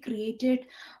actually created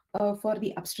for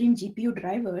the upstream GPU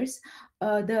drivers,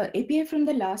 the API from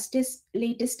the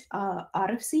latest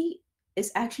RFC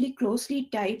is actually closely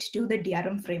tied to the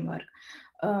DRM framework.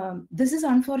 This is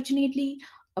unfortunately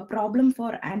a problem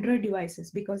for Android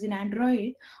devices because in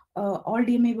Android, all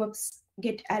DMA buffs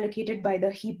get allocated by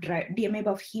the DMA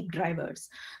buff heap drivers.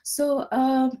 So,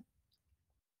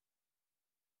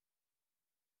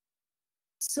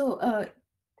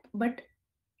 but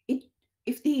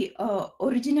if the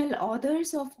original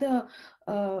authors of the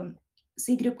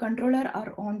C group controller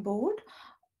are on board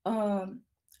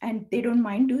and they don't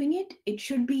mind doing it, it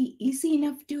should be easy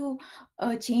enough to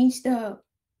change the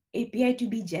API to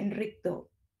be generic though,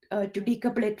 to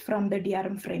decouple it from the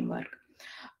DRM framework.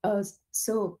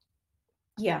 So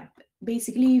yeah,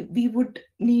 basically we would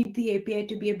need the API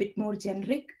to be a bit more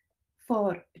generic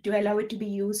to allow it to be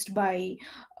used by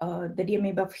the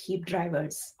DMA buff heap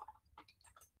drivers.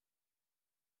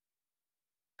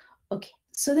 Okay,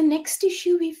 so the next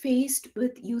issue we faced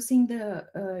with using the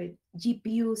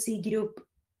GPU C group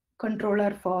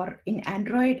controller in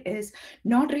Android is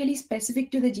not really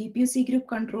specific to the GPU C group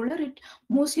controller. It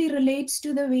mostly relates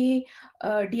to the way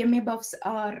DMA buffs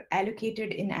are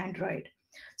allocated in Android.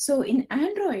 So in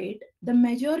Android, the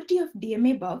majority of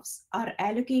DMA buffs are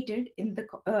allocated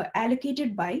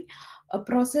by a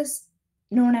process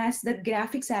known as the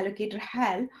graphics allocator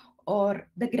HAL, or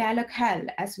the GRALOC HAL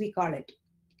as we call it.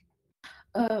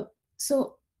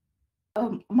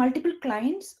 Multiple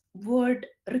clients would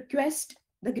request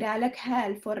the GRALOC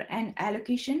HAL for an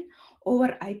allocation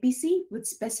over IPC with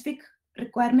specific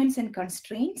requirements and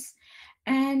constraints.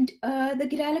 And the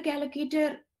GRALOC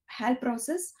allocator HAL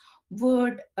process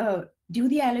would do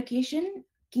the allocation,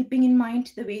 keeping in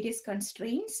mind the various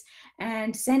constraints,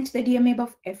 and send the DMA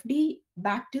buff FD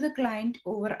back to the client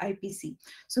over IPC.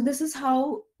 So this is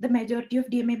how the majority of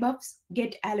DMA buffs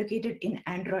get allocated in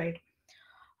Android.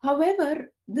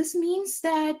 However, this means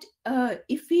that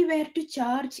if we were to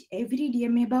charge every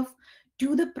DMA buff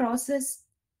to the process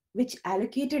which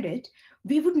allocated it,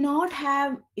 we would not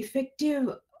have effective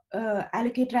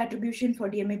allocator attribution for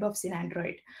DMA buffs in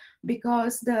Android,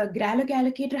 because the GRALOC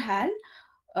allocator HAL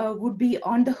would be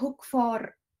on the hook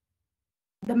for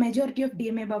the majority of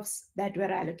DMA buffs that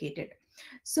were allocated.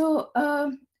 So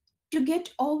to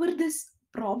get over this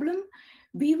problem,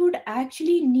 we would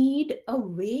actually need a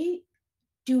way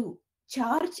to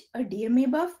charge a DMA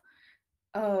buff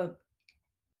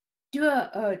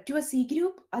to a C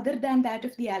group other than that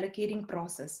of the allocating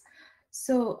process.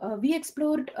 So we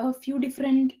explored a few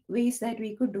different ways that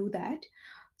we could do that.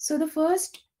 So the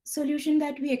first solution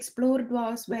that we explored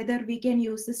was whether we can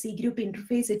use the C group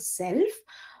interface itself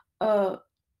to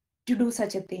do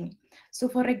such a thing. So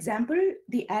for example,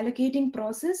 the allocating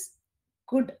process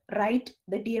could write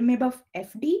the DMA buff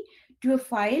FD to a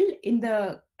file in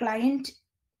the client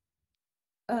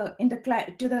to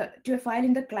a file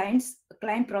in the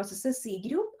client process's C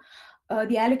group.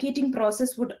 The allocating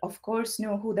process would of course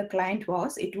know who the client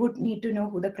was. It would need to know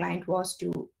who the client was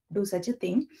to do such a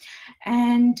thing.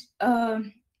 And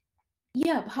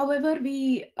yeah, however,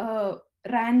 we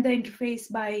ran the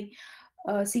interface by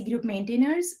C group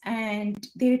maintainers, and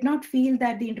they did not feel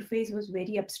that the interface was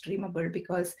very upstreamable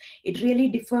because it really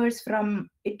differs from,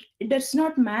 it does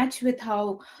not match with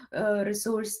how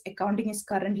resource accounting is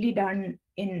currently done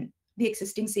in the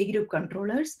existing C group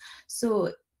controllers.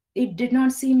 So it did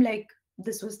not seem like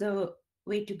this was the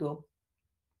way to go.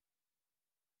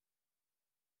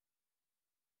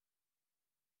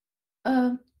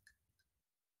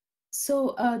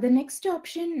 So the next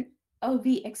option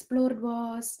we explored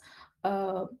was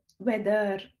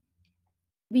whether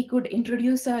we could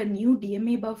introduce a new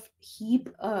DMA buff heap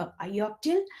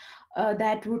ioctl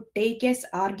that would take as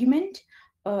argument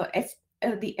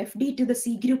the FD to the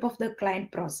C group of the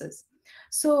client process.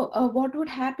 So what would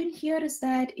happen here is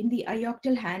that in the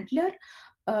ioctl handler,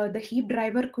 the heap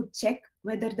driver could check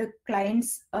whether the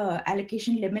client's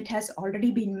allocation limit has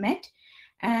already been met.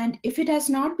 And if it has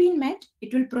not been met,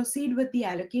 it will proceed with the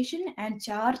allocation and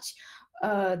charge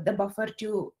the buffer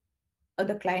to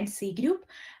the client C group.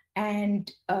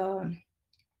 And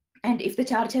if the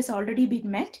charge has already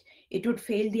been met, it would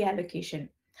fail the allocation.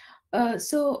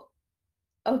 So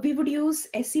we would use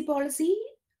SC policy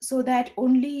so that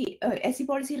only SC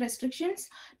policy restrictions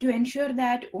to ensure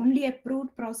that only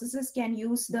approved processes can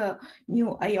use the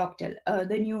new ioctl,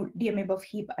 the new DMA buff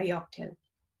heap ioctl.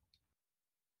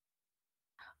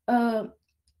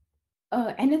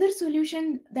 Another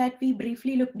solution that we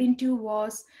briefly looked into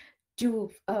was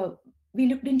we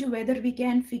looked into whether we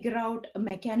can figure out a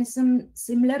mechanism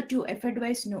similar to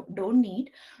f-advice don't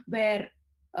need, where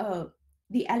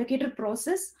the allocator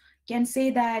process can say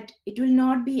that it will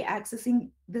not be accessing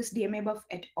this DMA buff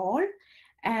at all,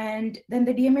 and then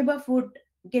the DMA buff would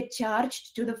get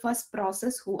charged to the first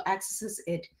process who accesses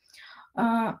it.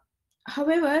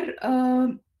 However,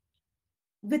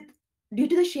 due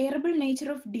to the shareable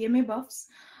nature of DMA buffs,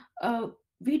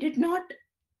 we did not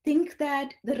think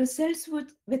that the results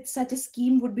with such a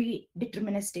scheme would be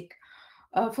deterministic.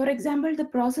 For example, the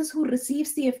process who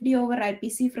receives the FD over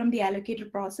IPC from the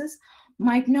allocator process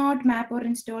might not map or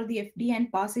install the FD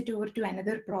and pass it over to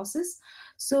another process.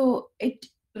 So it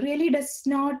really does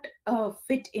not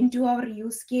fit into our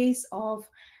use case of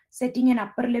setting an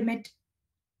upper limit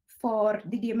for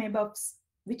the DMA buffs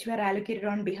which were allocated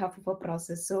on behalf of a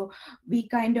process. So we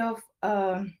kind of,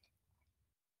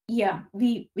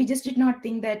 we just did not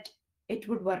think that it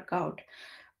would work out.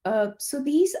 So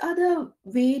these are the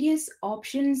various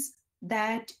options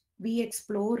that we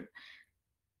explore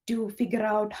to figure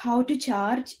out how to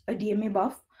charge a DMA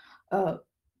buff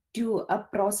to a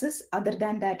process other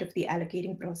than that of the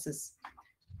allocating process.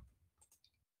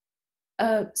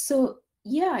 So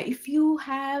yeah, if you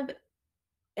have,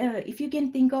 if you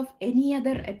can think of any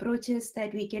other approaches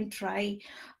that we can try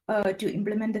to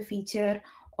implement the feature,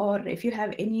 or if you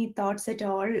have any thoughts at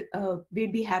all,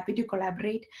 we'd be happy to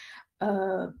collaborate.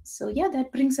 So yeah,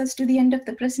 that brings us to the end of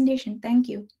the presentation. Thank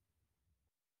you.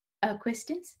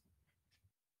 Questions?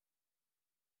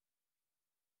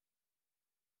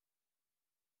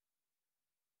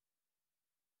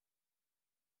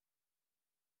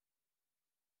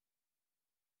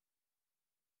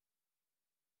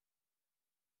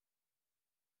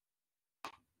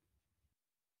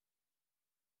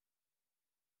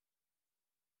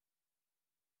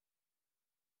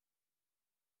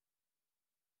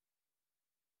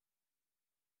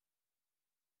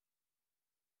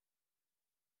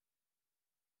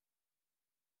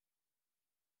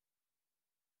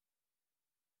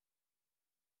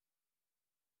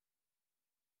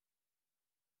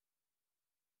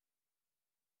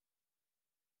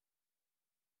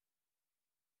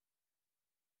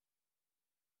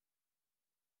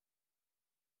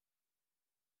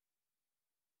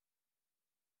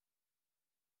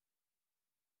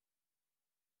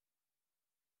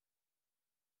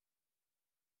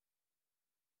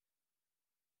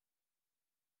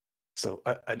 So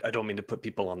I don't mean to put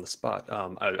people on the spot.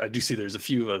 I do see there's a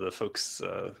few of the folks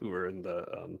who are in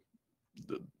the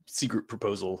C group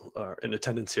proposal in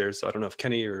attendance here. So I don't know if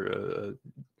Kenny or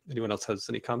anyone else has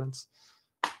any comments.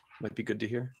 Might be good to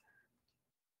hear.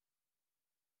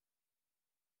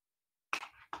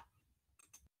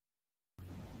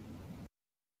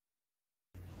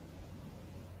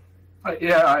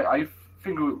 Yeah, I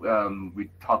think we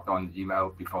talked on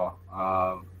email before.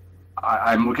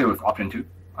 I'm okay with option 2.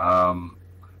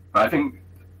 But I think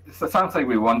it sounds like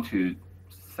we want to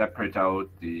separate out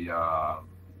the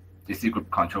C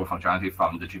group control functionality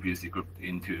from the GPU C group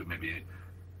into maybe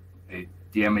a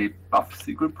DMA buff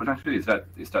C group potentially. Is that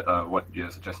what you're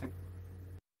suggesting?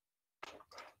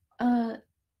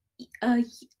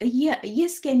 Yeah,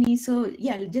 yes, Kenny. So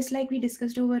yeah, just like we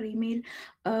discussed over email,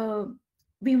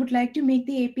 we would like to make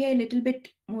the API a little bit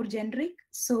more generic,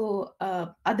 so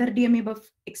other DMA buff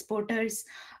exporters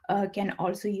can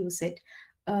also use it.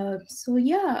 So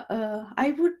yeah,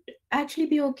 I would actually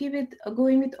be okay with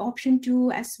going with option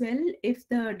 2 as well if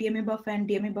the DMA buff and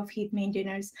DMA buff heap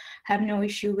maintainers have no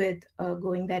issue with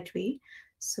going that way.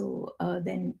 So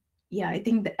then yeah, I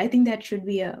think that should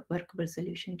be a workable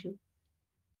solution too.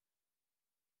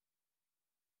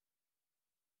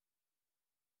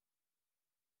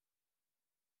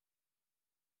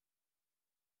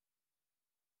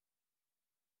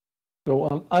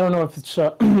 So I don't know if it's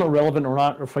relevant or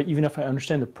not, or even if I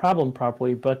understand the problem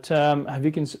properly, but have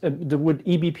you would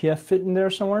eBPF fit in there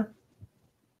somewhere?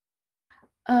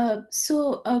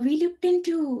 So we looked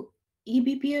into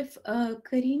eBPF,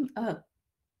 Kareem.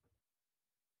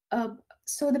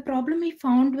 So the problem we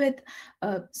found with,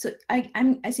 so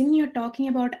I'm assuming you're talking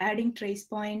about adding trace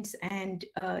points and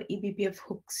eBPF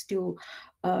hooks to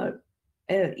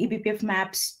eBPF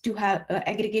maps to have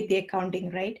aggregate the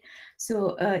accounting, right?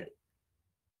 So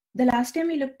the last time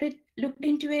we looked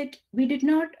into it, we did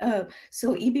not.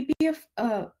 So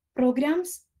eBPF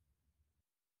programs,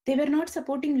 they were not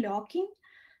supporting locking.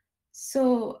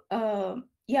 So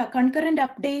yeah, concurrent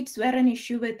updates were an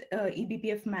issue with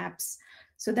eBPF maps.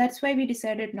 So that's why we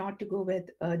decided not to go with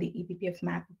the eBPF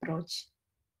map approach.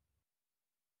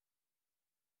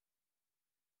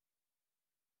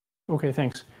 Okay,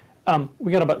 thanks.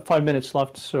 We got about 5 minutes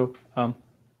left, so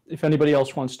if anybody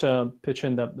else wants to pitch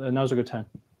in, that now's a good time.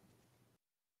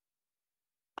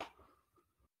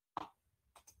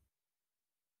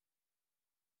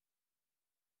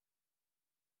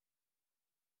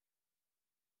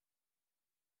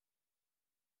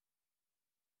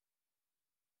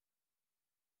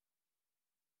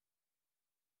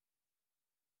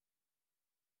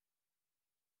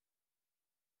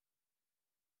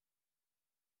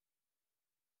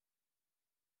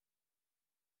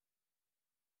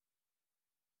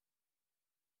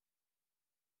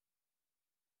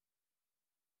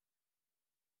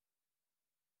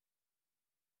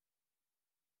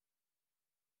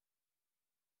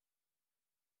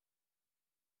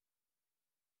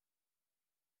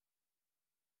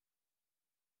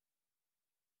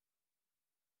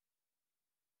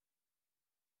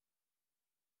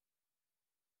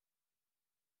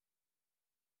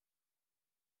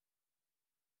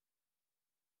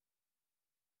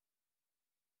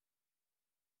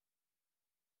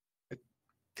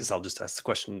 Guess I'll just ask the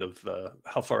question of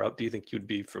how far out do you think you'd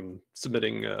be from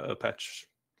submitting a patch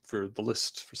for the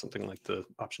list for something like the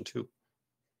option 2?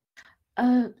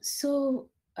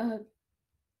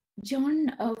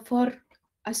 John, for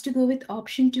us to go with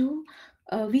option 2,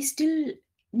 we still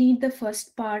need the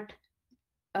first part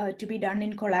to be done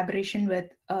in collaboration with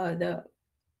the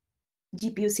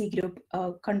GPU group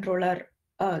controller,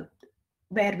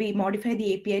 where we modify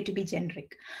the API to be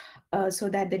generic. So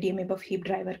that the DMA-Buff heap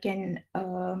driver can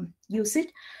use it.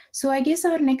 So I guess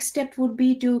our next step would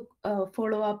be to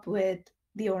follow up with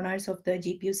the owners of the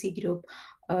GPU group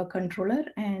controller,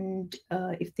 and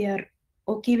if they are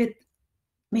okay with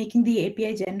making the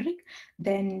API generic,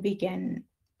 then we can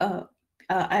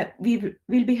we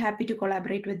will be happy to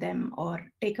collaborate with them or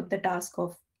take up the task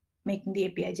of making the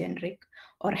API generic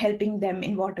or helping them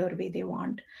in whatever way they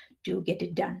want to get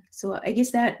it done. So I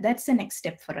guess that's the next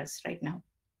step for us right now.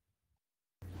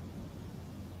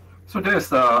 So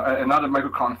there's another micro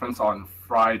conference on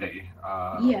Friday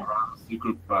Yeah. around C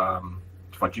group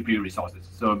for GPU resources.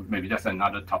 So maybe that's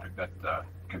another topic that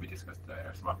can be discussed there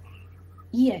as well.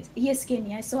 Yes,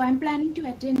 Kenya. So I'm planning to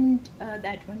attend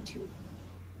that one too.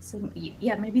 So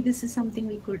yeah, maybe this is something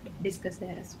we could discuss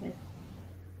there as well.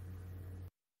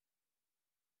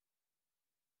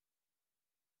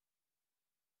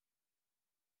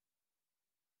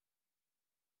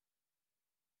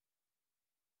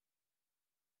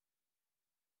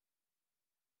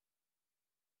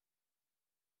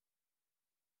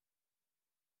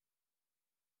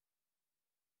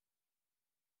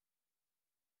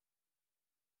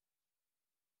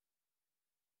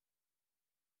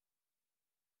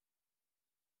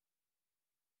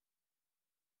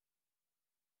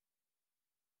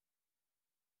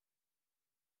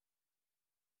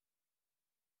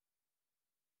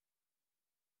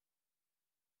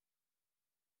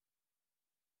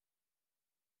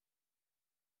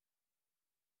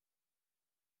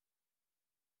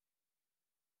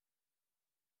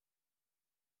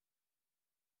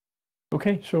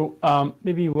 Okay, so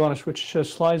maybe you want to switch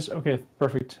slides. Okay,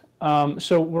 perfect.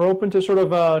 So we're open to sort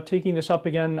of taking this up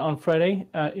again on Friday,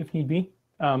 if need be.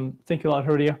 Thank you a lot,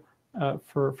 Hriday,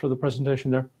 for the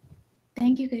presentation there.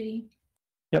 Thank you, Gary.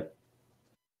 Yep.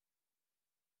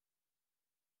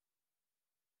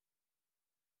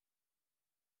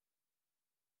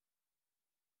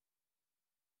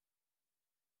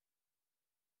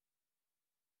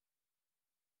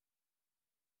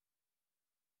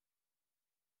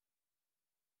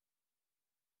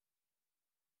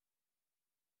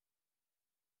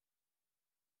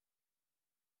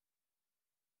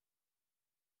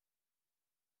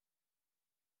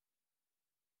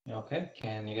 Okay,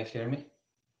 can you guys hear me?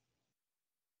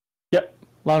 Yep,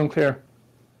 loud and clear.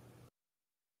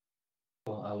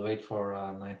 Well, I'll wait for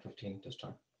 9:15 to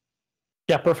start.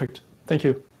 Yeah, perfect. Thank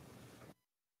you.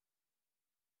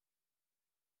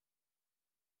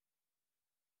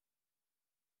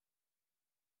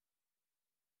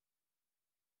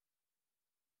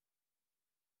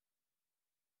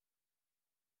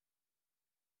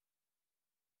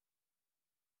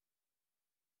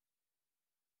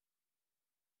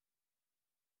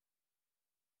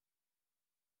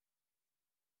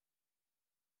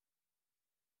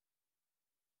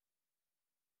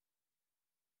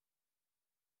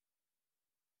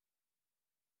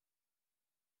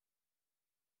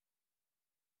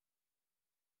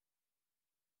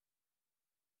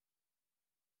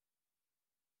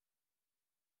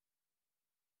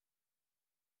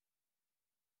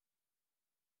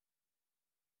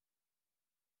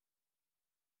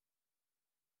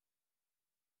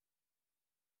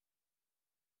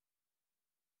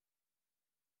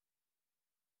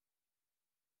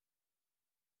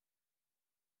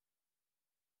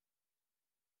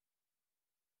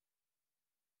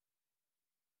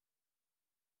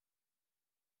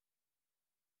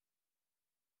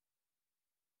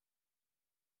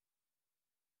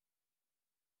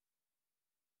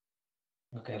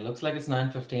 Okay, looks like it's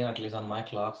 9:15, at least on my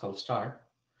clock, so I'll start.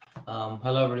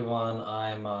 Hello, everyone.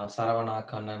 I'm Saravana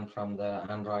Kannan from the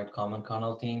Android Common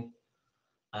Kernel team.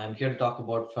 I'm here to talk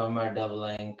about firmware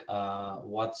DevLink,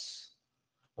 what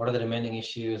are the remaining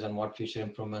issues and what future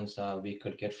improvements we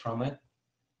could get from it.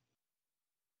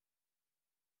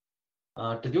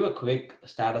 To do a quick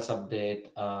status update,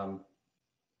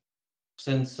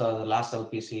 since the last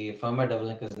LPC, firmware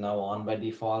DevLink is now on by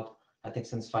default, I think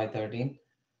since 5.13.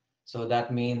 So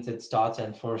that means it starts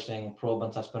enforcing probe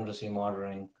and suspend receive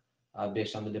ordering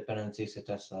based on the dependencies it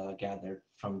has gathered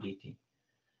from DT.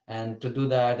 And to do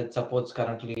that, it supports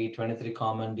currently 23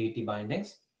 common DT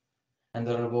bindings. And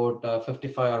there are about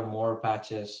 55 or more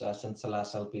patches since the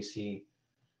last LPC.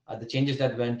 The changes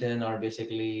that went in are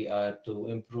basically to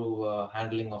improve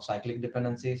handling of cyclic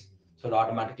dependencies. So it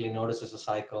automatically notices a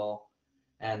cycle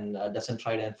and doesn't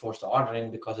try to enforce the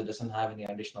ordering because it doesn't have any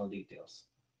additional details.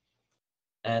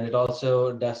 And it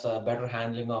also does a better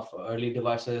handling of early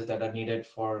devices that are needed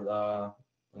for the,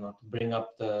 to bring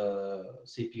up the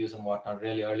CPUs and whatnot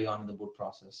really early on in the boot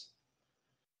process,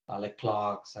 like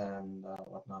clocks and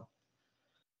whatnot.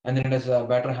 And then it has a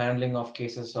better handling of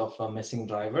cases of missing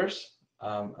drivers.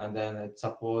 And then it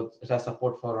has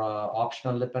support for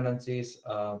optional dependencies.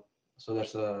 So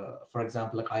there's for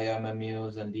example, like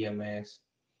IOMMUs and DMAs.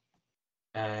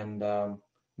 And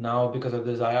now, because of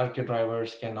this, IRQ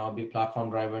drivers can now be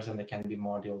platform drivers and they can be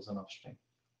modules and upstream.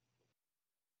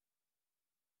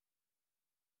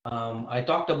 I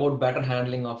talked about better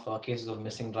handling of cases of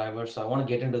missing drivers. So I want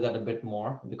to get into that a bit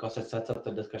more because it sets up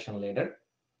the discussion later.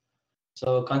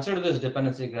 So consider this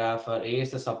dependency graph. A is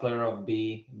the supplier of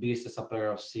B is the supplier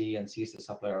of C, and C is the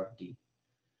supplier of D.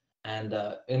 And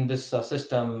in this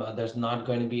system, there's not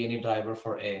going to be any driver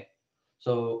for A.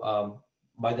 So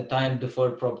by the time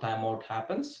deferred probe timeout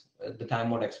happens, the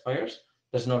timeout expires,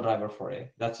 there's no driver for A.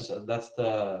 That's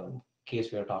the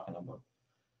case we are talking about.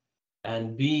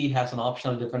 And B has an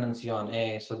optional dependency on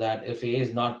A so that if A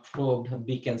is not probed,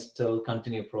 B can still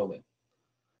continue probing.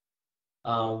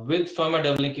 With firmware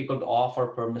DevLink equal to off or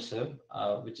permissive,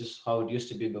 which is how it used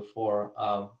to be before,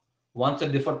 once the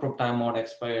deferred probe timeout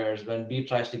expires, when B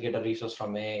tries to get a resource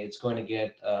from A, it's going to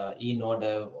get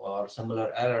e-no-dev or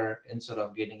similar error instead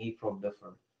of getting e-probe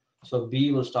deferred. So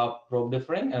B will stop probe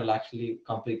deferring and will actually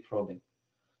complete probing.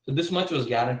 So this much was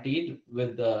guaranteed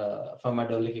with the firmware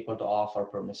DevLink equal to off or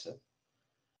permissive.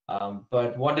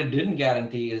 But what it didn't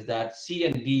guarantee is that C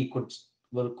and D could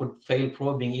fail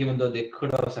probing even though they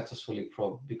could have successfully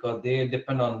probed because they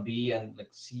depend on B and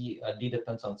like D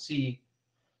depends on C.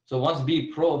 So once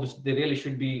B probes, they really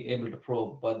should be able to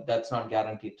probe, but that's not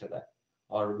guaranteed to that,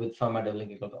 or with firmware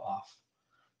DevLink equal to off.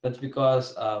 That's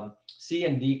because C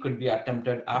and D could be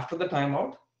attempted after the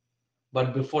timeout,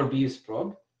 but before B is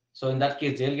probed. So in that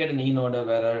case, they'll get an e-no-dev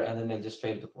error and then they'll just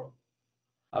fail to probe.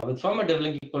 With firmware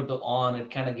DevLink equal to on, it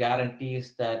kind of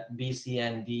guarantees that B, C,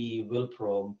 and D will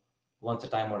probe once the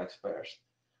timeout expires.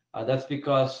 That's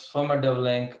because firmware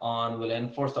DevLink on will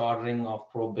enforce the ordering of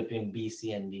probe between B,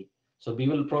 C, and D. So B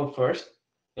will probe first.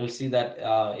 You'll see that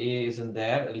A isn't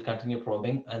there. It'll continue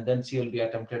probing, and then C will be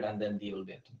attempted, and then D will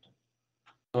be attempted.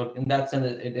 So in that sense,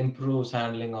 it improves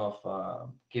handling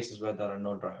of cases where there are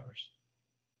no drivers.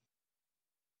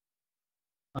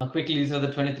 Quickly, these are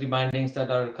the 23 bindings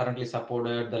that are currently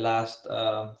supported. The last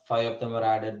 5 of them were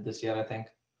added this year, I think,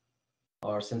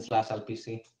 or since last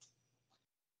LPC.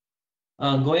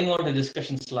 Going on to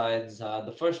discussion slides,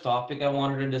 the first topic I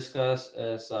wanted to discuss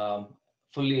is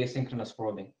fully asynchronous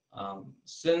probing.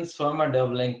 Since firmware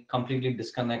DevLink completely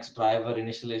disconnects driver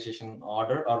initialization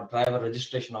order or driver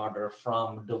registration order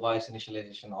from device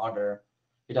initialization order,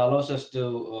 it allows us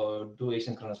to do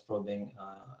asynchronous probing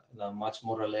in a much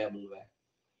more reliable way.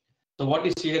 So what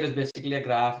you see here is basically a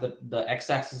graph that the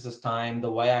x-axis is time, the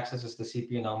y-axis is the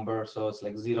CPU number. So it's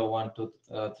like 0, 1, 2,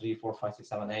 3, 4, 5, 6,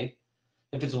 7, 8.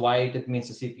 If it's white, it means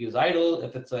the CPU is idle.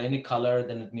 If it's any color,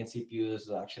 then it means CPU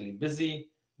is actually busy.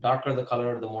 Darker the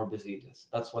color, the more busy it is.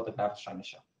 That's what the graph is trying to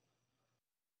show.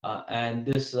 And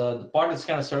this the part that's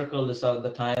kind of circled is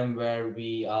the time where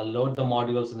we load the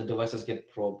modules and the devices get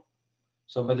probed.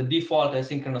 So by the default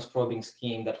asynchronous probing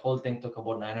scheme, that whole thing took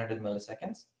about 900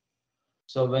 milliseconds.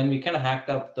 So when we kind of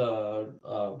hacked up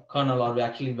the kernel, or we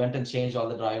actually went and changed all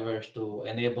the drivers to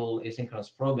enable asynchronous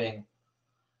probing,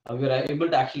 we were able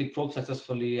to actually probe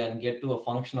successfully and get to a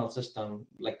functional system,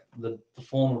 like the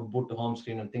phone would boot to home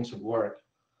screen and things would work.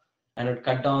 And it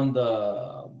cut down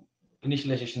the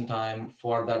initialization time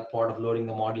for that part of loading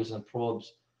the modules and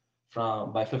probes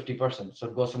by 50%. So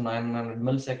it goes from 900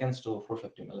 milliseconds to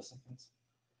 450 milliseconds.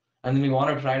 And then we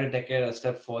want to try to take it a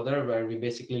step further where we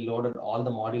basically loaded all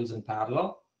the modules in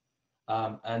parallel.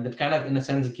 And it kind of, in a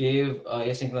sense, gave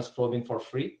asynchronous probing for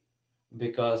free,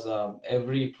 because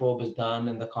every probe is done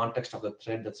in the context of the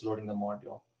thread that's loading the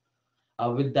module.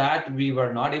 With that, we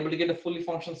were not able to get a fully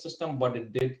functional system, but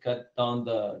it did cut down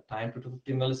the time to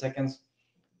 250 milliseconds.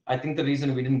 I think the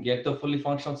reason we didn't get the fully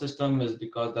functional system is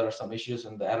because there are some issues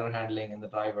in the error handling in the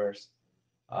drivers,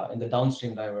 in the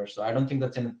downstream drivers. So I don't think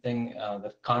that's anything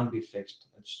that can't be fixed.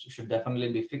 It should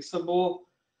definitely be fixable,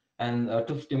 and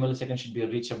 250 milliseconds should be a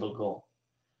reachable goal.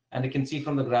 And you can see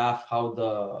from the graph how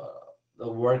the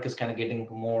work is kind of getting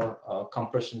more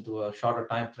compressed into a shorter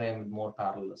time frame with more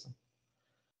parallelism.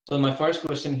 So my first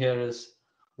question here is,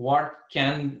 what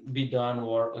can be done?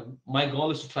 Or my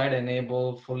goal is to try to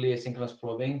enable fully asynchronous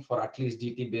probing for at least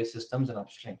DT-based systems and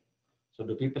upstream. So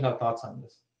do people have thoughts on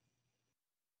this?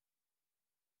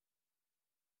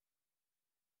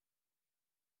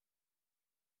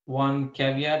 One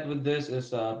caveat with this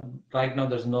is right now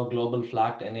there's no global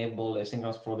flag to enable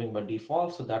asynchronous probing by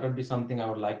default. So that would be something I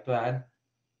would like to add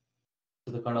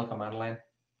to the kernel command line.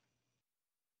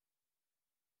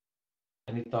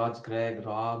 Any thoughts, Greg,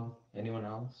 Rob, anyone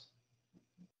else?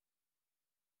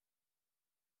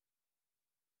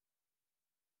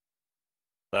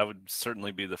 That would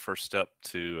certainly be the first step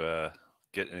to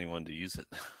get anyone to use it.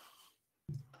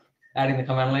 Adding the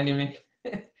command line, you mean?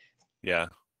 Yeah.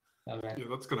 Okay. Yeah,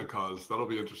 that's going to cause, that'll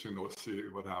be interesting to see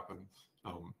what happens.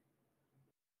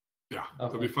 Yeah,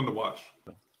 it'll be fun to watch.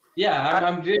 Yeah,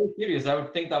 I'm really curious. I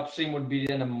would think the upstream would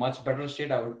be in a much better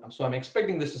state. So I'm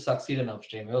expecting this to succeed in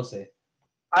upstream, we'll see.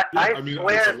 I mean,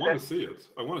 I want to see it.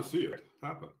 I want to see it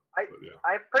happen.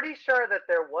 I'm pretty sure that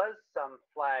there was some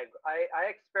flag. I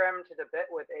experimented a bit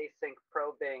with async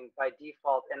probing by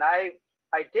default, and I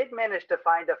did manage to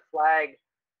find a flag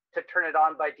to turn it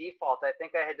on by default. I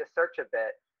think I had to search a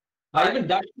bit. I even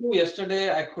dug through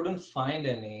yesterday. I couldn't find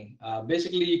any.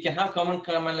 Basically, you can have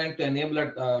command line to enable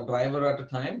a driver at a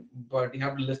time, but you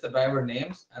have to list the driver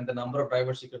names, and the number of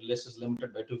drivers you could list is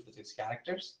limited by 256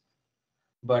 characters.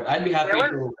 But I'd be happy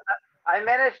to. I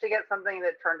managed to get something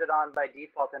that turned it on by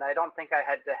default, and I don't think I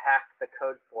had to hack the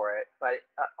code for it. But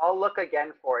I'll look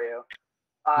again for you.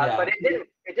 Yeah. But it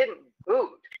didn't boot,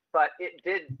 but it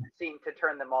did seem to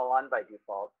turn them all on by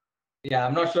default. Yeah,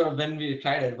 I'm not sure when we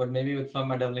tried it, but maybe with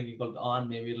firmware doubling equal to on,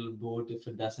 maybe it'll boot. If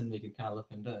it doesn't, we can kind of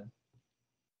look into it.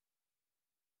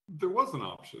 There was an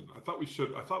option. I thought we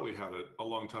had it a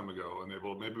long time ago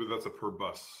enabled. Maybe that's a per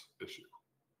bus issue.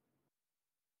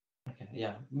 Okay,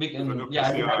 yeah, we can. I Yeah,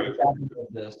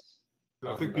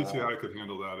 I think PCI could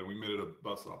handle that, and we made it a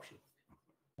bus option.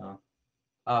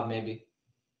 Maybe.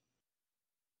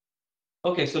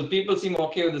 Okay, so people seem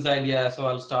okay with this idea, so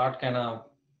I'll start kind of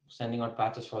sending out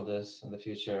patches for this in the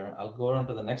future. I'll go on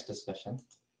to the next discussion.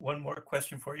 One more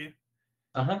question for you.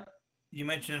 Uh-huh. You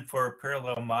mentioned for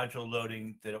parallel module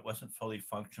loading that it wasn't fully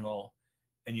functional,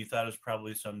 and you thought it was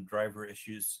probably some driver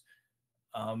issues.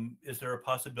 Is there a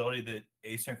possibility that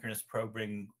asynchronous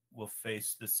probing will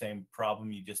face the same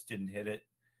problem? You just didn't hit it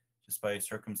just by a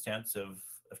circumstance of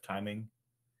timing?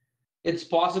 It's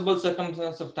possible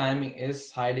circumstance of timing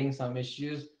is hiding some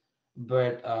issues,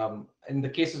 but in the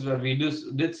cases where we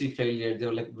did see failure, they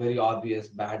were like very obvious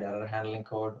bad error handling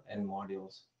code and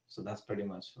modules. So that's pretty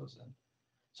much frozen.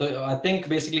 So I think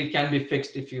basically it can be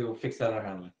fixed if you fix error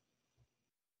handling.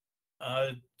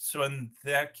 So in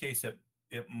that case,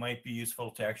 it might be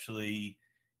useful to actually,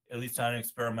 at least on an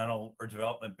experimental or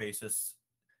development basis,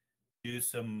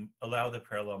 allow the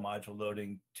parallel module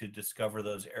loading to discover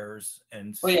those errors.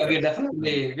 And oh yeah, we're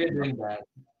doing that.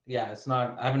 Yeah, it's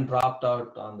not, I haven't dropped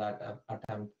out on that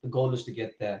attempt. The goal is to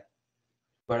get there,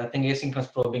 but I think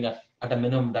asynchronous probing at a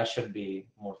minimum, that should be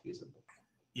more feasible.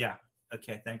 Yeah,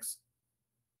 okay, thanks.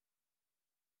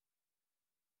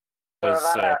 Does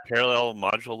parallel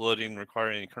module loading require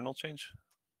any kernel change?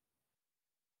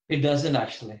 It doesn't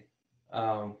actually.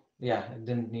 Yeah, it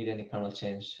didn't need any kernel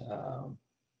change.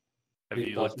 Have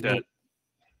you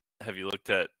looked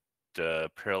at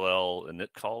parallel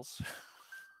init calls?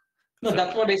 No,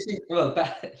 that's what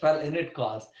parallel init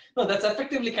calls. No, that's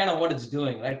effectively kind of what it's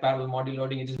doing, right? Parallel module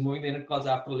loading, it is moving the init calls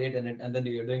after late init, and then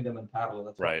you're doing them in parallel.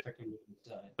 That's right. What effectively it's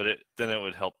doing. But then it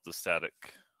would help the static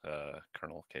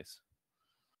kernel case.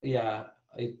 Yeah,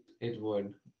 it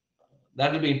would.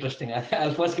 That would be interesting.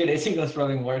 I'll first get asynchronous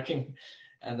probing working,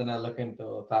 and then I'll look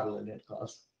into parallel init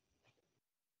calls.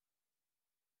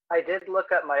 I did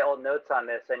look up my old notes on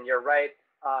this, and you're right.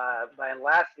 My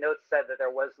last note said that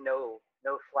there was no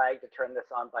flag to turn this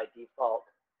on by default.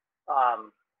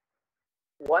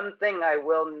 One thing I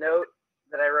will note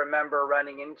that I remember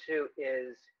running into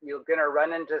is you're going to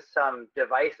run into some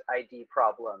device ID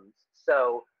problems.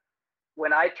 So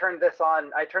when I turned this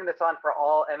on for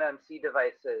all MMC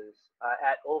devices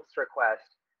at Ulf's request,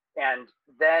 and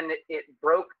then it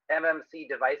broke MMC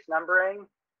device numbering,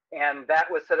 and that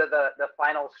was sort of the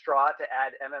final straw to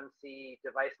add MMC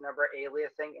device number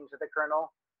aliasing into the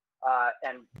kernel,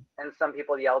 and some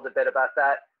people yelled a bit about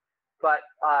that. But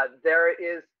there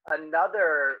is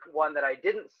another one that I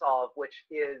didn't solve, which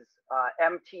is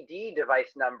MTD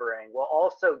device numbering will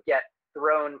also get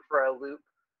thrown for a loop,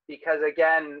 because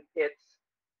again, it's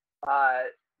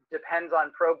depends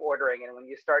on probe ordering, and when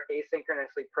you start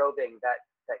asynchronously probing, that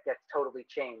gets totally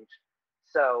changed.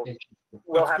 So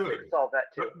we'll have to solve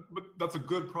that too. But that's a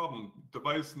good problem.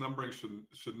 Device numbering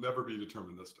should never be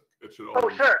deterministic. It should Oh,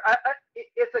 always. sure.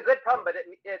 It's a good problem,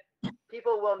 but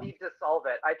people will need to solve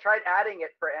it. I tried adding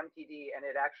it for MTD, and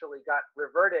it actually got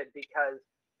reverted because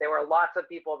there were lots of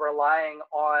people relying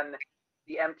on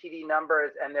the MTD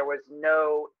numbers, and there was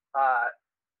no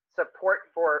support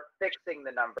for fixing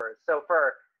the numbers. So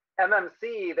for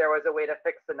MMC, there was a way to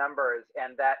fix the numbers,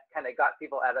 and that kind of got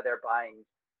people out of their bind.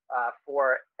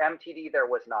 For MTD, there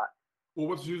was not. Well,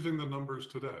 what's using the numbers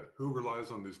today? Who relies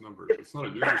on these numbers? It's not a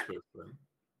user space thing.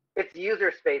 It's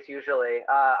user space usually.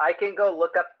 I can go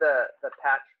look up the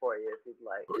patch for you if you'd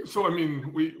like. So, I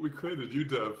mean, we created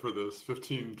UDEV for this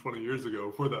 15, 20 years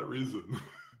ago for that reason.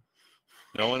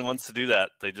 No one wants to do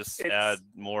that. They just add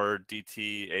more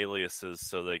DT aliases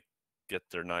so they get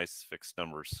their nice fixed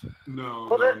numbers. No.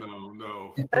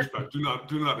 Well, Pushback.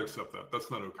 Do not accept that.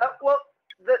 That's not okay. Well,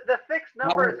 the fixed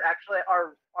numbers actually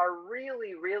are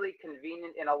really, really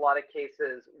convenient in a lot of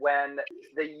cases when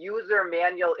the user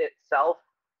manual itself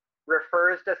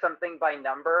refers to something by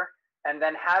number, and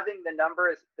then having the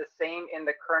numbers the same in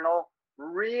the kernel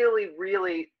really,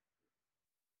 really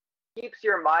keeps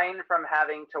your mind from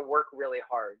having to work really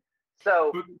hard.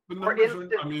 So, but for numbers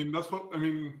instance, I mean, that's what, I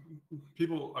mean,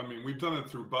 people, I mean, we've done it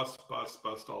through bus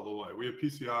all the way. We have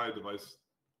PCI device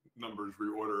numbers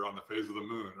reorder on the phase of the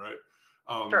moon, right?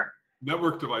 Sure.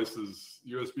 Network devices,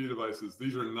 USB devices,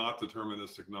 these are not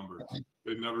deterministic numbers.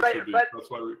 They never Right, should be. but- That's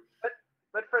why we,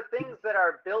 But for things that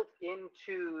are built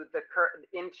into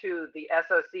the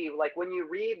SoC, like when you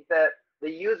read the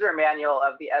user manual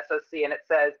of the SoC and it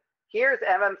says, here's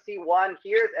MMC1,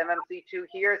 here's MMC2,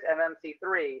 here's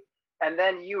MMC3, and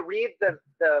then you read the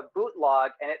boot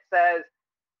log and it says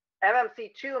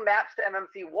MMC2 maps to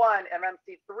MMC1,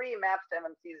 MMC3 maps to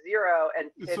MMC0, and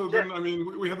so then, I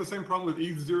mean, we have the same problem with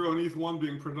ETH0 and ETH1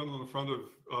 being printed on the front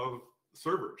of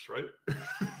servers, right?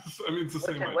 So, I mean, it's the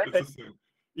same way. It's the same.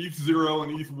 ETH0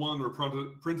 and ETH1 were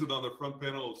printed on the front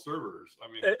panel of servers.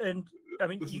 I mean, and I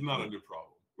mean, this is not a new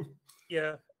problem.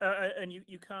 Yeah, and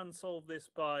you can solve this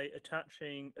by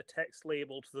attaching a text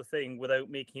label to the thing without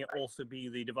making it also be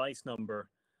the device number.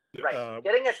 Right.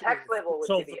 Getting a text label would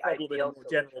solve be the the problem in a ideal more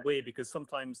general way, because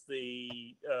sometimes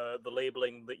the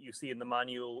labeling that you see in the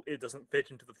manual, it doesn't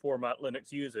fit into the format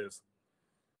Linux uses.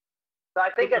 So I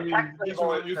think But, a text these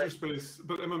label are is not user space,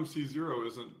 but MMC0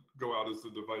 isn't go out as the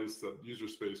device that user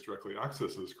space directly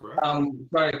accesses, correct?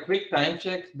 Sorry, quick time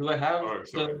check. Do I have All right,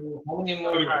 sorry. how many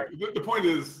more? Anyway, the point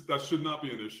is that should not be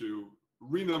an issue.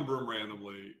 Renumber them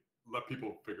randomly. Let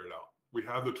people figure it out. We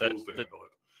have the tools to handle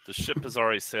it. The ship has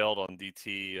already sailed on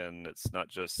DT, and it's not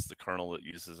just the kernel that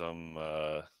uses them.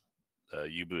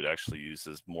 U-boot actually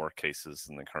uses more cases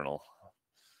than the kernel.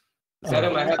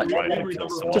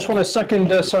 Just want to second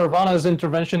Saravana's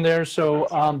intervention there. So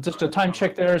just a time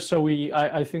check there. So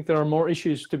I think there are more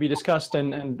issues to be discussed,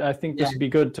 and I think this would be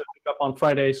good to pick up on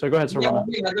Friday. So go ahead, Saravana.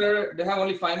 They have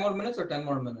only 5 more minutes or 10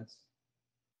 more minutes?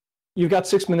 You've got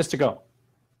 6 minutes to go.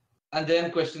 And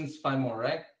then questions 5 more,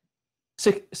 right?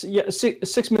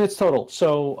 6 minutes total.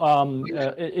 So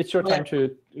it's your time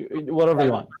to whatever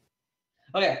you want.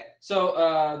 Okay,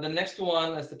 so the next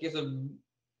one is the case of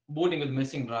booting with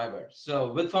missing driver.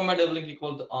 So with firmware dev-link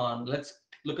equal to on, let's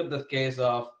look at the case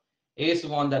of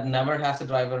AS1 that never has a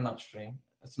driver in upstream.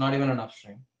 It's not even an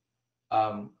upstream.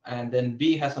 And then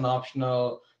B has an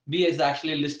optional, B is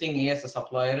actually listing A as a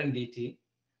supplier in DT,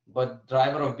 but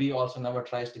driver of B also never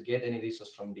tries to get any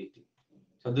resource from DT.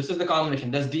 So this is the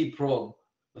combination. Does D probe?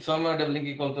 With firmware dev-link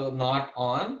equal to not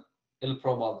on, it'll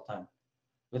probe all the time.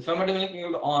 With firmware dev-link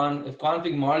equal to on, if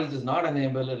config modules is not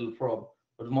enabled, it'll probe.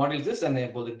 But modules is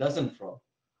enabled, it doesn't probe.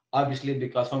 Obviously,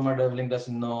 because firmware dev-link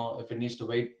doesn't know if it needs to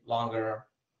wait longer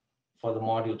for the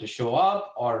module to show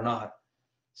up or not.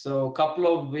 So a couple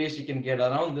of ways you can get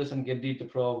around this and get D to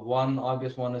probe. One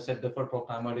obvious one is set default probe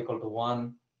timeout equal to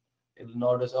 1. It'll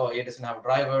notice, oh, A doesn't have a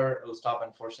driver, it'll stop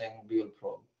enforcing, B will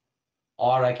probe.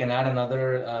 Or I can add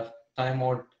another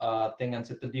timeout thing and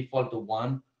set the default to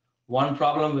 1. One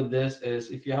problem with this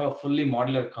is if you have a fully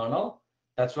modular kernel,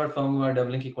 That's where firmware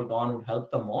dev-link equal to on would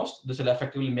help the most. This will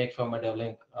effectively make firmware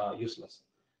dev-link useless,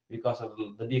 because of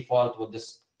the default will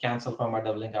just cancel firmware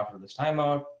dev-link after this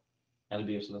timeout and it'll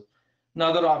be useless.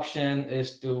 Another option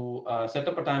is to set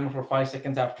up a timer for 5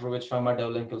 seconds, after which firmware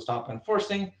dev-link will stop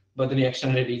enforcing, but then you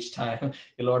extend it each time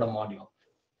you load a module.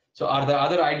 So are there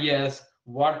other ideas?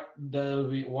 What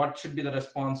should be the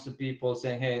response to people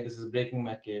saying, hey, this is breaking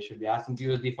my case? Should we ask them to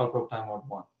use default probe time mode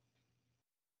 1?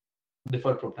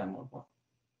 Default probe time mode 1.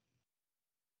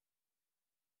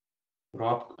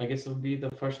 Rob, I guess would be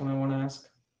the first one I want to ask.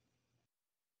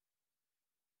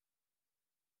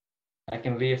 I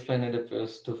can re-explain it if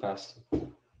it's too fast.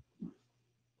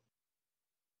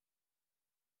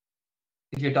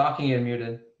 If you're talking, you're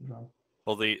muted, Rob.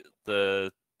 Well,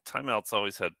 the timeouts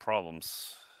always had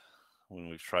problems when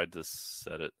we've tried to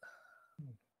set it.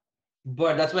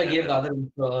 But that's why I gave the other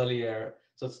info earlier.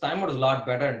 So its time mode is a lot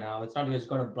better now. It's not just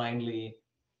going to blindly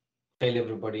fail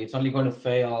everybody. It's only going to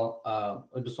fail.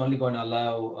 It's only going to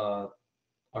allow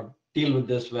or deal with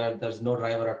this where there's no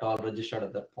driver at all registered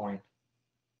at that point.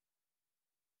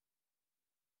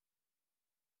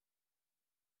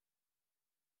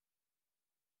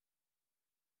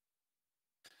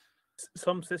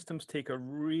 Some systems take a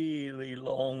really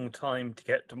long time to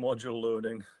get to module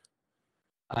loading.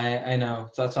 I know,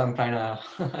 so that's what I'm trying to.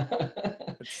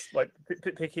 It's like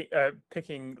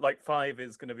picking like 5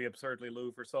 is going to be absurdly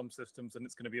low for some systems, and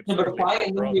it's going to be absurdly but 5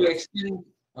 for you others. extend.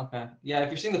 Okay, yeah. If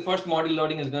you're seeing the first module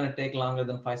loading is going to take longer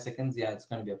than 5 seconds, yeah, it's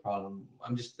going to be a problem.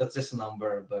 That's just a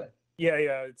number, but. Yeah,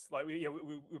 it's like we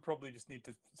probably just need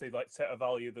to say like set a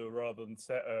value though, rather than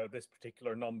set this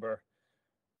particular number.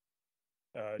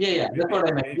 Yeah, that's what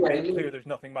I meant. It's clear there's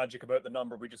nothing magic about the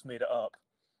number. We just made it up.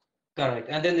 Correct,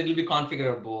 and then it will be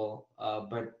configurable.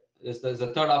 But there's a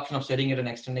third option of setting it and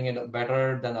extending it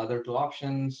better than the other 2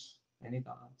 options. Any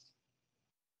thoughts?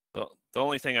 Well, the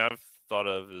only thing I've thought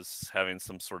of is having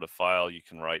some sort of file you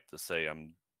can write to say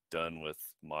I'm done with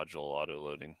module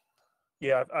auto-loading.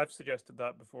 Yeah, I've suggested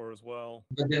that before as well.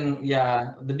 But then,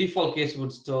 yeah, the default case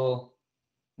would still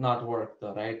not work,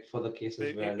 though, right? For the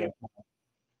cases where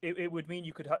it would mean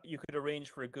you could arrange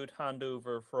for a good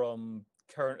handover from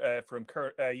current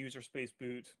user space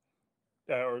boot,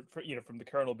 or from the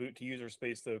kernel boot to user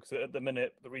space though, because at the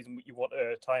minute the reason you want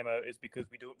a timeout is because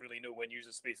we don't really know when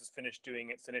user space is finished doing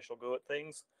its initial go at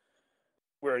things.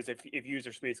 Whereas if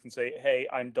user space can say, hey,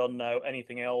 I'm done now,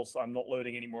 anything else, I'm not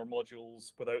loading any more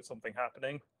modules without something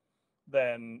happening,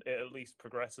 then it at least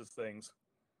progresses things.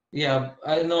 Yeah,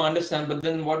 I know, understand, but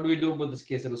then what do we do with this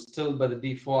case? It'll still, by the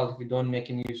default, if you don't make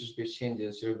any user space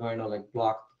changes, you're going to like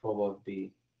block the probe of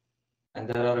B. And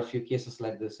there are a few cases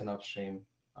like this in upstream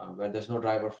where there's no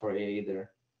driver for A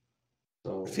either.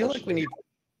 So I feel like we need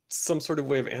some sort of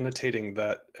way of annotating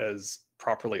that as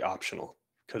properly optional,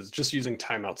 because just using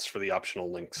timeouts for the optional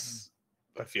links,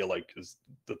 I feel like is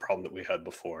the problem that we had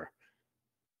before.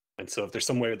 And so if there's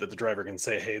some way that the driver can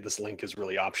say, hey, this link is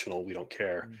really optional, we don't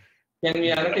care. Can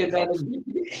we annotate that?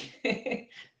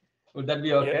 Would that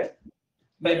be okay?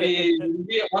 Maybe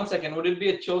 1 second. Would it be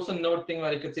a chosen node thing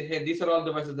where you could say, hey, these are all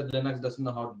devices that Linux doesn't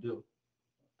know how to do,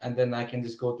 and then I can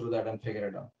just go through that and figure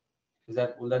it out?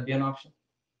 Will that be an option?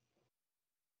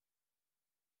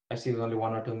 I see there's only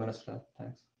 1 or 2 minutes left.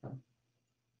 Thanks.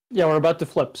 Yeah, we're about to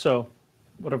flip, so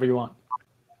whatever you want.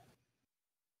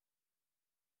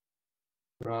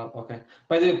 Rob, okay.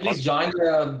 By the way, please join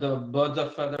the Birds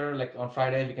of Feather like on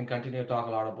Friday. We can continue to talk a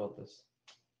lot about this,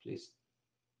 please.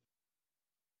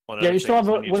 Yeah, you still have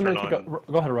 1 minute to go.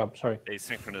 Go ahead, Rob. Sorry.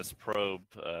 Asynchronous probe,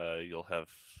 you'll have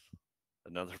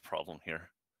another problem here,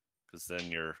 because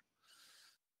then your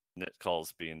net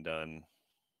calls being done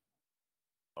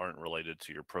aren't related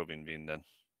to your probing being done.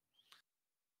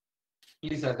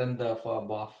 Please attend the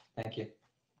BOF. Thank you.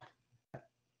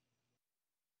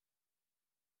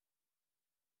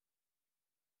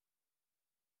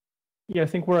 Yeah, I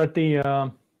think we're at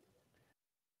the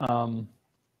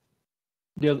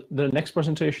next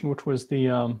presentation, which was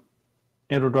the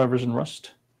Android drivers in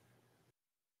Rust.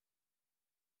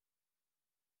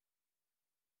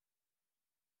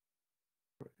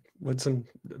 Woodson,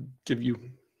 give you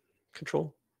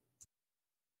control.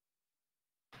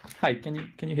 Hi, can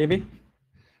you hear me?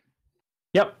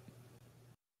 Yep.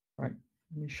 All right,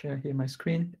 let me share here my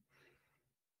screen.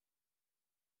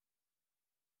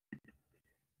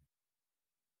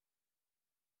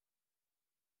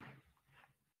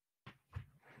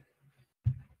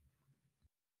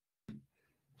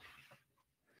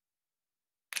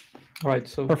 All right,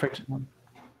 so perfect.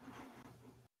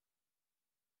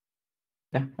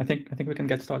 Yeah, I think we can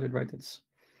get started, right? It's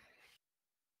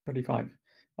 35.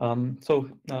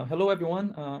 Hello,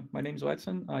 everyone. My name is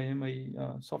Watson. I am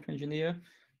a software engineer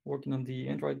working on the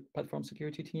Android platform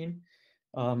security team.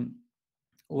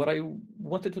 What I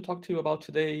wanted to talk to you about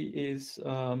today is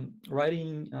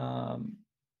writing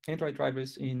Android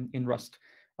drivers in Rust.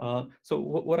 So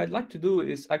what I'd like to do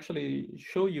is actually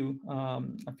show you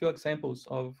a few examples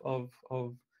of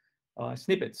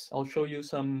snippets. I'll show you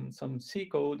some C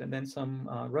code and then some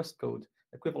Rust code,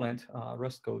 equivalent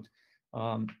Rust code.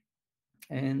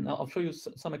 And I'll show you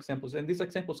some examples. And these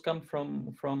examples come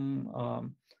from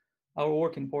our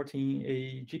work importing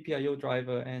a GPIO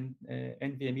driver and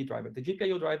NVMe driver. The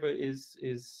GPIO driver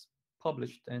is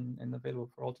published and available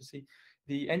for all to see.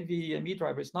 The NVMe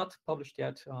driver is not published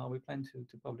yet. We plan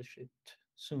to publish it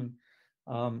soon.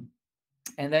 And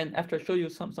then after I show you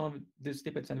some of these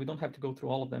snippets, and we don't have to go through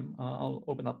all of them, I'll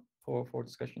open up for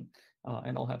discussion,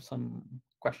 and I'll have some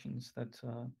questions that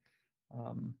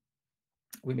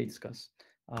we may discuss.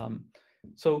 The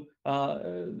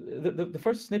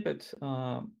first snippet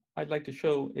I'd like to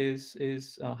show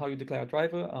is how you declare a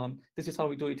driver. This is how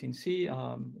we do it in C.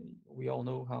 We all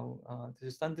know how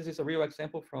this is done. This is a real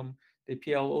example from the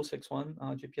PL061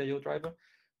 GPIO driver.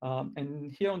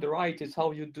 And here on the right is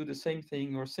how you do the same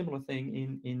thing or similar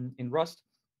thing in Rust.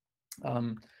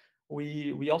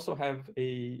 We also have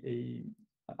a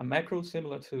macro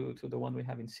similar to the one we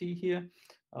have in C here.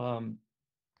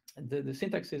 The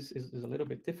syntax is a little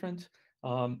bit different.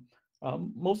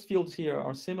 Most fields here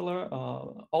are similar.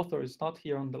 Author is not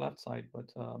here on the left side,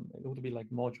 but it would be like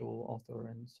module, author,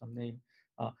 and some name.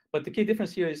 But the key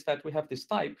difference here is that we have this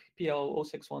type,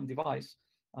 PL061 device,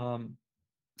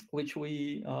 which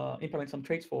we implement some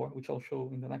traits for, which I'll show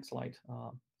in the next slide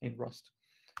in Rust.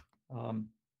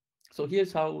 So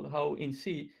here's how in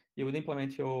C you would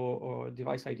implement your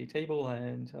device ID table,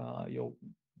 and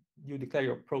you declare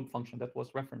your probe function that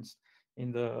was referenced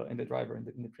in the driver in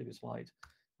the previous slide.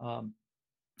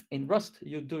 In Rust,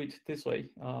 you do it this way.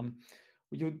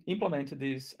 You implement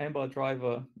this Amba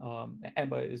driver.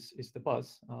 Amba is the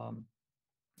bus.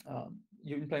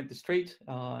 You implement the straight,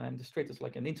 and the straight is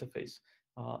like an interface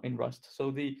in Rust. So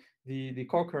the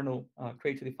core kernel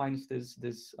defines this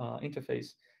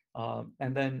interface,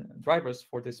 and then drivers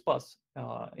for this bus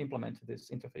implement this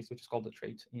interface, which is called the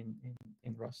trait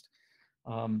in Rust.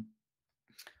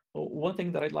 One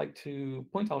thing that I'd like to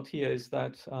point out here is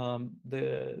that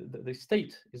the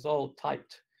state is all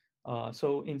typed.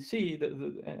 So in C,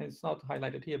 and it's not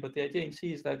highlighted here, but the idea in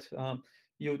C is that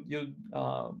you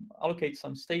allocate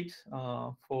some state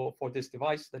for this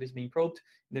device that is being probed,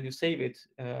 and then you save it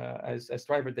as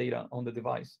driver data on the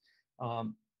device.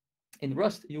 In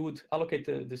Rust, you would allocate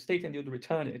the state and you'd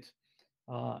return it,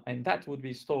 and that would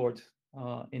be stored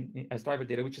as driver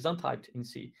data, which is untyped in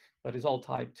C, but is all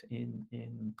typed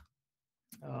in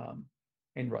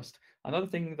Rust. Another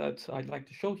thing that I'd like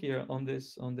to show here on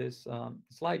this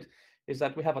slide is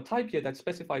that we have a type here that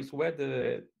specifies where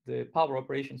the power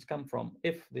operations come from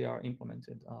if they are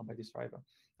implemented by this driver.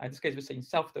 In this case, we're saying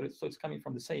self, so it's coming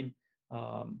from the same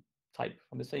type,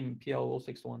 from the same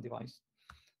PL061 device.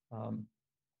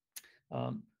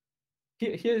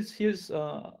 Here's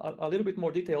a little bit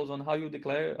more details on how you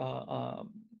declare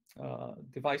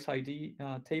device ID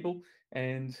table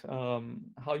and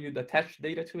how you'd attach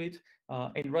data to it.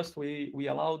 In Rust, we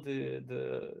allow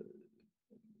the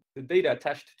data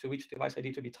attached to each device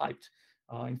ID to be typed.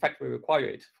 In fact, we require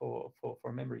it for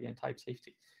memory and type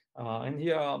safety. And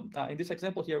here, in this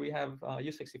example here, we have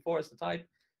U64 as the type,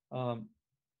 an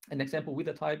example with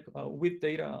the type with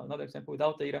data, another example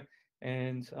without data,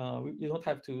 and you don't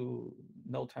have to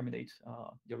null terminate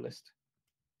your list.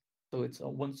 So it's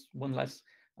one less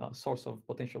source of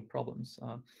potential problems.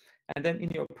 And then in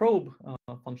your probe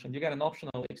function, you get an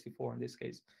optional 64 in this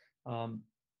case,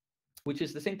 which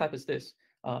is the same type as this.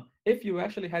 If you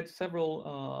actually had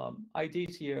several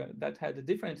IDs here that had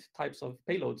different types of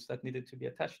payloads that needed to be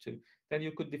attached to, then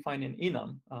you could define an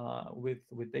enum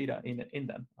with data in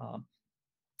them,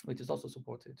 which is also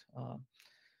supported.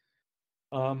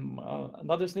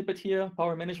 Another snippet here,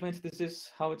 power management. This is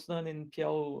how it's done in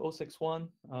PL061.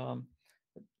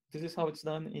 This is how it's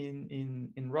done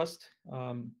in Rust.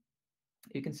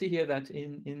 You can see here that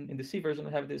in the C version,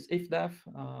 we have this if-def.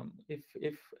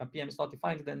 If a PM is not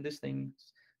defined, then these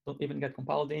things don't even get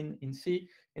compiled in C.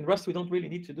 In Rust, we don't really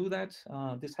need to do that.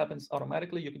 This happens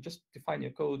automatically. You can just define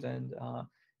your code, and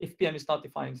if PM is not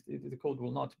defined, the code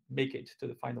will not make it to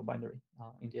the final binary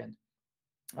in the end.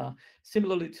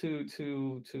 Similarly to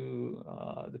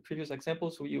the previous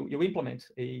examples, you implement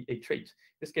a trait.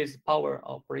 In this case, power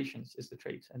operations is the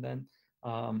trait, and then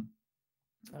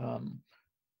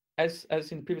as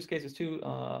in previous cases too,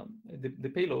 the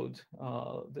payload,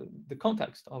 the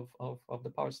context of the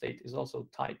power state is also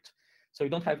typed, so you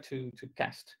don't have to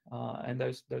cast, and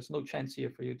there's no chance here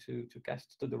for you to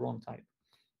cast to the wrong type.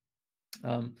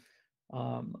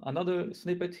 Another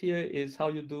snippet here is how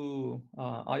you do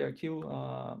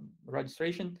IRQ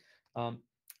registration.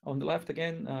 On the left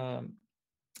again,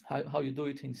 how you do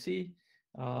it in C.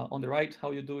 On the right,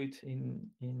 how you do it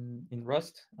in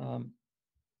Rust.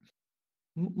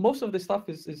 Most of the stuff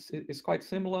is quite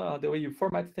similar. The way you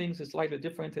format things is slightly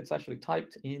different. It's actually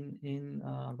typed in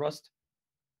Rust.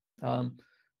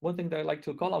 One thing that I like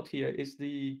to call out here is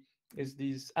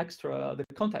these extra the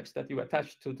context that you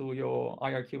attach to do your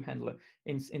IRQ handler.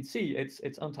 In C,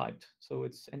 it's untyped, so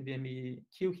it's NVMe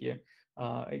Q here.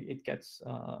 It gets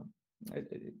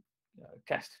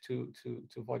cast to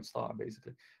void star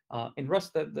basically. In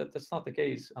Rust, that's not the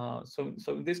case. So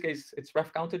in this case, it's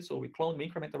ref counted. So we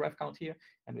increment the ref count here,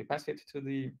 and we pass it to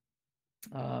the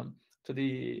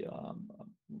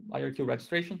IRQ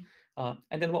registration.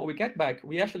 And then what we get back,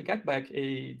 we actually get back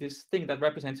this thing that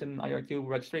represents an IRQ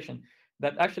registration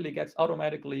that actually gets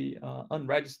automatically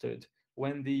unregistered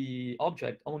when the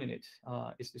object owning it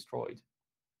is destroyed.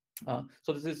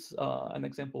 So this is an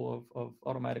example of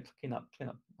automatic cleanup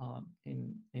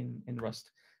in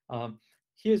Rust.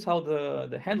 Here's how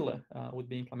the handler would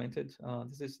be implemented.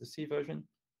 This is the C version.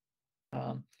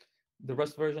 The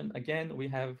Rust version, again, we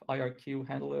have IRQ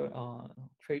handler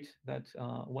trait that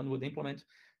one would implement.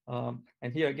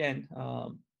 And here again,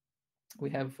 we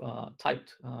have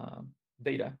typed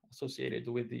data associated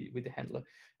with the handler,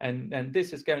 and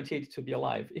this is guaranteed to be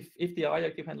alive. If the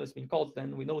IRQ handler has been called,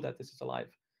 then we know that this is alive,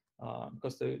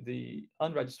 because the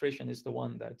unregistration is the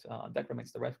one that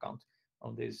decrements the ref count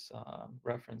on this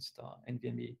referenced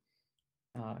NVMe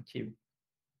queue.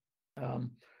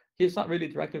 Here it's not really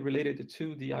directly related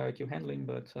to the IRQ handling,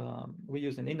 but we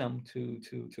use an enum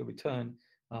to return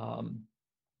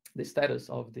the status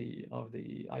of the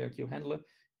IRQ handler,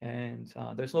 and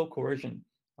there's no coercion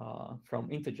from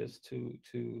integers to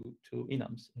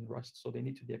enums in Rust, so they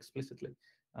need to be explicitly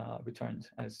returned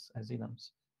as enums.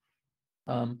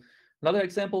 Another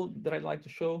example that I'd like to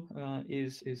show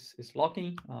is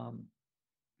locking.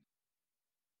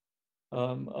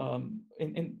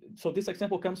 So this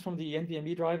example comes from the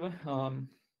NVMe driver.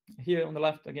 Here on the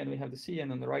left, again, we have the C,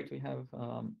 and on the right, we have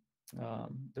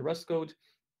the Rust code.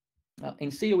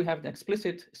 In C, we have an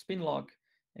explicit spin lock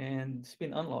and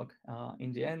spin unlock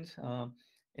in the end.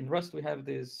 In Rust, we have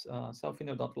this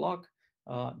self-inner.lock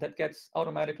that gets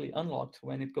automatically unlocked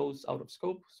when it goes out of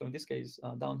scope. So in this case,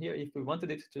 down here, if we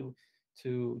wanted it to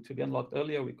be unlocked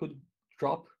earlier, we could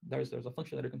drop. There's a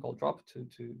function that you can call drop to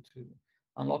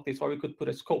unlock this, or we could put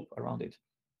a scope around it.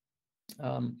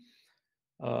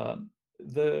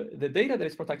 The data that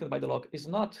is protected by the lock is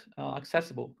not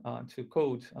accessible to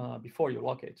code before you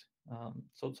lock it.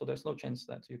 So there's no chance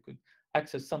that you could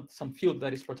access some field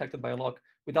that is protected by a lock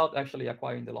without actually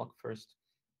acquiring the lock first.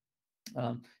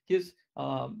 Here's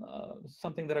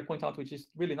something that I point out, which is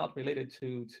really not related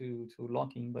to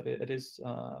locking, but it is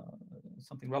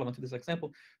something relevant to this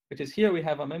example, which is here we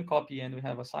have a memcopy and we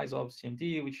have a size of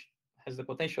CMD, which has the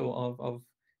potential of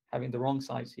having the wrong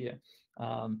size here.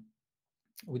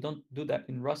 We don't do that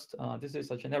in Rust. This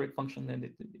is a generic function, and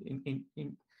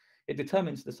it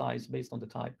determines the size based on the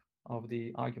type of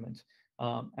the argument.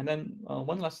 And then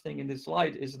one last thing in this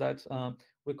slide is that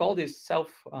we call this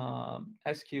self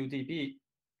SQDB,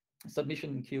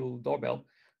 submission queue doorbell.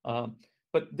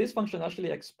 But this function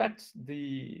actually expects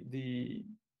the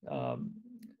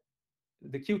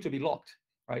queue to be locked,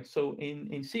 right? So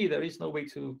in C, there is no way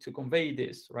to convey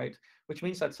this, right? Which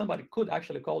means that somebody could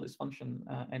actually call this function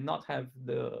and not have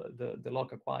the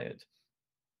lock acquired.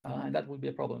 And that would be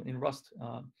a problem. In Rust,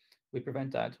 we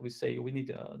prevent that. We say we need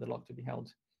the lock to be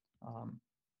held.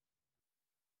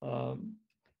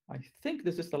 I think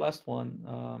this is the last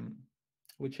one,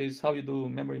 which is how you do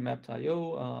memory mapped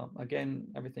IO.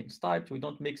 Again, everything's typed. We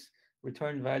don't mix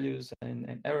return values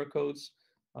and error codes.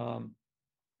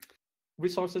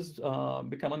 Resources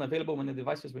become unavailable when the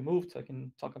device is removed. I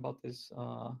can talk about this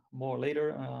more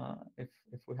later if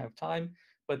we have time.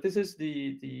 But this is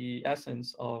the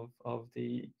essence of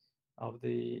the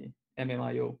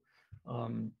MMIO.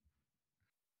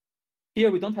 Here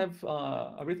we don't have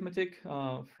arithmetic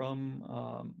from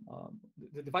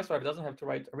the device driver doesn't have to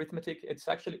write arithmetic. It's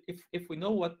actually if we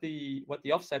know what the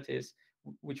offset is,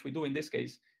 which we do in this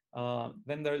case,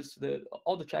 then there's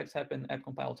all the checks happen at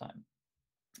compile time.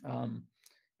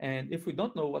 And if we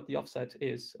don't know what the offset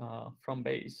is from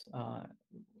base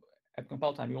at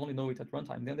compile time, you only know it at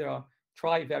runtime. Then there are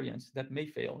try variants that may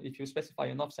fail if you specify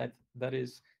an offset that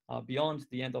is beyond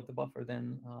the end of the buffer,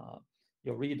 then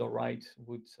your read or write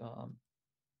would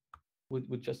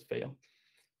just fail.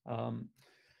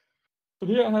 So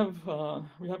here I have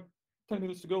we have 10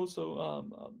 minutes to go, so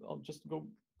I'll just go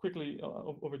quickly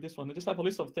over this one. I just have a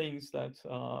list of things that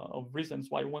of reasons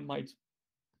why one might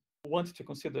want to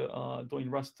consider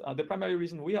doing Rust. The primary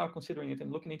reason we are considering it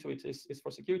and looking into it is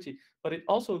for security, but it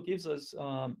also gives us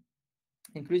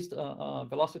increased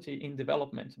velocity in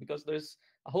development, because there's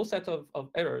a whole set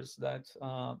of errors that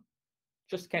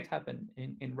just can't happen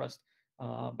in Rust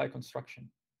by construction.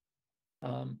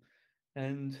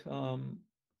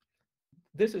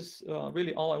 This is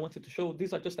really all I wanted to show.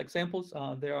 These are just examples.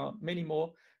 There are many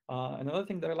more. Another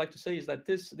thing that I like to say is that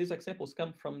these examples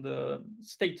come from the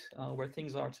state where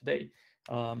things are today.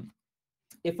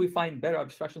 If we find better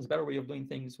abstractions, better way of doing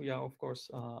things, we are of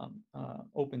course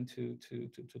open to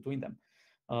doing them.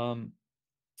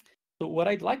 So what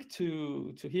I'd like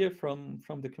to hear from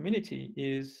the community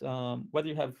is whether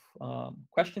you have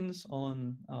questions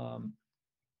on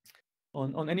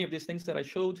any of these things that I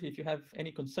showed. If you have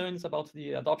any concerns about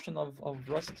the adoption of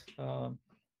Rust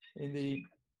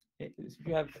if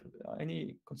you have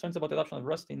any concerns about the adoption of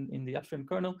Rust in the upstream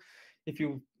kernel, if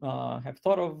you have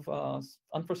thought of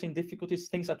unforeseen difficulties,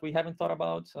 things that we haven't thought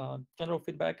about, general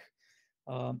feedback.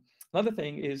 Another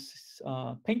thing is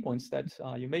pain points that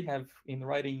you may have in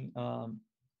writing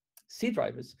C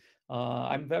drivers.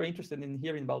 I'm very interested in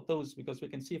hearing about those, because we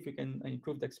can see if we can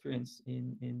improve the experience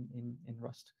in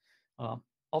Rust.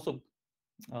 Also,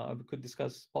 we could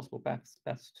discuss possible paths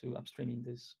to upstreaming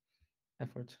this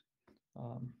effort.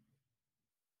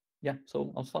 Yeah,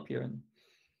 so I'll stop here, and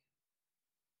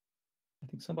I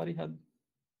think somebody had.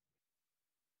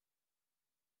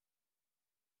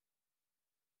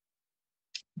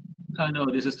 No,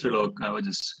 this is Trilok. I was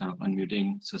just kind of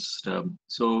unmuting. Just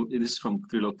so this is from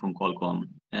Trilok from Qualcomm,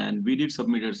 and we did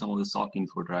submit some of the sock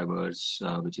info drivers,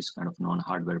 which is kind of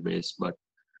non-hardware based, but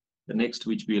the next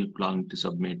which we'll plan to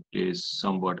submit is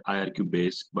somewhat IRQ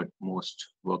based, but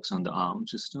most works on the ARM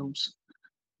systems.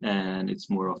 And it's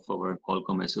more of our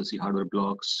Qualcomm SoC hardware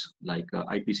blocks like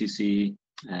IPCC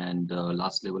and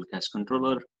last level cache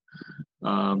controller.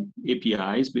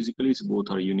 APIs basically, so both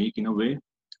are unique in a way.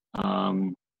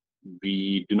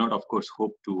 We do not, of course,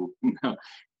 hope to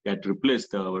get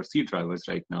replaced our C drivers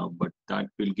right now, but that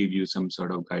will give you some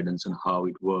sort of guidance on how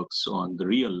it works on the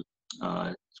real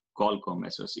Qualcomm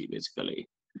SoC basically.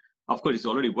 Of course, it's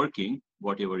already working,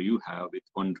 whatever you have with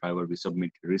one driver we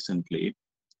submitted recently.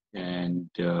 And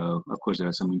of course, there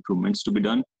are some improvements to be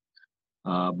done.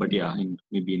 But yeah,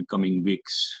 maybe in coming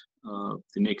weeks, the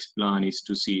next plan is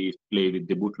to play with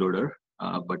the bootloader.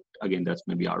 But again, that's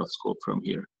maybe out of scope from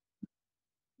here.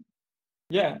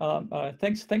 Yeah,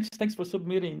 thanks for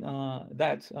submitting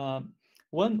that.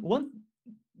 One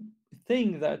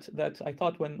thing that I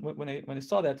thought when I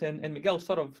saw that, and Miguel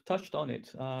sort of touched on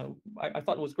it, I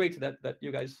thought it was great that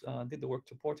you guys did the work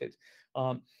to port it.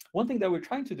 One thing that we're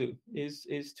trying to do is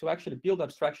to actually build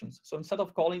abstractions. So instead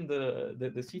of calling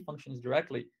the C functions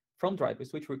directly from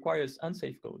drivers, which requires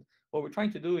unsafe code, what we're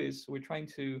trying to do is we're trying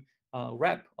to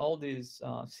wrap all these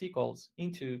C calls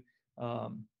into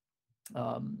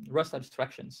Rust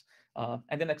abstractions,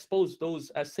 and then expose those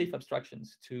as safe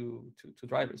abstractions to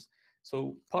drivers.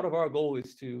 So part of our goal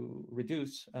is to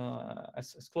reduce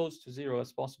as close to zero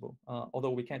as possible,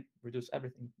 although we can't reduce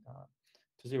everything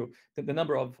to zero, the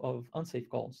number of unsafe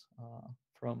calls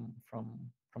from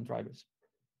drivers.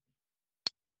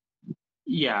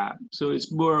 Yeah, so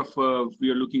it's more of we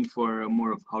are looking for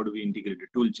more of how do we integrate the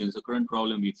tool chains. The current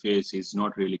problem we face is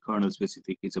not really kernel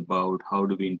specific. It's about how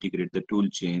do we integrate the tool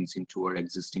chains into our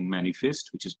existing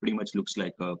manifest, which is pretty much looks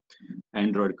like a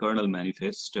Android kernel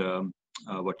manifest,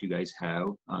 what you guys have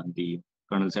on the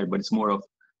kernel side, but it's more of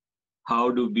how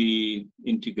do we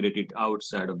integrate it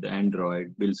outside of the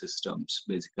Android build systems.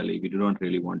 Basically, we do not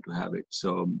really want to have it.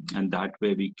 So, and that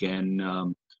way we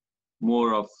can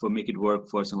more of make it work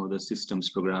for some of the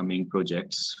systems programming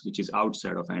projects, which is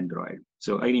outside of Android.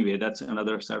 So anyway, that's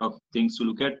another set of things to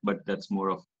look at, but that's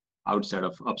more of outside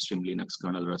of upstream Linux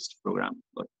kernel Rust program.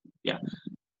 But yeah.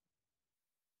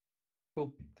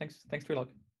 Cool. Thanks, Trilok.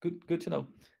 Good to know.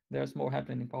 There's more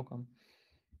happening in Qualcomm.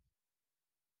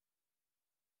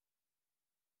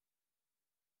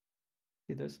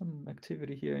 There's some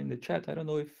activity here in the chat. I don't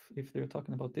know if they're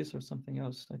talking about this or something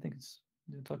else. I think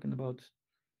they're talking about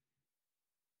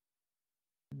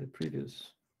the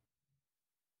previous.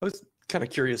 I was kind of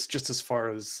curious, just as far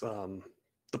as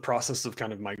the process of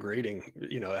kind of migrating,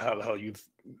 how you've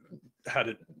had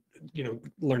it,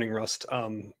 learning Rust.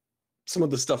 Some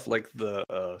of the stuff like the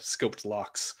scoped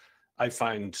locks, I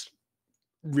find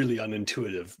really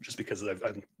unintuitive, just because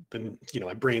I've been,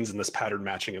 my brain's in this pattern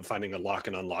matching of finding a lock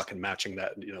and unlock and matching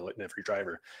that, in every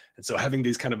driver. And so having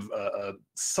these kind of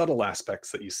subtle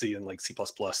aspects that you see in like C++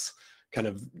 kind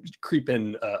of creep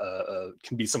in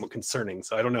can be somewhat concerning.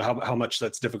 So I don't know how much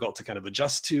that's difficult to kind of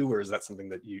adjust to, or is that something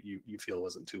that you feel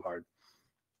wasn't too hard?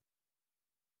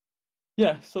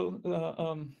 Yeah, so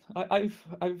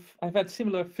I've had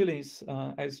similar feelings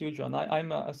as you, John.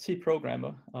 I'm a C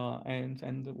programmer,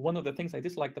 and one of the things I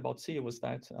disliked about C was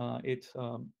that it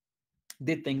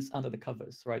did things under the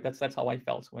covers, right? That's how I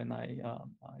felt when I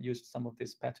used some of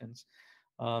these patterns.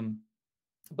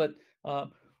 But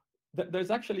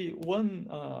there's actually one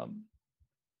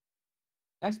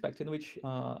aspect in which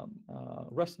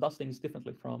Rust does things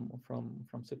differently from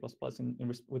C++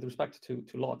 with respect to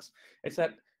logs. It's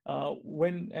that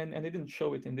and I didn't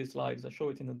show it in these slides, I show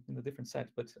it in a different set,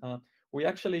 but we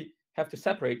actually have to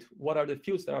separate what are the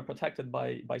fields that are protected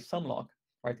by some log,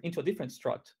 right, into a different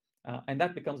struct, and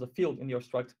that becomes a field in your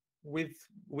struct with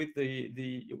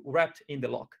the wrapped in the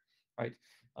lock, right?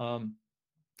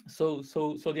 So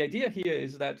the idea here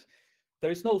is that there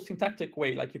is no syntactic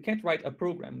way, like you can't write a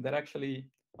program that actually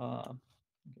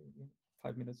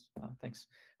 5 minutes, thanks.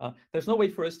 There's no way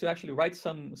for us to actually write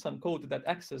some code that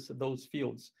accesses those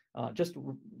fields just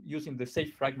using the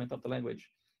safe fragment of the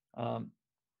language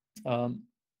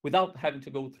without having to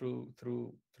go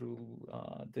through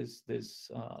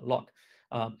this lock.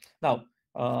 Now,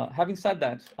 having said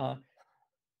that,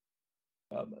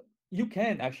 you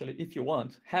can actually, if you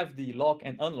want, have the lock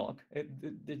and unlock.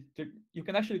 You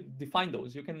can actually define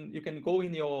those. You can go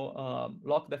in your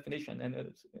lock definition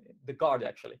and the guard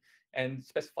actually, and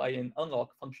specify an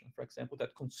unlock function, for example,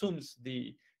 that consumes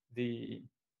the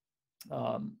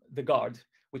guard,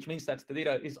 which means that the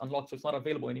data is unlocked, so it's not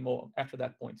available anymore after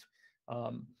that point.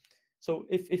 So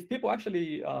if people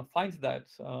actually find that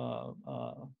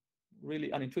really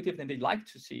unintuitive, then they like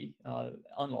to see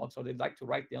unlocks, or they'd like to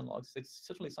write the unlocks, it's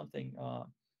certainly something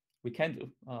we can do.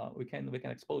 We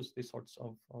can expose these sorts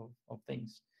of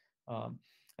things.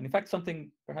 And in fact,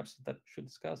 something perhaps that should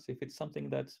discuss, if it's something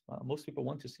that most people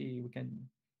want to see, we can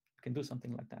do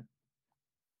something like that.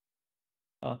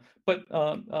 But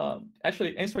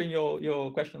actually answering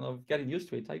your question of getting used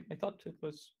to it, I thought it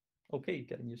was okay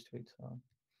getting used to it.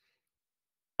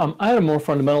 I had a more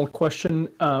fundamental question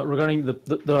regarding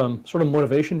the sort of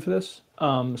motivation for this.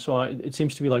 So it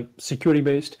seems to be like security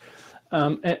based.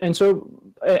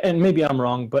 And maybe I'm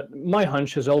wrong, but my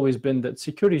hunch has always been that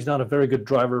security is not a very good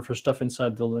driver for stuff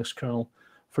inside the Linux kernel,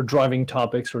 for driving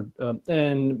topics.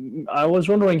 And I was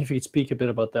wondering if you could speak a bit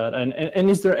about that. And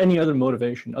is there any other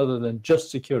motivation other than just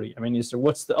security? I mean,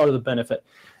 what's the other benefit?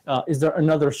 Is there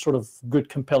another sort of good,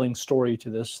 compelling story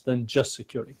to this than just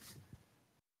security?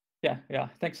 Yeah.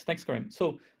 Thanks, Karim.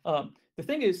 So the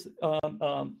thing is,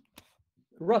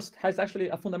 Rust has actually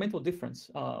a fundamental difference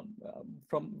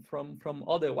from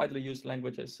other widely used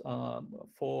languages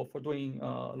for doing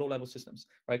low-level systems,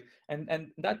 right?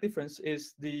 And that difference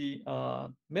is the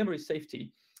memory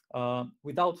safety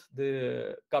without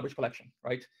the garbage collection,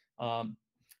 right?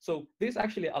 So this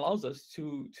actually allows us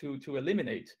to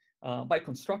eliminate by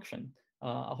construction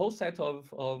a whole set of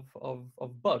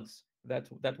bugs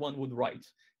that one would write.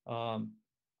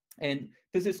 And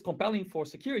this is compelling for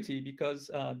security because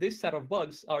this set of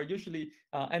bugs are usually,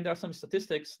 and there are some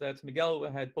statistics that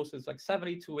Miguel had posted, like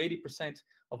 70 to 80%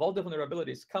 of all the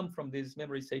vulnerabilities come from these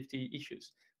memory safety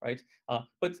issues, right?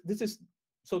 But this is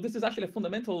actually a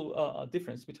fundamental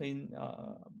difference between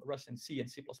Rust and C and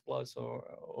C++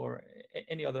 or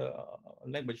any other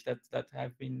language that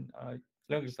have been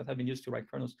languages that have been used to write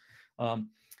kernels.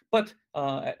 But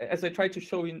as I tried to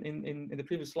show in the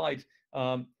previous slide,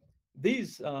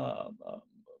 these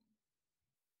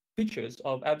features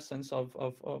of absence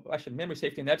of actually memory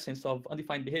safety and absence of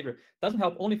undefined behavior doesn't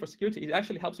help only for security, it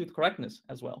actually helps with correctness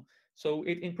as well. So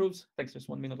it improves, thanks, just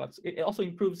 1 minute left. It also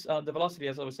improves the velocity,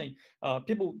 as I was saying.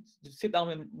 People sit down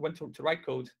and want to write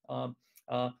code.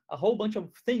 A whole bunch of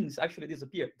things actually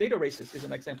disappear. Data races is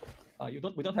an example.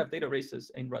 We don't have data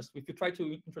races in Rust. If you try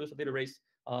to introduce a data race,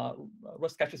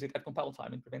 Rust catches it at compile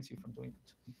time and prevents you from doing it.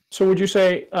 So would you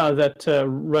say that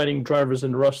writing drivers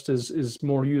in Rust is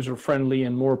more user-friendly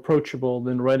and more approachable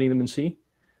than writing them in C?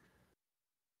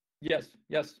 Yes.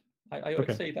 I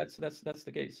would say that's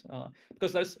the case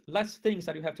because there's less things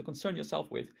that you have to concern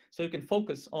yourself with, so you can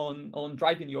focus on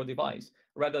driving your device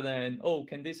rather than, oh,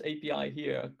 can this API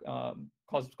here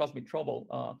cause me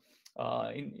trouble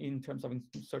in terms of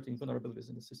inserting vulnerabilities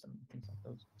in the system, things like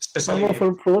those. Well,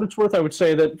 for what it's worth, I would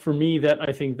say that for me,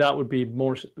 I think that would be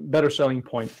better selling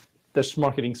point. This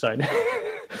marketing side.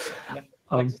 Yeah.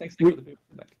 Thanks for the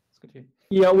feedback. It's good. opportunity.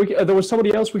 Yeah, there was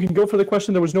somebody else. We can go for the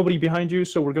question. There was nobody behind you,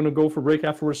 so we're going to go for break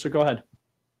afterwards. So go ahead.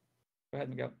 Go ahead,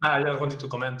 Miguel. I just wanted to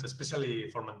comment, especially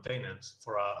for maintenance.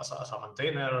 As a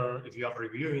maintainer, if you are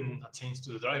reviewing a change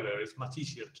to the driver, it's much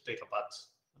easier to take a patch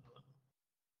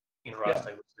in Rust,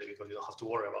 I would say, because you don't have to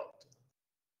worry about it.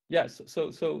 Yes.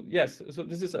 So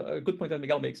this is a good point that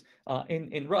Miguel makes.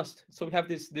 In Rust, so we have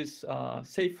this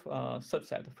safe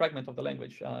subset, fragment of the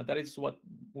language. That is what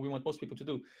we want most people to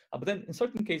do. But then in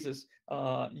certain cases,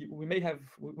 we may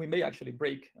actually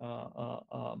break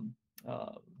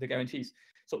the guarantees.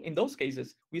 So in those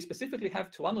cases, we specifically have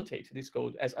to annotate this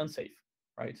code as unsafe,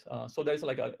 right? So there's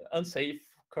like an unsafe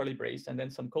curly brace and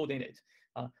then some code in it,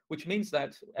 which means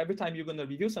that every time you're going to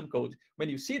review some code, when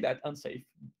you see that unsafe,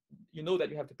 you know that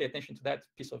you have to pay attention to that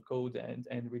piece of code and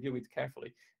review it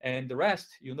carefully. And the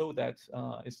rest, you know that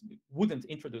wouldn't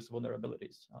introduce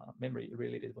vulnerabilities,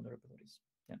 memory-related vulnerabilities.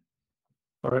 Yeah.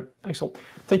 All right, excellent.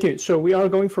 Thank you. So we are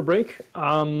going for break,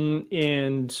 and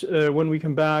when we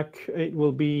come back, it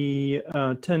will be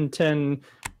 10:10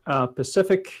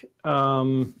 Pacific.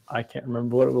 I can't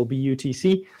remember what it will be,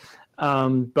 UTC,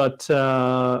 but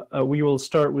we will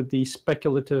start with the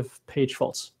speculative page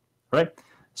faults. All right.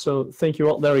 So thank you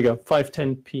all. There we go.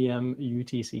 5:10 p.m.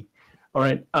 UTC. All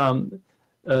right.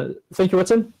 Thank you,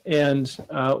 Watson, and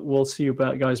we'll see you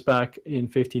guys back in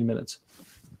 15 minutes.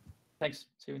 Thanks.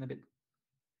 See you in a bit.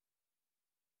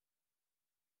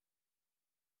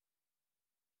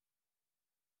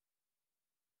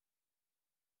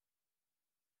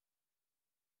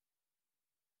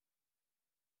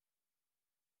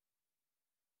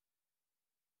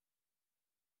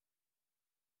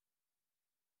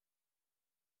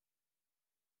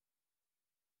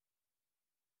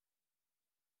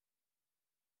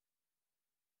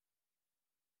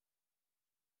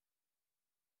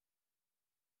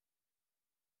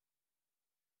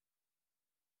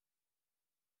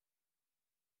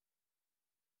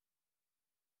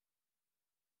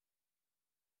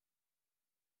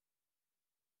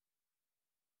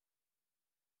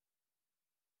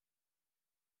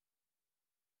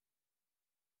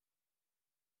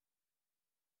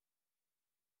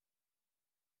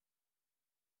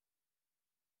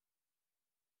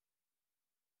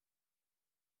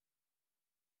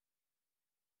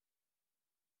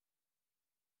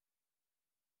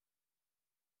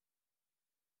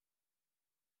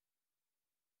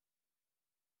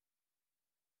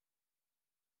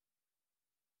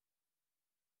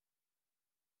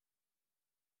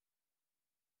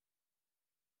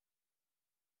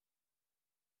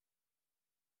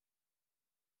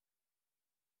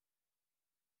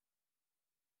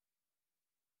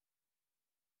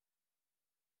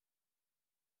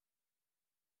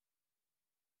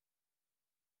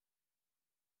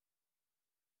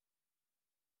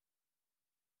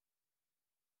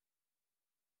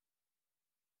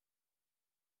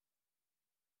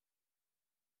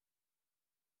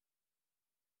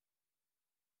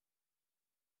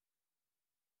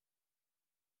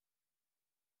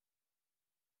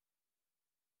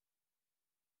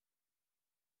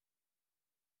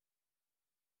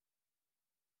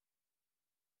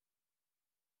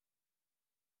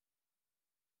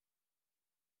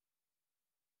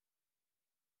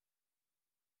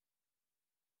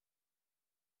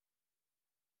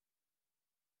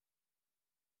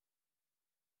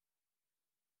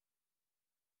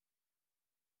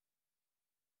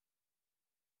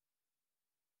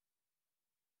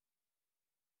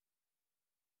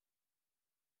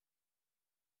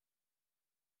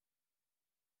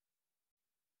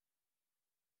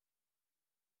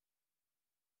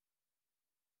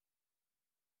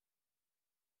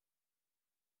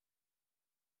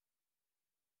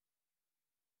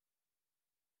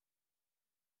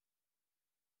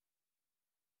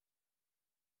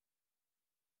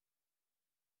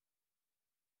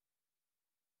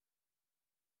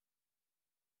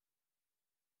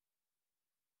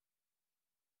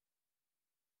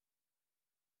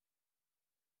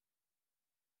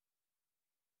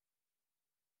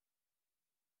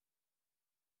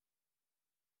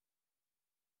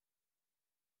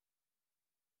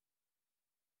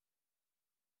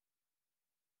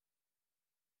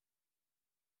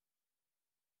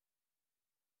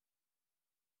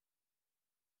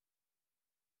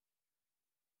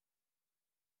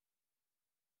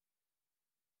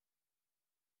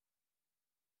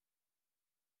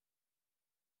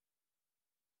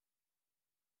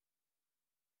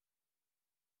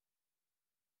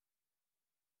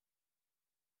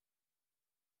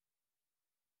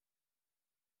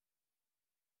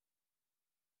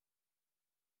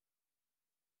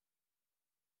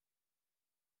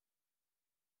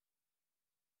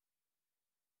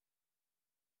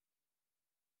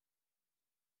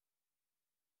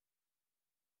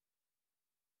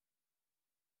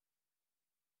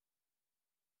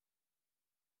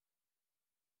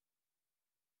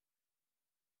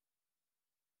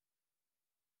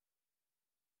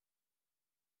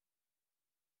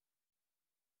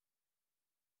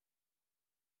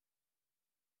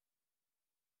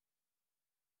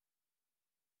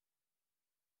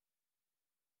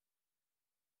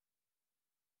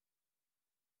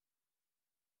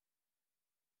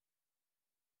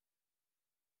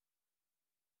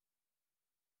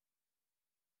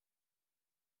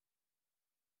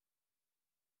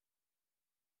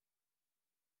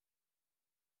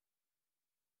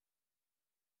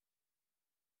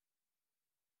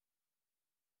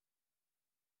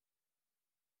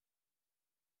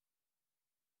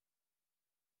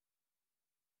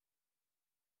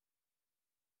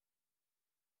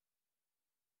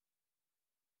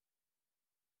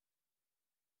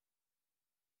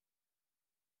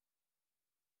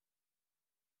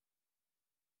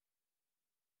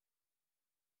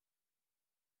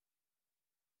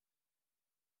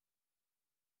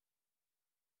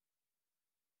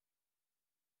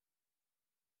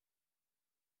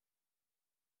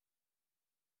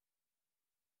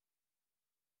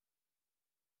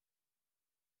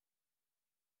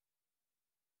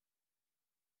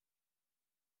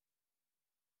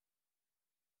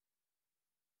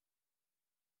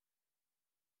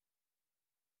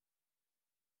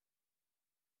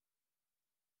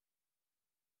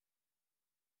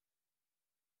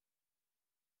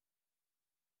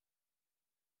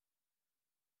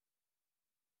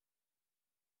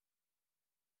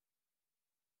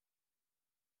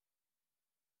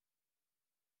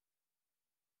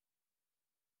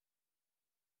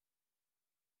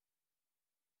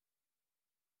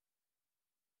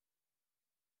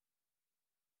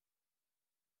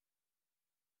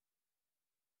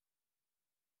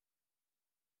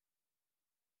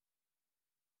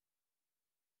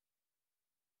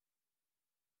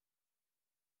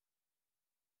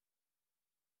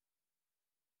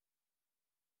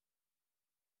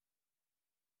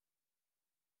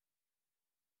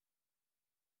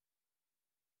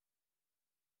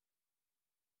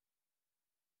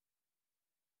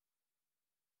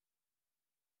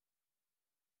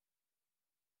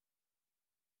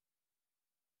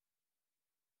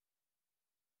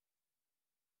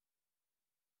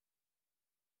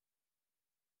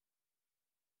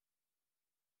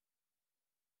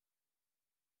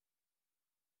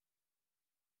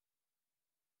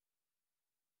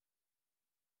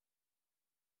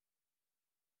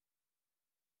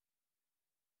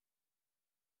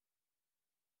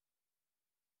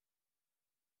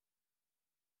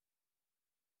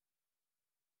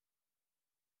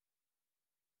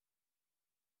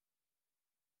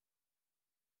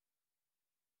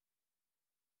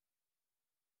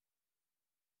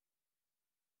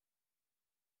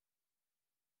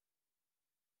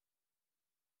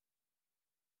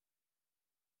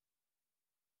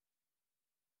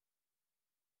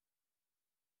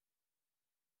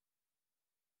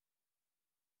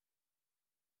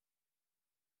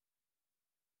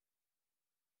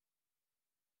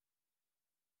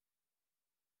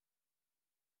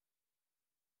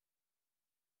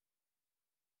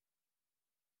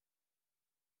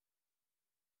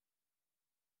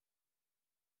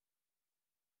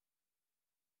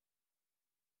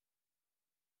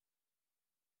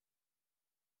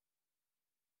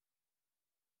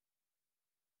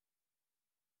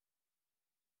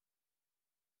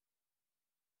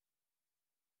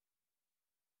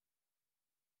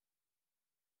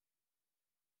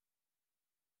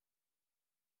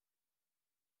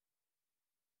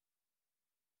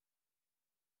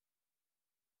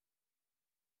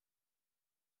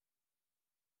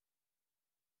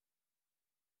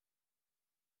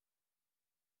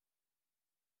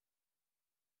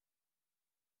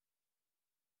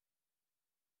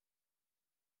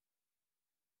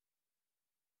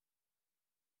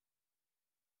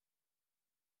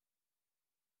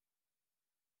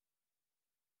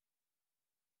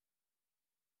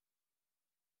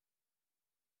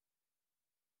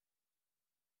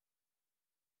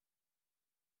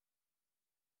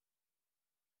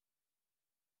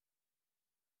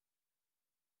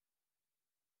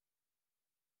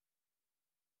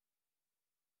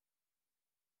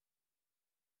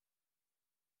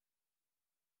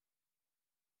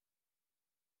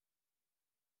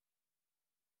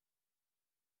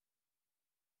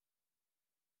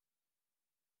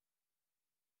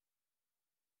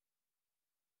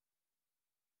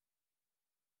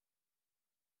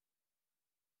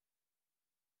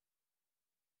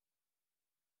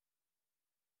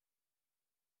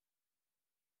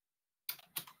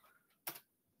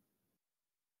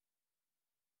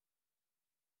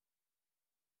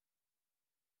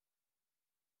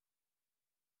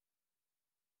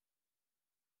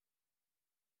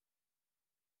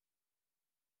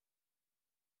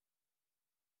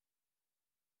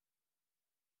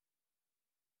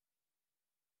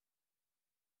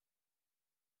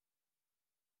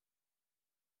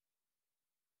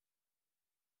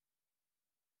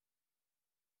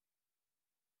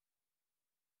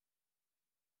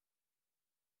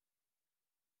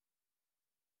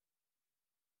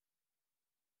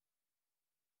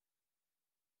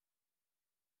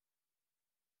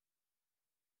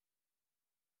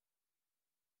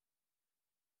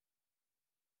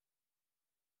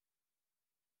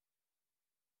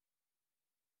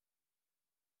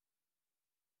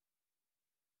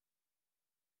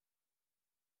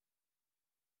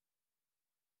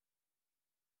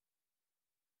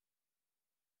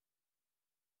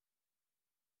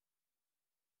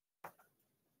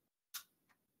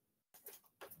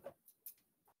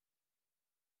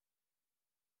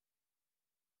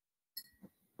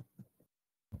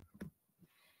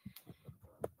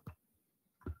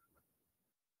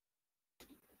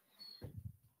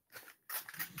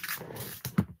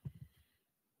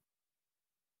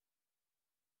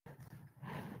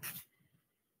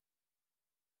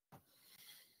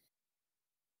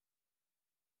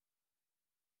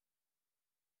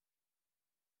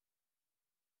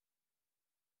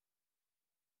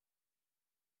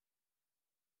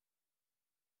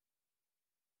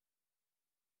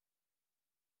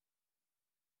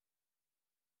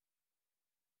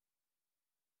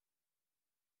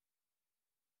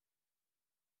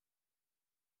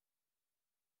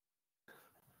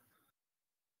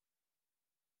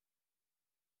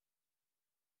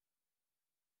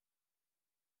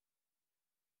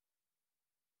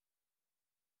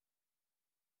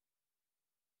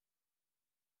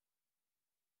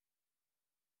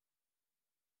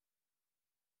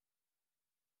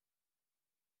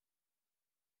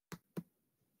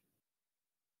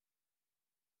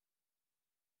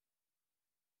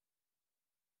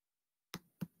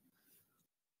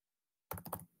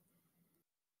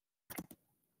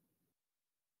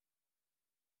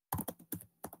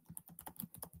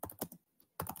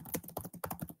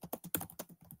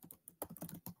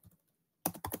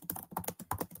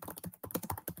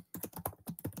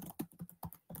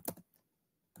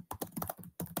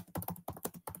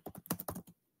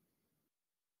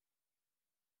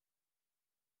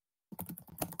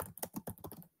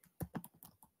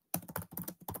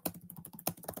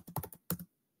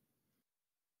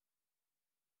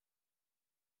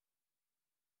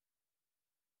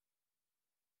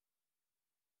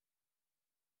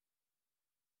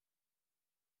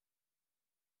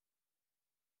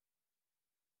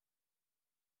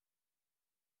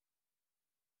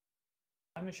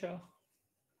 Hi, Michelle.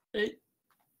 Hey.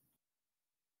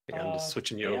 Yeah, I'm just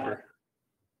switching you yeah. over.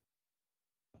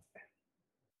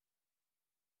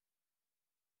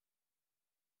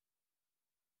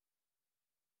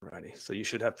 Alrighty, so you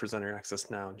should have presenter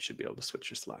access now and you should be able to switch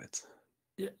your slides.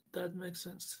 Yeah, that makes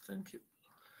sense. Thank you.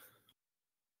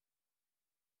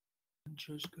 I'm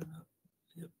just gonna,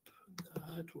 yep,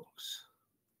 that works.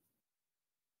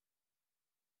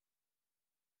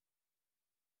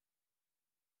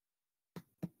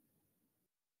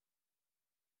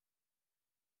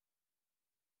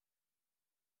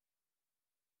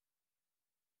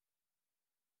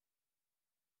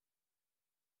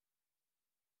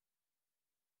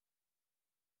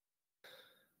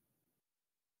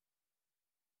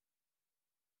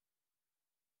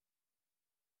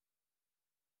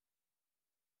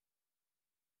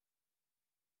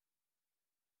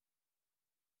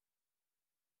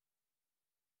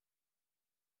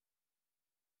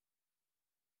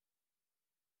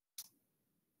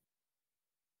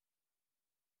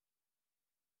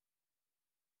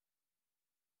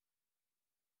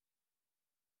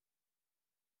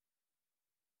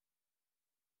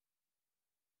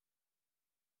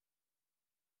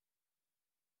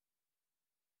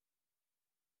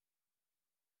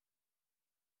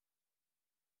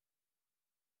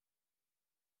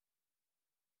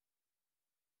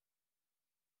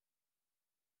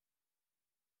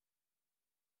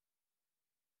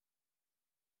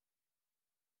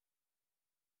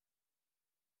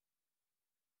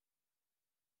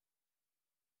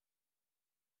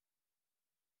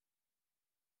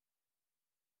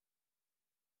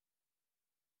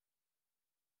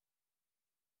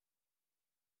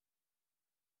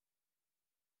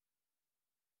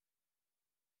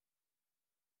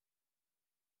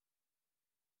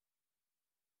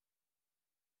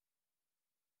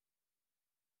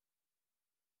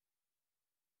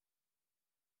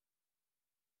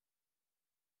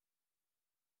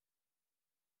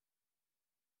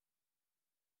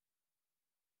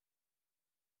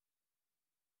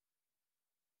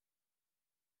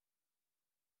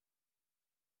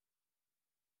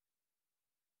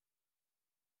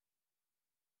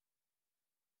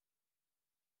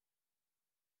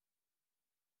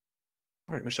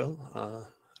 All right, Michelle,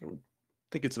 I don't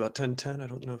think it's about 10:10. I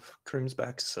don't know if Karim's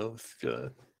back, so if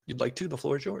you'd like to, the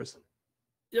floor is yours.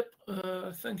 Yep,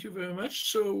 thank you very much.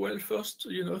 So, well, first,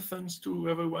 thanks to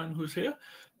everyone who's here.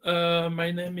 My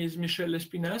name is Michel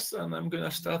Lespinasse, and I'm going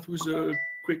to start with a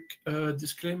quick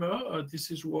disclaimer.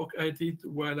 This is work I did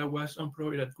while I was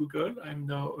employed at Google. I'm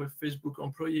now a Facebook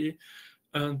employee,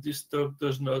 and this talk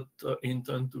does not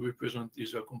intend to represent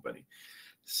either company.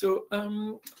 So,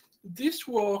 this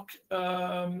work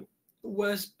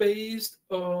was based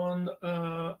on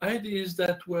ideas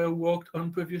that were worked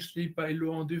on previously by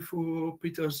Laurent Dufour,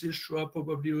 Peter Zijlstra,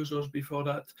 probably others before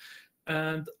that.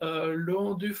 And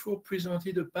Laurent Dufour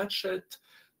presented a patch set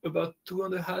about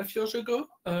 2.5 years ago.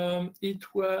 It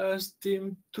was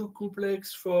deemed too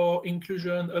complex for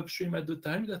inclusion upstream at the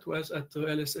time. That was at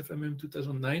LSFMM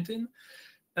 2019.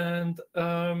 And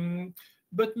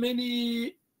but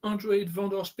many Android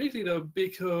vendors picked it up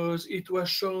because it was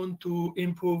shown to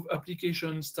improve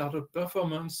application startup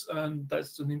performance, and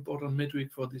that's an important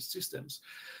metric for these systems.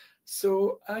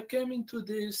 So I came into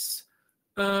this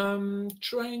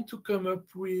trying to come up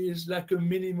with like a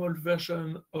minimal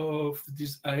version of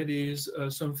these ideas,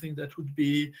 something that would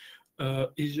be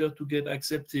easier to get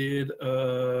accepted,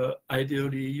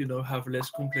 ideally, have less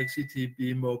complexity,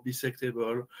 be more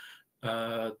bisectable,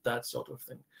 that sort of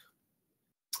thing.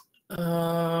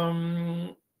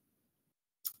 All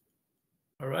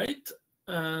right,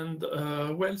 and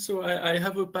well, so I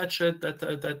have a patch set that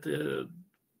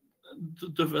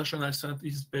the version I sent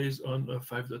is based on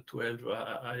 5.12.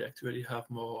 I actually have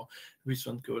more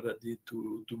recent code I did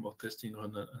to do more testing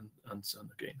on and send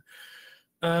again.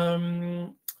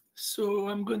 So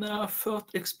I'm gonna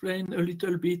first explain a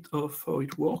little bit of how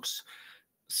it works.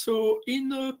 So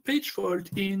in a page fault,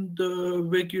 in the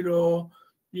regular,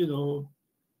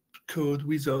 code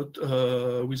without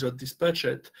this patch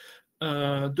set,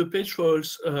 the page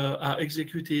faults are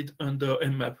executed under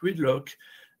Nmap readlock,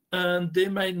 and they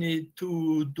might need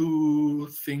to do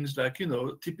things like,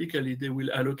 typically they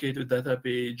will allocate a data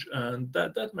page, and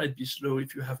that might be slow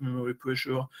if you have memory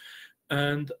pressure.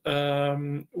 And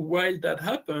while that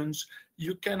happens,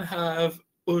 you can have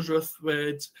other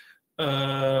threads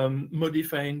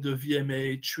modifying the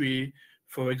VMA tree,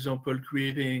 for example,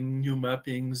 creating new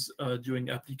mappings during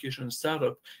application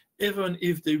startup, even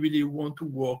if they really want to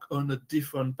work on a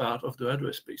different part of the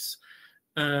address space.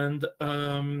 And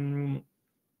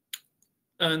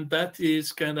that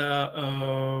is kind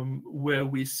of where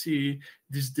we see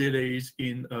these delays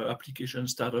in application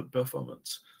startup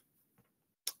performance.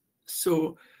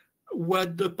 So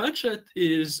what the patchet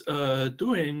is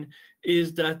doing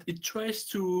is that it tries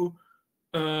to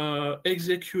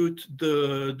execute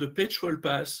the page roll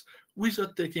pass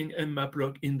without taking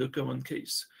mmap_lock in the command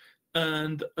case.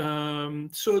 And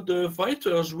so the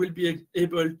writers will be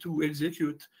able to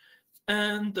execute.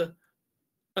 And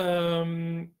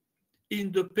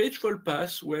in the page roll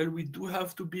pass, well, we do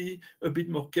have to be a bit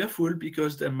more careful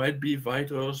because there might be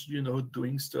writers, you know,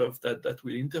 doing stuff that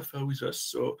will interfere with us.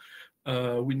 So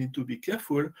we need to be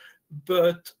careful.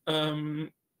 But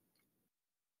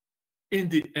in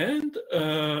the end,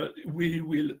 we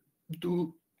will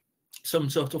do some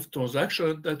sort of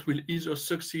transaction that will either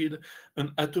succeed and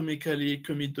atomically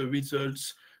commit the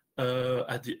results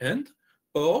at the end,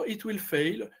 or it will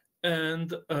fail.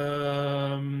 And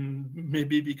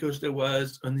maybe because there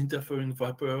was an interfering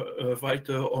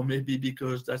writer, or maybe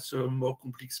because that's a more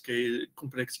complex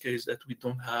case that we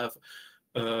don't have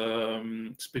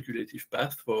speculative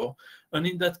path for. And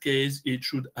in that case, it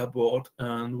should abort,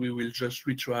 and we will just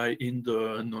retry in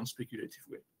the non-speculative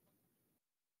way.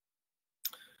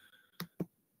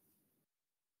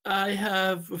 I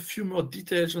have a few more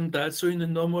details on that. So in a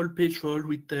normal page roll,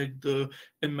 we take the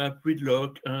mmap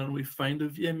readlock and we find the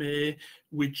VMA,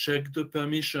 we check the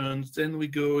permissions, then we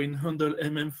go in handle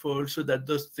mmFold, so that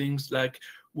does things like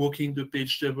walking the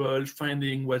page table,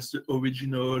 finding what's the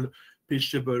original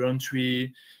page table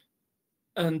entry,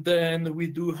 and then we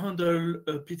do handle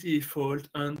a PTE fault,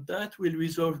 and that will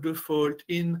resolve the fault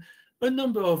in a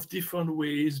number of different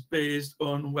ways based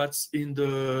on what's in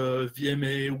the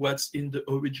VMA, what's in the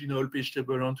original page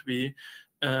table entry,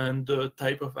 and the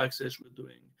type of access we're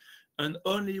doing. And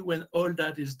only when all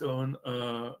that is done,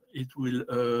 it will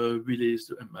release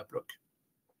the mmap_lock.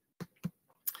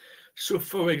 So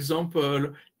for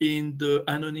example, in the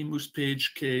anonymous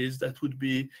page case, that would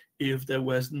be if there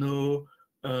was no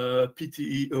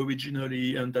PTE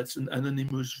originally, and that's an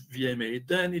anonymous VMA,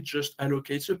 then it just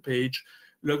allocates a page,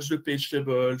 locks the page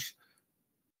tables,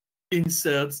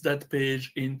 inserts that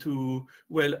page into,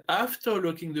 well, after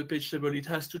locking the page table, it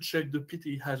has to check the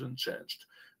PTE hasn't changed,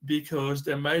 because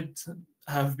there might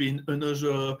have been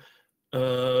another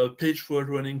page fault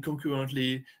running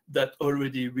concurrently that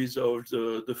already resolved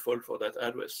the fault for that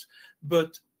address.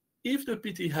 But if the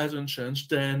PTE hasn't changed,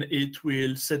 then it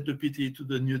will set the PTE to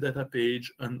the new data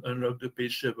page and unlock the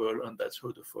page table, and that's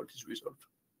how the fault is resolved.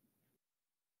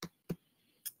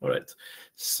 All right,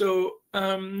 so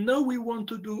now we want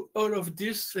to do all of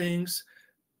these things,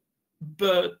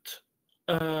 but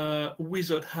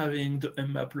without having the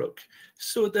mmap_lock.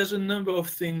 So there's a number of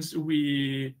things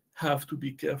we have to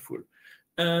be careful.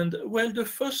 And well, the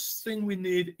first thing we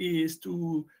need is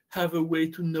to have a way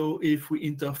to know if we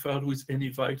interfered with any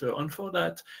writer. And for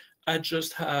that, I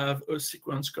just have a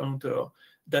sequence counter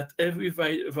that every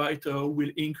writer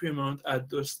will increment at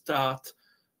the start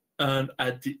and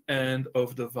at the end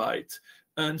of the write.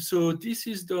 And so this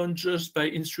is done just by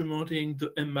instrumenting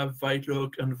the mmap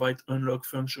write_lock and write_unlock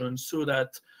functions, so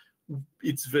that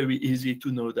it's very easy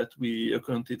to know that we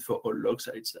accounted for all log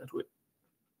sites that way.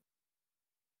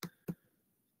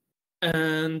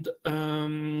 And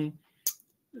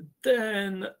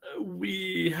then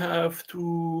we have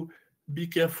to be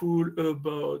careful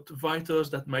about writers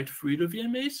that might free the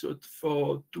VMA. So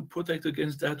to protect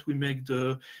against that, we make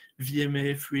the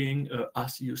VMA freeing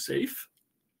RCU safe.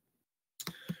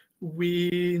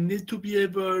 We need to be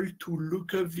able to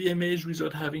look up VMAs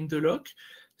without having the lock.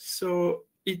 So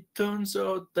it turns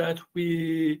out that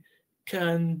we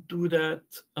can do that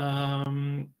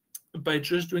by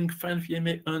just doing find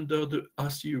VMA under the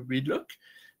RCU readlock.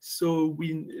 So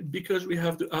because we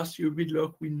have the RCU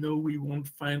readlock, we know we won't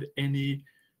find any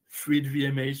freed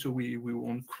VMA, so we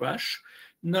won't crash.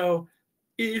 Now,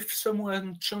 if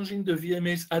someone changing the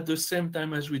VMAs at the same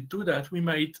time as we do that, we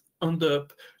might end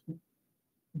up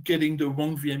getting the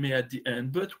wrong VMA at the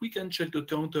end, but we can check the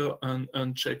counter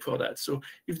and check for that. So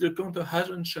if the counter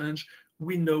hasn't changed,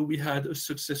 we know we had a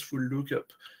successful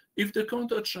lookup. If the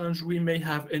counter changed, we may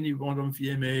have any random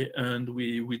VMA, and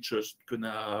we just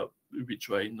gonna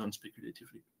retry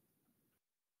non-speculatively.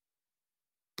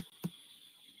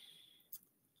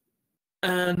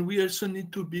 And we also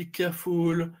need to be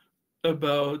careful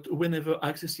about whenever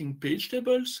accessing page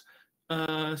tables.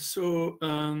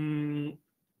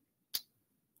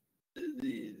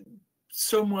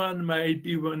 Someone might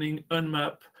be running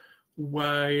Unmap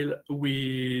while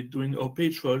we're doing our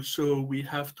page fault, so we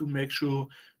have to make sure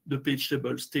the page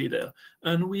table stay there.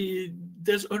 And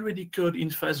there's already code in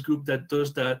Fastgroup that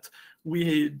does that.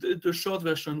 The short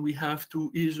version, we have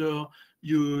to either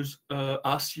use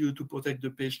RCU to protect the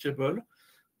page table.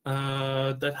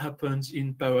 That happens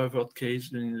in PowerVert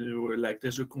case, like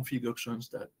there's a config options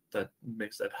that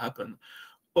makes that happen.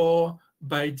 Or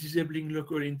by disabling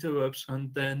local interrupts,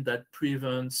 and then that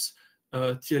prevents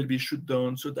TLB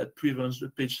shutdown, so that prevents the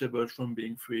page table from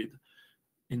being freed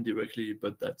indirectly,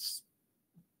 but that's,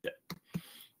 yeah.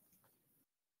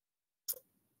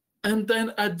 And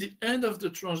then at the end of the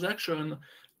transaction,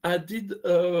 I did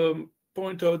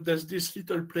point out there's this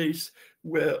little place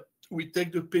where we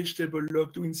take the page table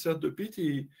log to insert the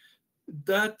PT.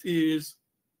 That is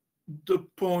the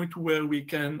point where we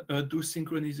can do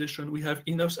synchronization. We have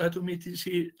enough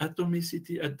atomicity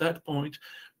at that point.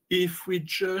 If we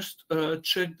just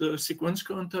check the sequence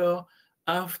counter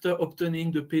after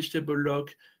obtaining the page table log,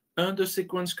 and the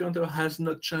sequence counter has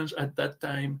not changed at that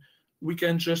time, we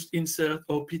can just insert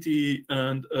our PT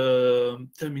and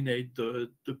terminate the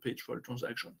page fault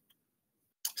transaction.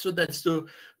 So that's the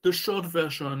short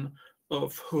version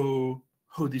of how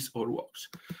this all works.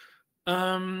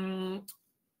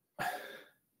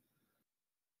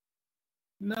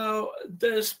 Now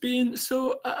there's been,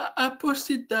 so I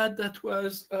posted that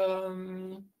was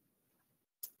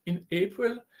in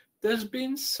April. There's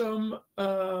been some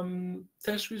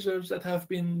test results that have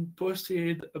been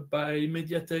posted by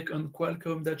MediaTek and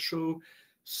Qualcomm that show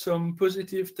some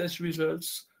positive test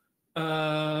results.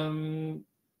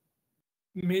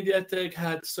 MediaTek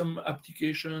had some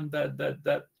application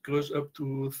that goes up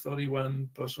to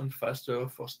 31% faster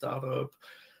for startup.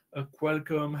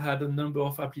 Qualcomm had a number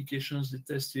of applications they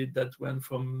tested that went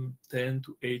from 10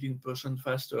 to 18%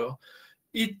 faster.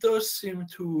 It does seem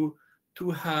to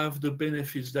have the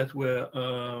benefits that were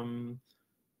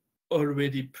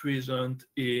already present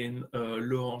in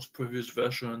Laurent's previous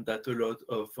version that a lot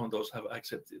of vendors have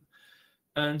accepted.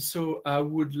 And so I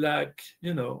would like,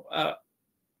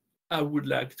 I would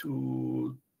like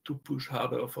to push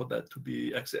harder for that to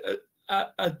be accepted.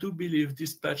 I do believe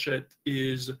this patchet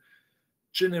is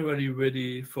generally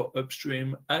ready for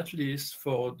upstream, at least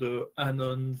for the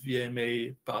Anon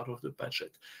VMA part of the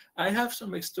patchet. I have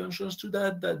some extensions to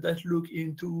that look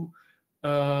into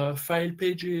file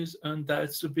pages, and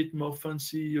that's a bit more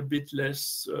fancy, a bit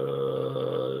less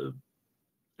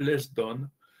less done.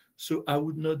 So I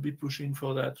would not be pushing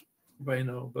for that right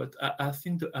now, but I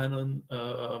think the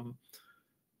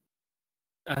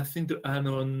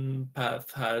Anon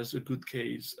path has a good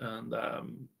case, and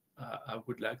I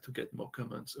would like to get more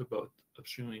comments about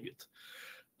upstreaming it.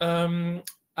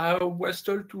 I was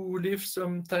told to leave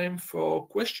some time for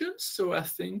questions, so I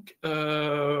think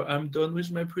I'm done with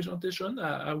my presentation.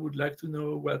 I would like to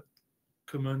know what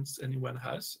comments anyone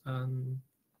has, and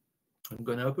I'm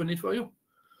gonna open it for you.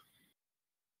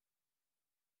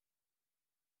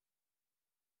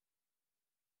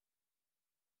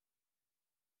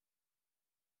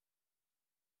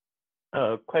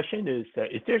 Question is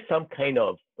there some kind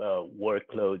of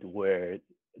workload where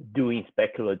doing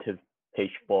speculative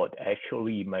page fault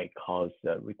actually might cause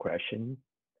regression?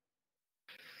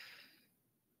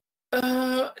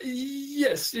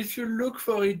 Yes, if you look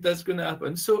for it, that's going to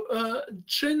happen. So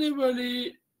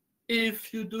generally,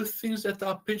 if you do things that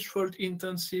are page fault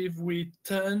intensive, we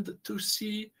tend to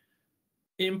see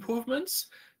improvements.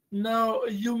 Now,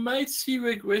 you might see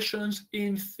regressions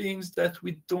in things that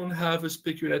we don't have a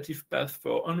speculative path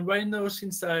for. And right now,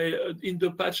 since in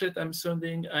the patchet I'm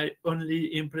sending, I only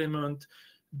implement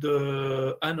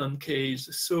the Anon case.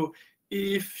 So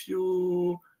if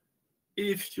you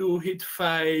hit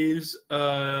files,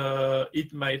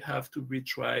 it might have to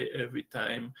retry every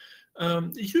time.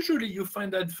 Usually you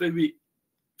find that very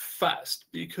fast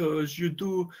because you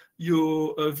do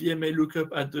your VMA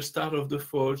lookup at the start of the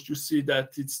fault. You see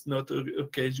that it's not a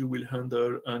case you will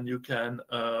handle, and you can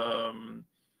and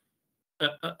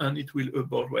it will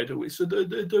abort right away. So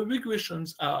the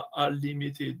regressions are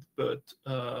limited, but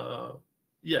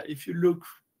yeah, if you look,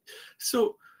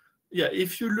 so yeah,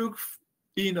 if you look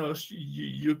enough,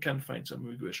 you can find some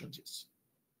regressions. Yes.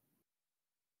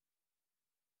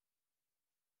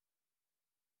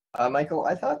 Michael,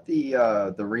 I thought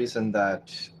the reason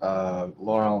that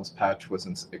Laurent's patch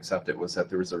wasn't accepted was that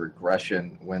there was a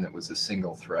regression when it was a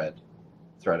single threaded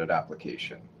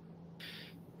application.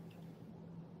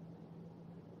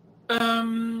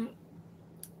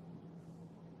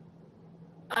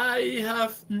 I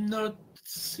have not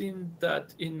seen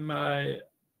that in my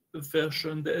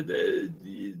version.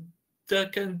 There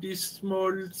can be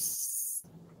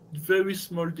very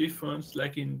small difference,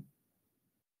 like in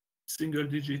single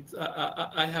digit.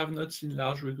 I have not seen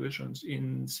large regressions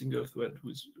in single thread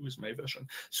with my version.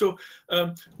 So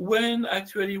when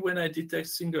I detect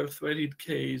single threaded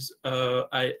case,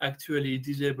 I actually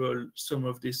disable some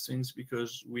of these things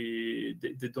because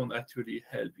they don't actually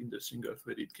help in the single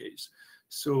threaded case.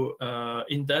 So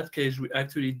in that case, we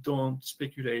actually don't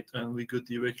speculate and we go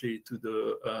directly to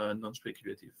the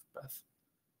non-speculative path.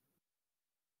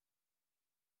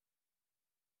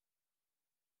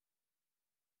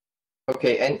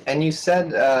 Okay, and you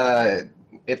said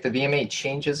if the VMA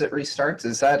changes, it restarts.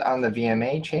 Is that on the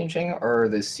VMA changing or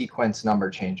the sequence number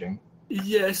changing?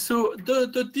 Yeah, so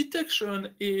the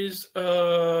detection is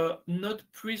not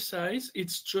precise.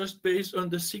 It's just based on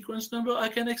the sequence number. I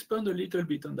can expand a little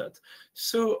bit on that.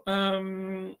 So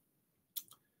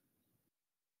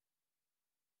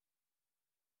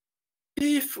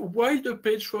if while the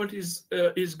page fault is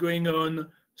going on,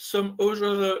 some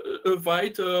other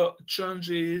writer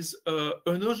changes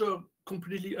another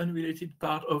completely unrelated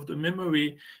part of the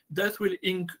memory, that will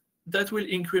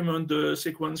increment the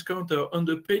sequence counter, and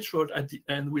the page fault at the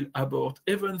end will abort,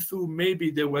 even though maybe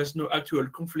there was no actual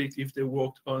conflict if they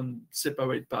worked on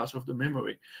separate parts of the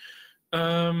memory.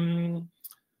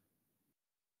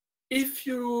 If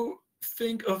you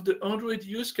think of the Android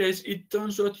use case, it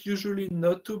turns out usually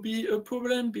not to be a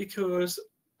problem because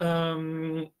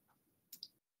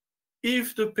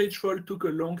if the page fault took a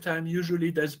long time,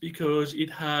 usually that's because it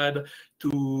had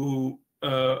to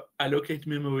allocate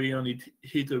memory and it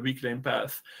hit a reclaim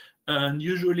path. And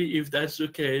usually if that's the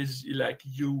case, like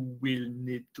you will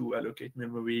need to allocate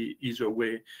memory either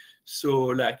way. So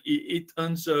like it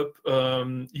ends up,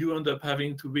 you end up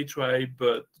having to retry,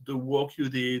 but the work you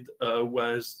did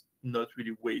was not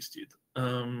really wasted.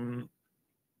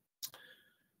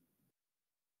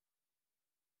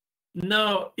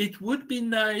 Now, it would be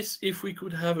nice if we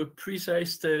could have a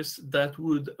precise test that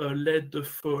would let the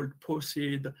fault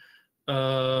proceed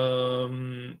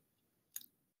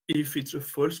if it's a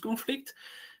false conflict.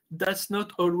 That's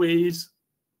not always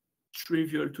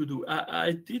trivial to do.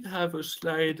 I did have a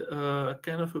slide,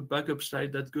 kind of a backup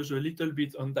slide that goes a little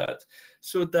bit on that.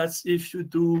 So that's if you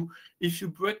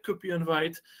break copy and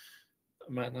write.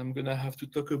 Man, I'm gonna have to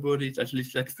talk about it at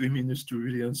least like 3 minutes to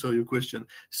really answer your question.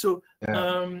 So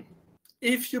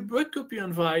if you break copy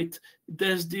and write,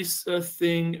 there's this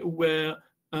thing where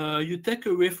you take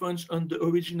a reference on the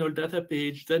original data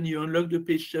page, then you unlock the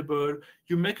page table,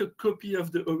 you make a copy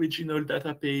of the original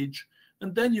data page,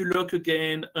 and then you lock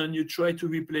again and you try to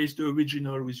replace the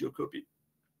original with your copy.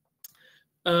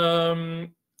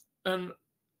 And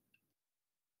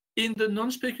in the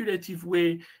non-speculative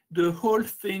way, the whole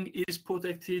thing is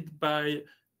protected by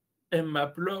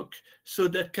mmap lock, so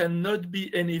there cannot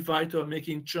be any writer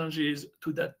making changes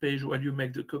to that page while you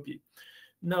make the copy.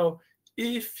 Now,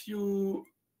 if you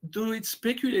do it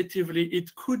speculatively,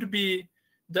 it could be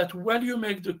that while you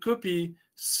make the copy,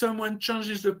 someone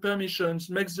changes the permissions,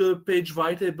 makes the page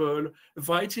writable,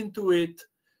 writes into it,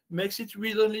 makes it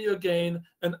read-only again,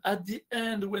 and at the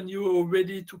end, when you're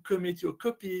ready to commit your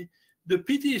copy, the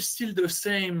PT is still the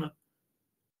same,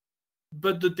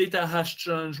 but the data has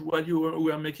changed while you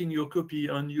were making your copy,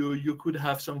 and you could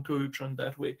have some corruption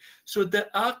that way. So there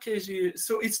are cases,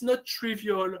 so it's not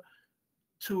trivial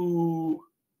to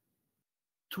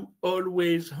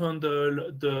always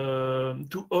handle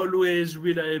to always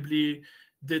reliably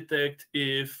detect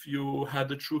if you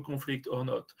had a true conflict or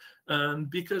not. And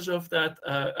because of that,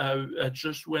 I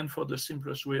just went for the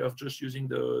simplest way of just using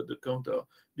the counter,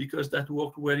 because that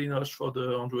worked well enough for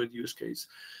the Android use case.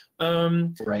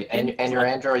 Right, and your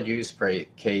Android use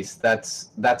case,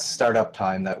 that's startup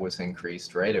time that was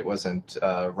increased, right? It wasn't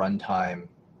runtime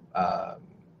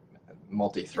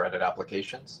multi-threaded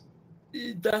applications?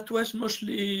 That was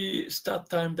mostly start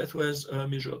time that was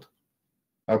measured.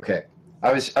 Okay.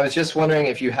 I was just wondering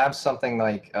if you have something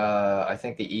like, I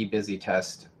think the eBusy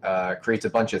test creates a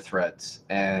bunch of threads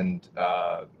and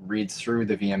reads through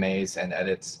the VMAs and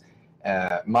edits,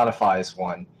 modifies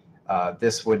one.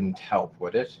 This wouldn't help,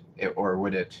 would it? Or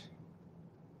would it?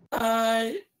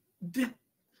 I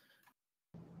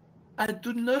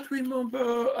do not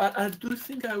remember. I do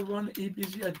think I run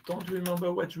eBusy. I don't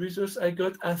remember what results I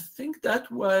got. I think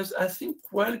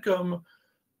Qualcomm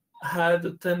had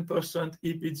a 10%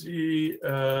 eBusy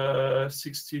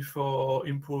 64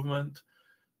 improvement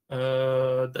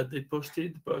that they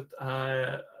posted, but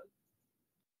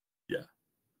yeah.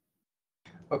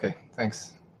 Okay,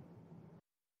 thanks.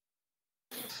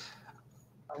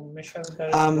 Michelle, there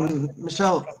is one.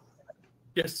 Michelle.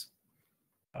 Yes.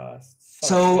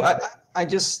 So I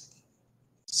just,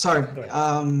 sorry.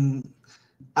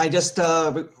 I just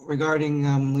regarding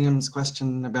Liam's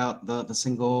question about the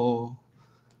single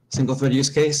thread use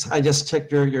case. I just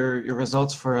checked your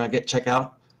results for get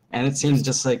checkout, and it seems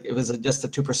just like it was just a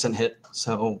 2% hit.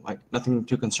 So like nothing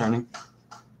too concerning.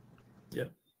 Yeah.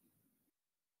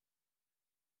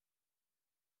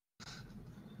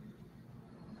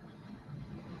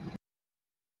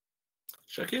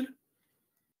 Shakil?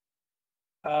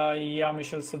 Yeah,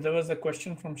 Michelle. So there was a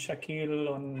question from Shakil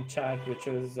on chat, which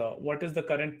is, what is the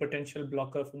current potential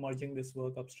blocker for merging this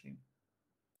work upstream?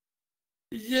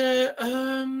 Yeah.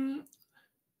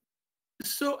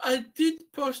 So I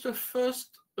did post a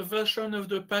first version of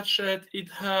the patchet.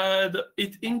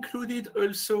 It included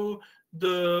also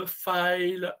the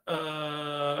file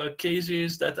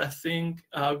cases that I think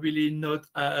are really not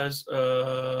as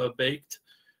baked.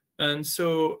 And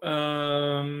so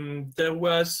there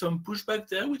was some pushback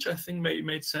there, which I think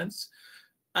made sense.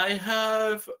 I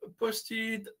have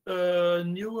posted a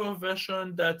newer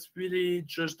version that really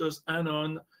just does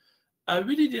anon. I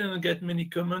really didn't get many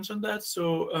comments on that,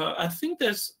 so I think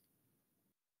there's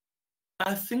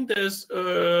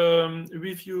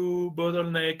review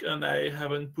bottleneck, and I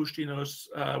haven't pushed enough.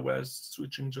 I was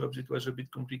switching jobs; it was a bit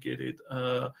complicated.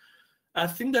 I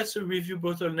think that's a review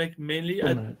bottleneck mainly.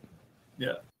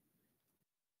 Yeah.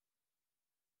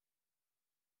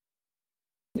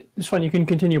 It's fine. You can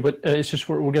continue, but it's just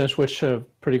we're going to switch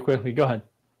pretty quickly. Go ahead.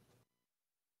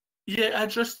 Yeah, I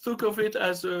just thought of it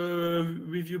as a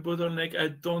review bottleneck. I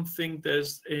don't think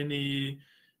there's any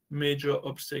major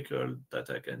obstacle that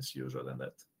I can see other than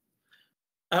that.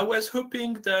 I was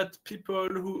hoping that people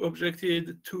who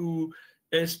objected to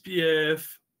SPF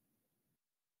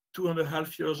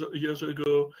 2.5 years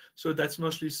ago, so that's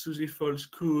mostly SUSY faults,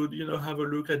 could have a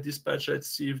look at this patch and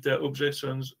see if their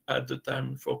objections at the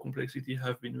time for complexity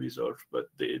have been resolved, but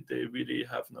they really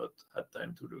have not had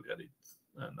time to look at it,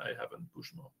 and I haven't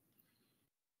pushed more.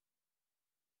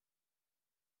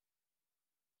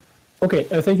 Okay,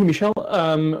 thank you, Michelle.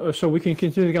 So we can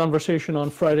continue the conversation on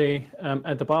Friday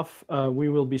at the BOF. We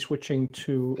will be switching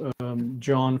to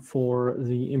John for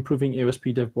the Improving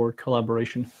AOSP Dev Board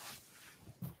collaboration.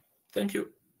 Thank you.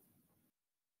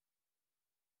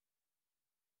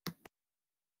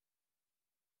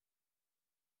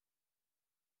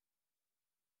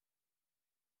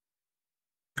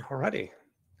 Alrighty.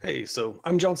 Hey, so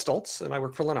I'm John Stoltz, and I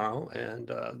work for Linaro, and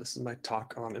this is my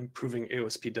talk on improving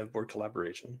AOSP Dev Board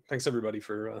collaboration. Thanks, everybody,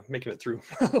 for making it through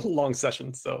a long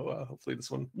session, so hopefully this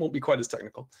one won't be quite as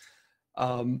technical.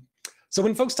 So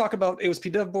when folks talk about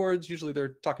AOSP Dev Boards, usually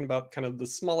they're talking about kind of the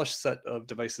smallish set of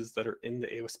devices that are in the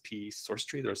AOSP source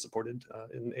tree that are supported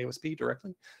in AOSP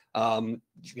directly. I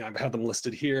have them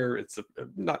listed here. It's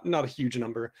not a huge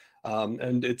number,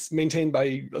 and it's maintained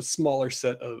by a smaller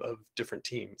set of different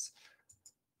teams.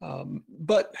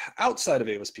 But outside of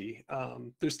AOSP,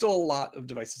 there's still a lot of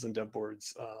devices and dev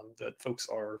boards that folks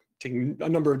are taking a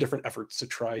number of different efforts to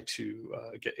try to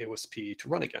get AOSP to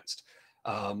run against.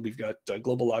 We've got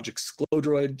GlobalLogic's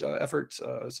GlowDroid effort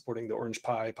supporting the Orange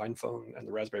Pi, PinePhone, and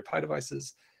the Raspberry Pi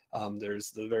devices.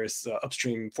 There's the various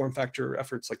upstream form factor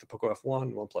efforts like the Poco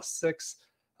F1, OnePlus 6.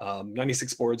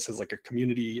 96 Boards has like a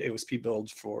community AOSP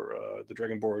build for the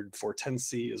Dragon Board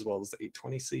 410C as well as the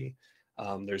 820C.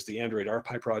 There's the Android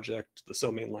RPi project, the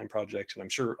So Mainline project, and I'm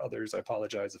sure others. I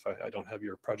apologize if I don't have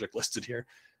your project listed here.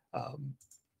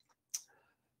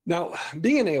 Now,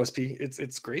 being an AOSP,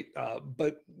 it's great,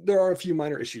 but there are a few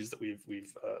minor issues that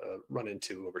we've run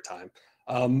into over time.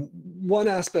 One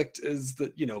aspect is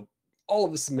that, all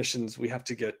of the submissions, we have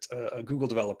to get a Google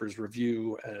developers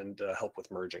review and help with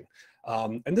merging.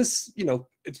 And this,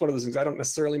 it's one of those things I don't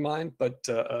necessarily mind, but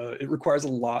it requires a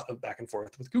lot of back and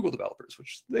forth with Google developers,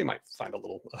 which they might find a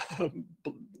little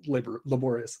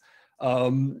laborious.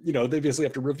 They basically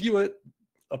have to review it,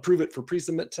 approve it for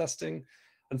pre-submit testing.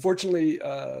 Unfortunately,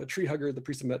 TreeHugger, the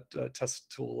pre-submit test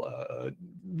tool,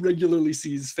 regularly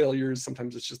sees failures.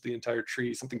 Sometimes it's just the entire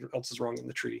tree, something else is wrong in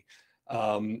the tree.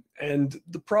 And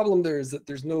the problem there is that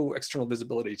there's no external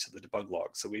visibility to the debug log.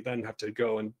 So we then have to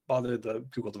go and bother the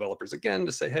Google developers again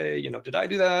to say, hey, did I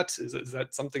do that? Is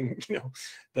that something,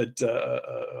 that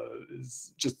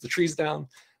is just the trees down?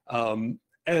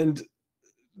 And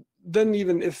then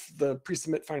even if the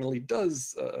pre-submit finally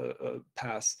does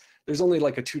pass, there's only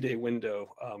like a 2-day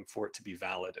window for it to be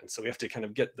valid. And so we have to kind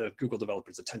of get the Google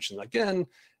developers' attention again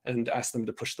and ask them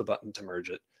to push the button to merge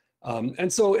it.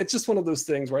 And so it's just one of those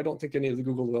things where I don't think any of the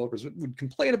Google developers would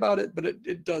complain about it, but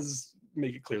it does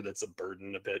make it clear that's a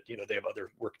burden a bit. You know, they have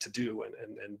other work to do,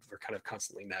 and we're kind of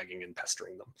constantly nagging and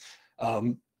pestering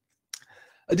them.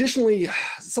 Additionally,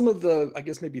 some of the, I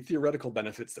guess, maybe theoretical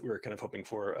benefits that we were kind of hoping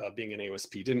for being in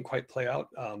AOSP didn't quite play out.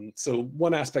 So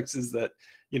one aspect is that,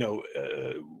 you know,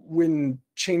 when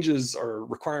changes or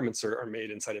requirements are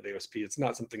made inside of AOSP, it's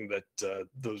not something that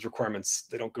those requirements,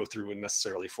 they don't go through and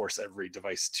necessarily force every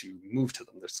device to move to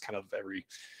them. There's kind of every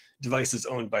device is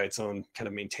owned by its own kind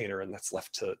of maintainer, and that's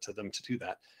left to them to do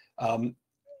that.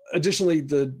 Additionally,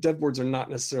 the dev boards are not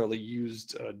necessarily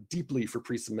used deeply for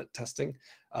pre-submit testing.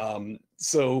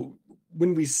 So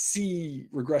when we see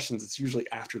regressions, it's usually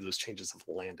after those changes have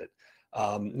landed.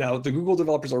 Now, the Google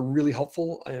developers are really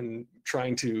helpful in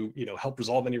trying to, you know, help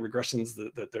resolve any regressions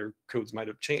that their codes might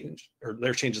have changed or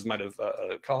their changes might have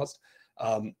caused.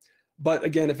 But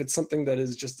again, if it's something that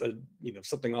is just a, you know,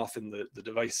 something off in the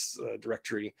device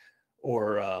directory,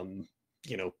 or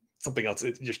you know, something else,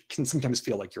 it just can sometimes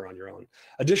feel like you're on your own.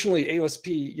 Additionally,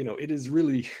 AOSP, you know, it is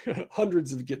really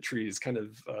hundreds of Git trees kind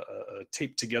of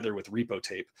taped together with repo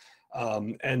tape.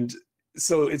 And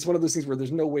so it's one of those things where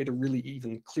there's no way to really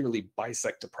even clearly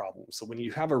bisect a problem. So when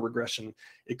you have a regression,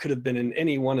 it could have been in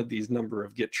any one of these number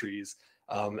of Git trees,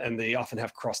 and they often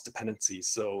have cross dependencies.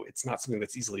 So it's not something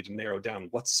that's easily to narrow down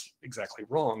what's exactly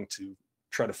wrong to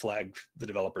try to flag the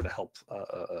developer to help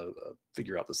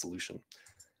figure out the solution.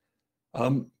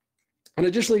 And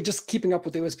additionally, just keeping up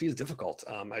with AOSP is difficult.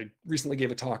 I recently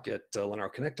gave a talk at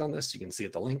Linaro Connect on this. You can see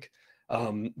at the link.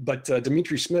 But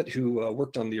Dimitri Schmidt, who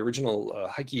worked on the original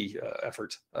Heike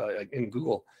effort in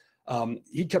Google,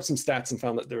 he kept some stats and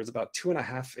found that there was about 2.5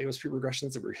 AOSP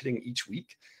regressions that were hitting each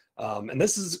week. And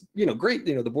this is, you know, great.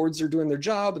 You know, the boards are doing their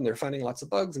job and they're finding lots of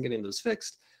bugs and getting those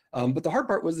fixed. But the hard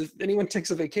part was if anyone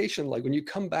takes a vacation, like when you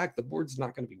come back, the board's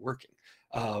not going to be working.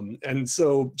 And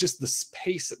so just the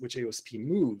pace at which AOSP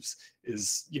moves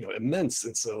is, you know, immense.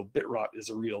 And so bit rot is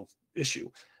a real issue.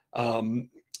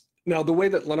 Now, the way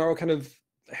that Linaro kind of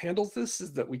handles this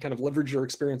is that we kind of leverage our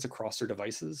experience across our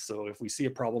devices. So if we see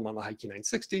a problem on the Heike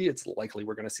 960, it's likely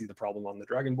we're going to see the problem on the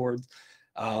Dragon boards.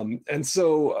 And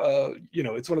so, you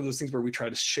know, it's one of those things where we try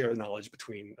to share knowledge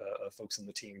between folks in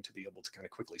the team to be able to kind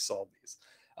of quickly solve these.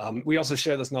 We also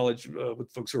share this knowledge with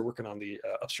folks who are working on the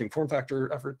upstream form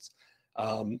factor efforts,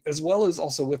 as well as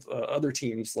also with other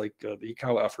teams like the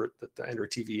Ikawa effort that the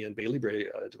Android TV and Bay Libre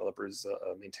developers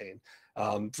maintain.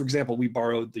 For example, we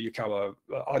borrowed the Yukawa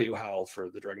audio howl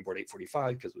for the Dragon Board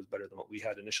 845 because it was better than what we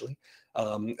had initially.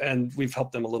 And we've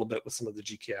helped them a little bit with some of the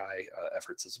GKI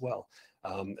efforts as well.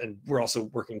 And we're also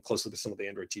working closely with some of the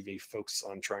Android TV folks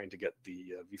on trying to get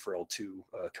the V4L2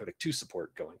 codec 2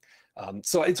 support going.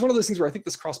 So it's one of those things where I think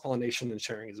this cross-pollination and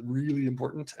sharing is really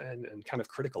important and kind of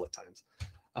critical at times.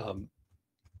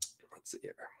 Let's see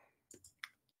here.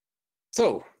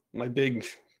 So my big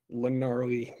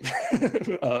Linaro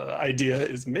idea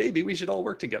is maybe we should all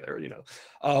work together, you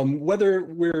know, whether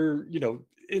we're, you know,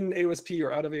 in AOSP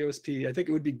or out of AOSP. I think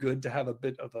it would be good to have a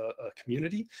bit of a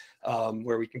community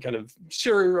where we can kind of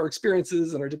share our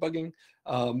experiences and our debugging,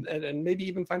 and maybe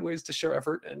even find ways to share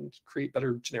effort and create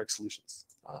better generic solutions.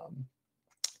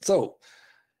 So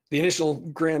the initial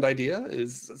grand idea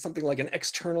is something like an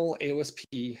external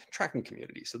AOSP tracking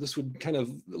community. So this would kind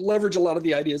of leverage a lot of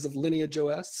the ideas of Lineage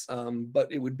OS, but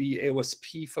it would be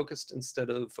AOSP focused instead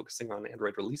of focusing on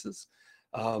Android releases.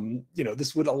 You know,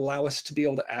 this would allow us to be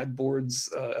able to add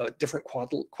boards at different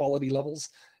quality levels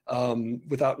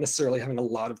without necessarily having a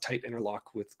lot of tight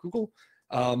interlock with Google.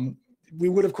 We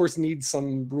would, of course, need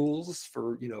some rules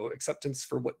for, you know, acceptance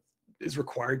for what is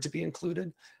required to be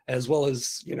included, as well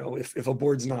as, you know, if a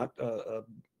board's not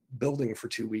building for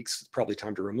 2 weeks, it's probably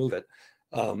time to remove it.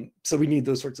 So we need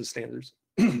those sorts of standards.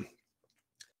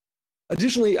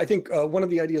 Additionally, I think one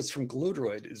of the ideas from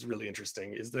Glodroid is really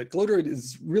interesting, is that Glodroid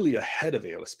is really ahead of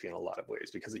AOSP in a lot of ways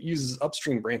because it uses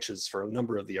upstream branches for a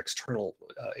number of the external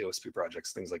AOSP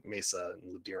projects, things like Mesa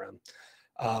and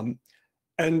libdrm.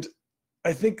 And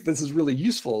I think this is really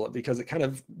useful because it kind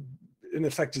of, in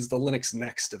effect, is the Linux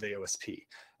Next of AOSP.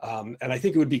 And I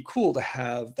think it would be cool to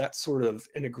have that sort of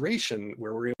integration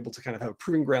where we're able to kind of have a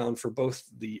proving ground for both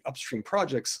the upstream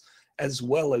projects as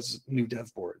well as new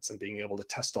dev boards and being able to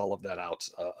test all of that out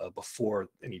before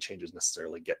any changes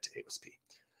necessarily get to AOSP.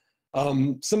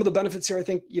 Some of the benefits here, I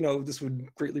think, you know, this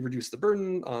would greatly reduce the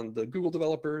burden on the Google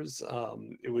developers.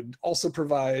 It would also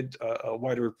provide a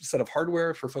wider set of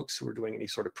hardware for folks who are doing any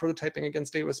sort of prototyping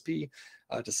against AOSP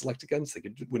to select against. They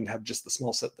wouldn't have just the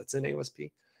small set that's in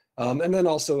AOSP. And then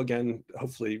also, again,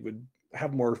 hopefully would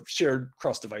have more shared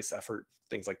cross-device effort,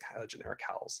 things like generic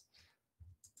howls.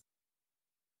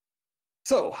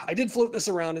 So I did float this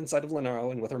around inside of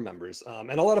Linaro and with our members,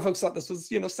 and a lot of folks thought this was,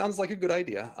 sounds like a good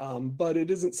idea, but it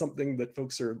isn't something that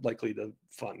folks are likely to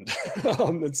fund.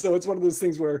 And so it's one of those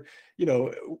things where,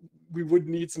 we would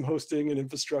need some hosting and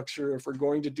infrastructure if we're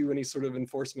going to do any sort of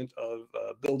enforcement of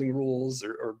building rules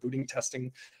or booting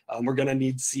testing. We're going to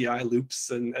need CI loops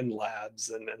and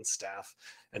labs and staff,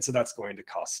 and so that's going to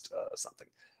cost something.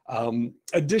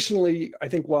 Additionally, I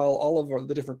think while all of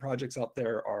the different projects out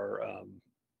there are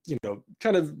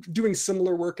kind of doing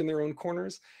similar work in their own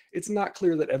corners, it's not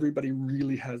clear that everybody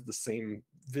really has the same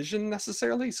vision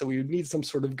necessarily. So we would need some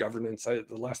sort of governance. The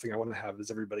last thing I want to have is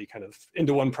everybody kind of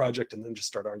into one project and then just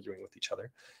start arguing with each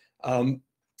other.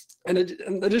 And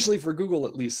additionally, for Google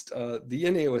at least, the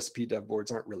NAOSP dev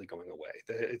boards aren't really going away.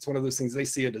 It's one of those things, they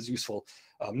see it as useful,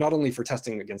 not only for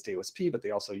testing against AOSP, but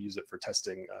they also use it for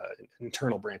testing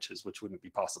internal branches, which wouldn't be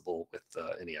possible with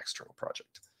any external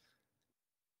project.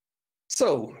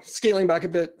 So scaling back a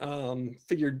bit,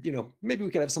 figured, maybe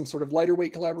we could have some sort of lighter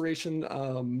weight collaboration.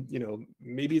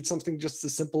 Maybe it's something just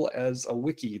as simple as a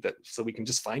wiki so we can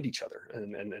just find each other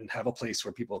and have a place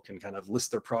where people can kind of list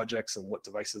their projects and what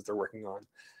devices they're working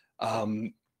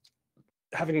on.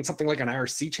 Having something like an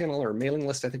IRC channel or a mailing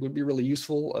list, I think would be really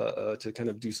useful to kind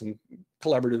of do some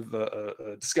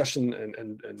collaborative discussion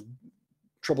and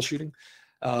troubleshooting.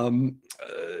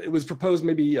 It was proposed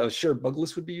maybe a shared bug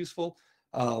list would be useful.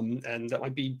 And that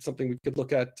might be something we could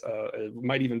look at. We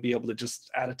might even be able to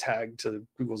just add a tag to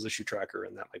Google's issue tracker,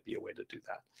 and that might be a way to do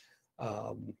that.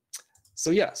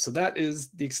 So yeah, so that is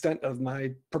the extent of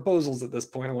my proposals at this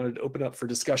point. I wanted to open up for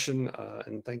discussion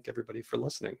and thank everybody for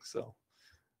listening. So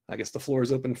I guess the floor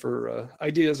is open for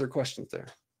ideas or questions there.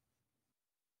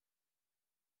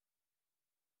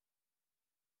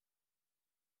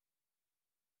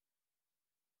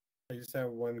 I just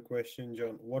have one question,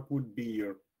 John. What would be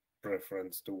your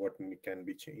preference to what can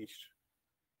be changed?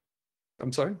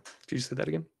 I'm sorry, could you say that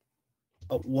again?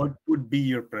 What would be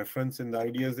your preference in the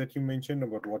ideas that you mentioned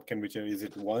about what can be changed? Is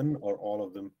it one or all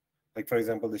of them? Like, for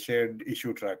example, the shared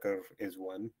issue tracker is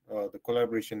one. The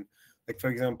collaboration, like, for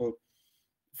example,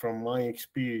 from my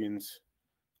experience,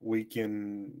 we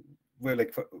can,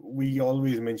 we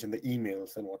always mention the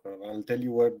emails and whatnot. I'll tell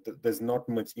you what, there's not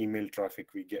much email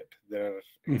traffic we get. There are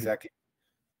exactly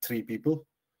 3 people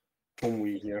whom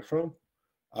we hear from,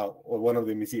 or one of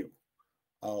them is you.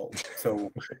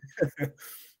 So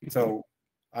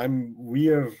we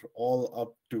are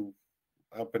all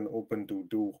up and open to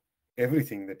do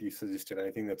everything that you suggested.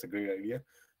 I think that's a great idea.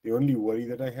 The only worry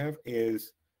that I have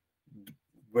is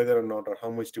whether or not or how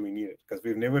much do we need it, because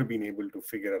we've never been able to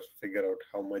figure out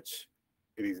how much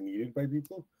it is needed by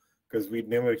people, because we'd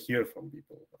never hear from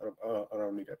people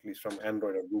around it, at least from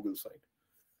Android or Google side.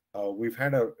 We've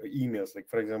had our emails, like,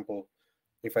 for example,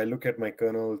 if I look at my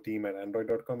kernel team at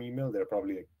android.com email, there are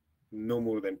probably no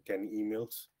more than 10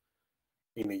 emails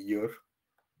in a year,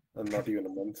 and not even a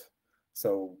month.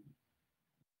 So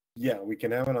yeah, we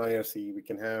can have an IRC, we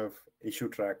can have issue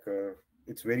tracker.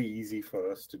 It's very easy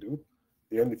for us to do.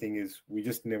 The only thing is we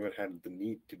just never had the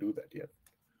need to do that yet.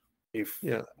 If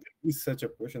there is such a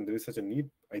push and there is such a need,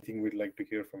 I think we'd like to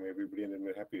hear from everybody, and then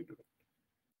we're happy to do it.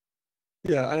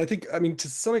 Yeah, and I think, to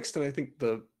some extent, I think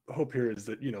the hope here is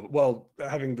that, while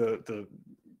having the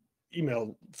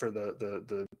email for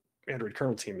the Android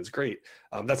kernel team is great,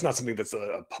 that's not something that's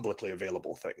a publicly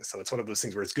available thing. So it's one of those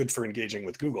things where it's good for engaging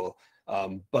with Google.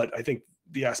 But I think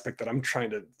the aspect that I'm trying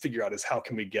to figure out is how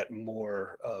can we get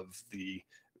more of the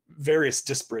various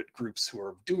disparate groups who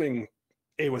are doing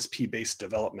AOSP-based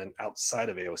development outside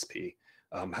of AOSP,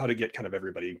 how to get kind of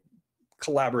everybody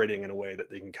collaborating in a way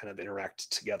that they can kind of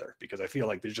interact together, because I feel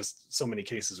like there's just so many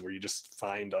cases where you just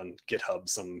find on GitHub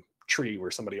some tree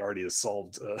where somebody already has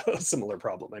solved a similar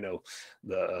problem. I know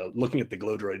looking at the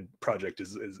Glowdroid project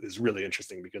is really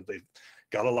interesting because they've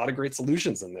got a lot of great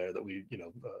solutions in there that we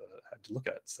had to look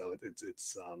at. So it's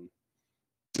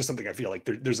just something I feel like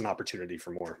there's an opportunity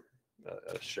for more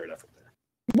shared effort there.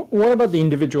 What about the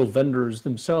individual vendors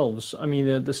themselves? I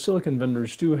mean, the silicon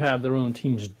vendors do have their own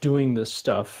teams doing this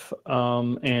stuff,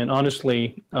 and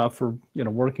honestly, for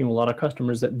working with a lot of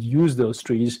customers that use those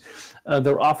trees,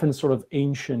 they're often sort of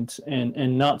ancient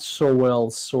and not so well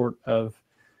sort of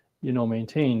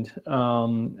maintained.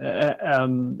 And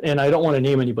I don't want to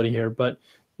name anybody here, but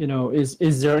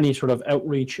is there any sort of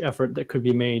outreach effort that could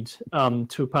be made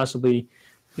to possibly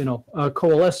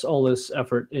coalesce all this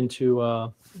effort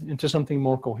into something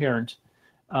more coherent,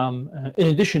 in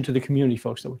addition to the community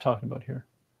folks that we're talking about here?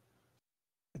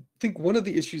 I think one of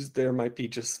the issues there might be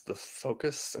just the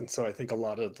focus. And so I think a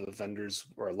lot of the vendors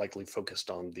are likely focused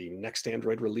on the next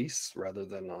Android release rather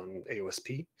than on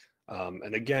AOSP.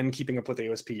 And again, keeping up with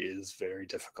AOSP is very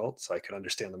difficult. So I could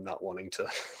understand them not wanting to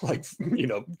like,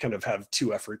 kind of have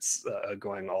two efforts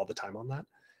going all the time on that.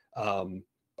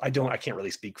 I can't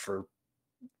really speak for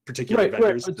particular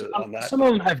vendors on that. Some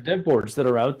of them have dev boards that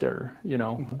are out there,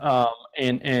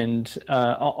 and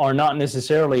are not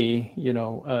necessarily,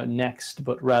 next,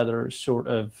 but rather sort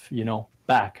of,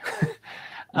 back.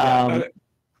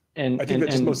 And I think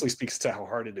that just mostly speaks to how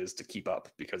hard it is to keep up,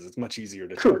 because it's much easier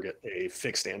to target a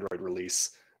fixed Android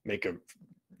release, make a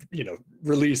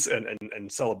release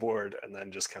and sell a board, and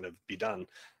then just kind of be done.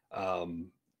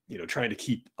 Trying to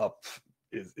keep up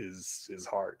is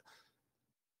hard.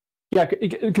 Yeah,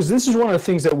 because this is one of the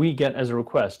things that we get as a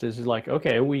request is like,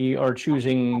 okay, we are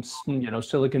choosing,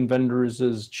 silicon vendors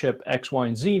as chip X, Y,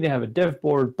 and Z. They have a dev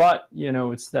board, but,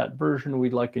 it's that version.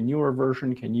 We'd like a newer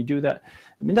version. Can you do that?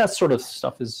 I mean, that sort of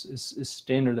stuff is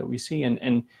standard that we see.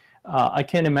 And I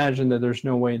can't imagine that there's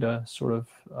no way to sort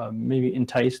of maybe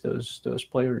entice those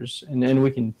players. And then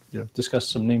we can discuss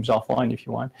some names offline if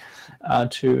you want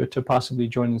to possibly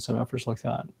join in some efforts like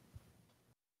that.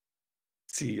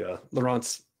 See,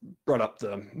 Laurence brought up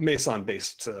the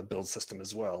Meson-based build system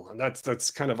as well, and that's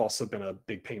kind of also been a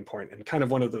big pain point, and kind of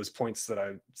one of those points that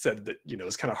I said that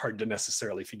it's kind of hard to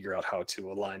necessarily figure out how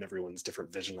to align everyone's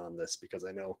different vision on this, because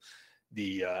I know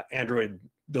the Android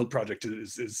build project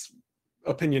is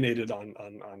opinionated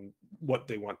on what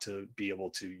they want to be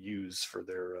able to use for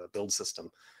their build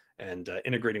system. And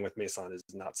integrating with Meson is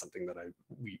not something that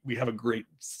we have a great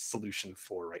solution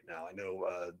for right now. I know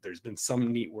there's been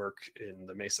some neat work in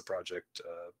the Mesa project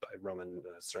by Roman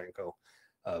Steranko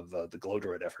of the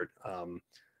Glowdroid effort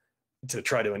to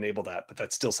try to enable that, but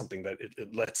that's still something that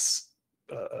it lets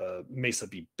Mesa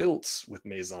be built with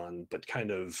Meson, but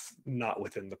kind of not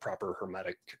within the proper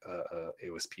hermetic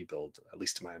AOSP build, at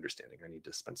least to my understanding. I need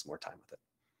to spend some more time with it.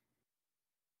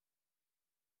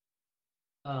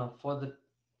 For the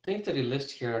things that you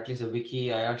list here, at least a wiki,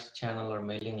 IRC channel, or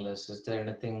mailing list, is there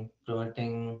anything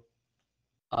preventing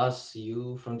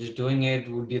you from just doing it?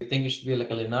 Would you think it should be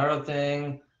like a Linaro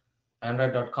thing,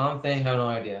 Android.com thing? I have no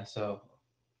idea. So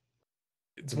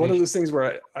it's one of those things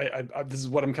where I this is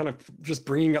what I'm kind of just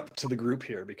bringing up to the group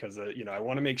here, because I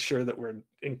want to make sure that we're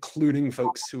including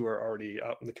folks who are already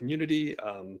out in the community.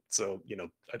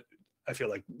 I feel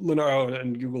like Linaro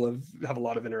and Google have a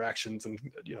lot of interactions, and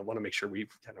want to make sure we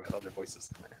kind of have other voices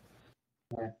in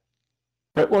there.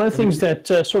 Right. One of the things that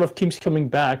sort of keeps coming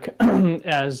back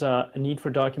as a need for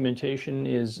documentation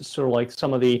is sort of like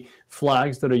some of the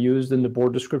flags that are used in the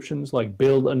board descriptions, like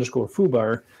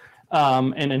build_foobar.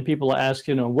 And then people ask,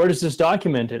 where is this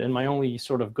documented? And my only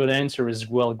sort of good answer is,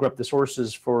 well, grep the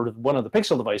sources for one of the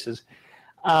Pixel devices,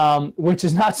 which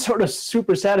is not sort of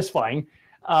super satisfying.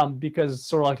 Because it's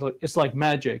sort of like it's like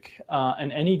magic,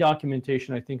 and any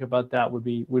documentation I think about that would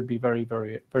be very,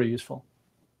 very, very useful.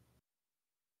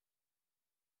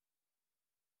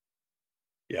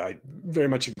 Yeah, I very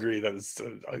much agree. That was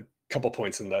a couple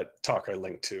points in that talk I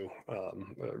linked to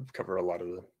cover a lot of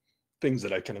the things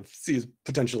that I kind of see as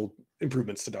potential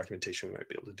improvements to documentation we might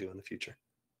be able to do in the future.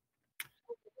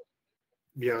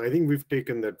 Yeah, I think we've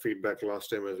taken that feedback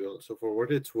last time as well. So for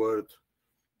what it's worth,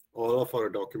 all of our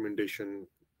documentation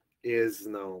is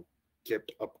now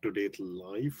kept up to date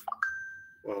live,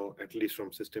 at least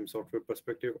from system software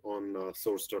perspective, on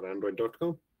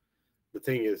source.android.com. The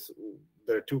thing is,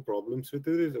 there are two problems with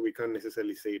it. Is that we can't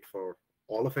necessarily say it for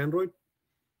all of Android,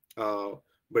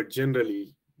 but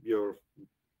generally your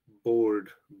board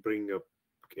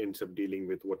ends up dealing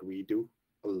with what we do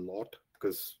a lot,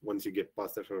 because once you get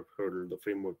past that hurdle, the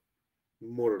framework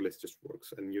more or less just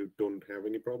works and you don't have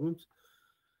any problems.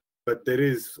 But there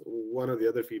is one of the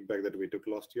other feedback that we took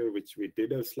last year, which we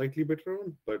did a slightly better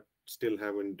on, but still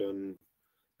haven't done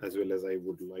as well as I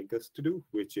would like us to do,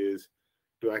 which is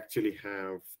to actually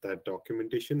have that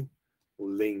documentation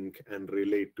link and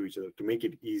relate to each other to make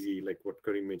it easy, like what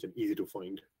Karim mentioned, easy to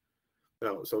find.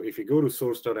 Now, so if you go to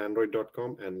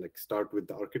source.android.com and start with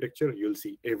the architecture, you'll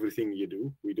see everything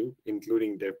we do,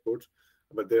 including dev boards.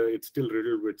 But it's still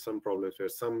riddled with some problems where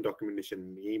some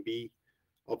documentation may be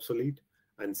obsolete,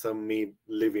 and some may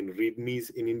live in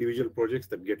readmes in individual projects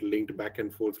that get linked back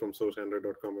and forth from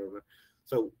source.android.com.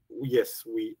 So yes,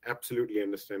 we absolutely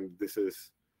understand this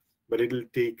but it'll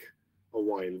take a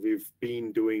while. We've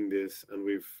been doing this, and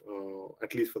we've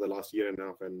at least for the last year and a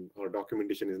half, and our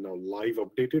documentation is now live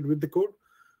updated with the code,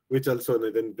 which also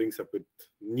then brings up with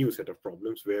new set of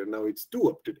problems where now it's too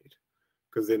up to date,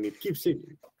 because then it keeps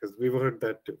changing. Because we've heard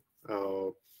that too.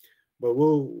 But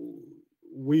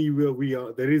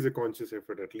there is a conscious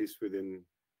effort, at least within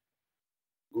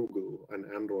Google and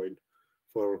Android,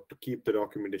 to keep the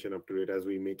documentation up to date as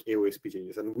we make AOSP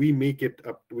changes, and we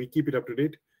keep it up to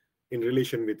date in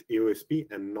relation with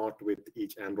AOSP and not with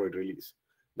each Android release.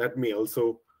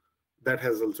 That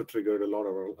has also triggered a lot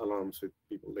of alarms with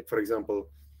people. Like, for example,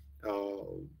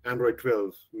 Android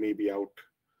 12 may be out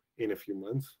in a few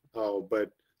months,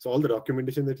 but so all the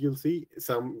documentation that you'll see,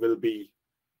 some will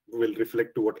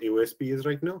reflect to what AOSP is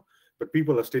right now, but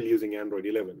people are still using Android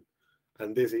 11.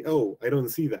 And they say, oh, I don't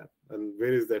see that. And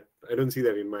where is that? I don't see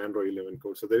that in my Android 11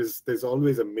 code. So there's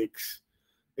always a mix.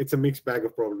 It's a mixed bag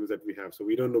of problems that we have. So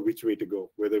we don't know which way to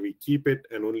go, whether we keep it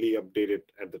and only update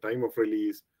it at the time of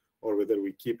release, or whether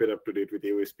we keep it up to date with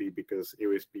AOSP because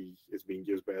AOSP is being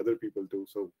used by other people too.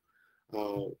 So,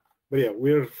 but yeah,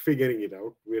 we're figuring it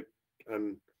out.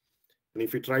 And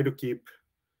if we try to keep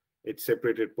it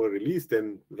separated per release,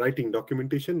 then writing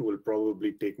documentation will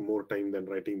probably take more time than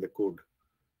writing the code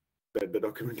that the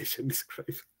documentation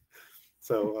describes.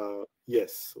 So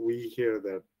yes, we hear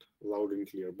that loud and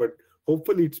clear, but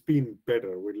hopefully it's been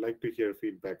better. We'd like to hear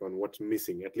feedback on what's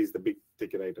missing, at least the big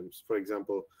ticket items. For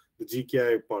example, the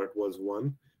GKI part was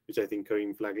one, which I think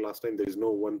Kareem flagged last time. There is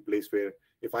no one place where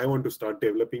if I want to start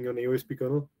developing on AOSP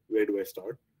kernel, where do I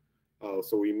start?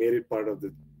 So we made it part of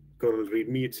the kernel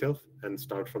README itself and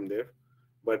start from there.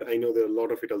 But I know that a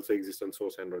lot of it also exists on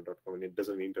sourceandroid.com and it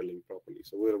doesn't interlink properly.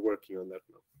 So we're working on that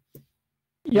now.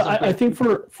 Yeah, I think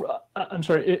I'm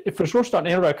sorry, for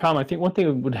source.android.com, I think one thing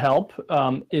that would help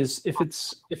is if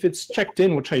it's checked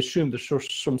in, which I assume there's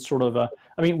some sort of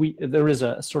there is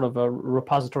a sort of a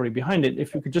repository behind it.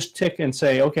 If you could just tick and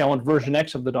say, okay, I want version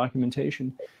X of the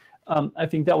documentation, I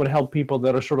think that would help people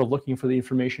that are sort of looking for the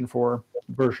information for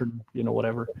version,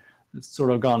 whatever, it's sort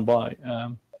of gone by.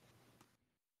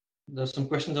 There's some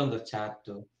questions on the chat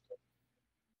too.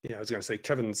 Yeah, I was going to say,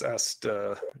 Kevin's asked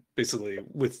basically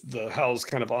with the HALs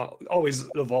kind of always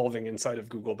evolving inside of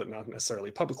Google, but not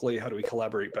necessarily publicly, how do we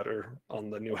collaborate better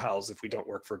on the new HALs if we don't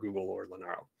work for Google or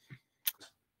Linaro?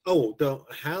 Oh, the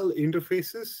HAL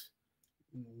interfaces,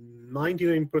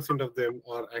 99% of them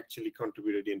are actually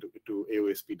contributed to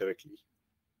AOSP directly.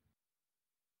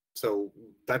 So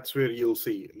that's where you'll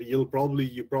see. You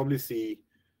probably see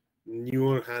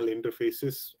newer HAL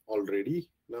interfaces already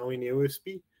now in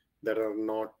AOSP that are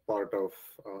not part of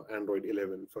Android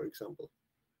 11, for example.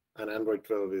 And Android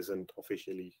 12 isn't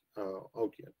officially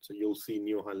out yet. So you'll see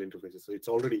new HAL interfaces. So it's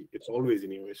always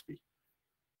in AOSP.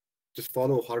 Just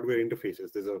follow hardware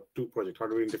interfaces. There's two projects,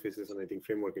 hardware interfaces and I think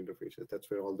framework interfaces.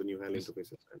 That's where all the new HAL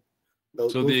interfaces are.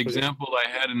 So the example I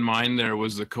had in mind there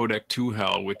was the Codec 2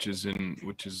 HAL, which is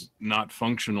not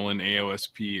functional in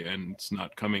AOSP, and it's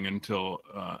not coming until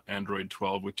Android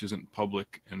 12, which isn't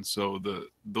public. And so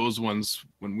those ones,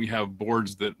 when we have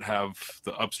boards that have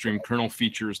the upstream kernel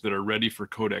features that are ready for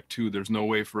Codec 2, there's no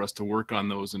way for us to work on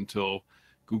those until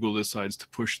Google decides to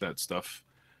push that stuff.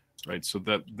 Right, so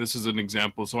this is an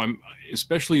example. So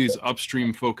especially these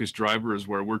upstream focused drivers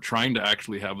where we're trying to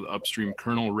actually have the upstream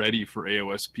kernel ready for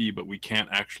AOSP, but we can't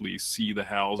actually see the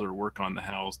HALs or work on the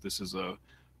HALs. This is a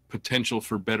potential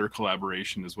for better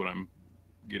collaboration is what I'm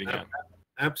getting at.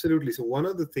 Absolutely. So one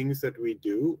of the things that we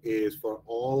do is for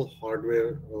all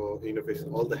hardware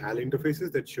interfaces, all the HAL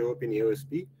interfaces that show up in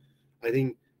AOSP, I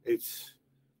think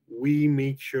we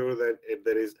make sure that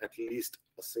there is at least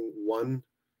one,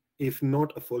 if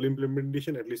not a full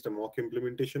implementation, at least a mock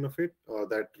implementation of it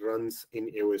that runs in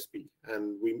AOSP.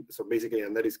 And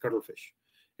and that is Cuttlefish.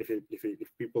 If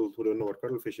people who don't know what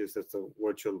Cuttlefish is, that's a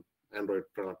virtual Android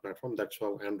platform. That's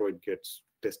how Android gets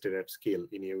tested at scale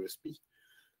in AOSP.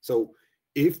 So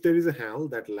if there is a HAL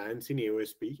that lands in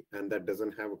AOSP and that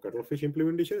doesn't have a Cuttlefish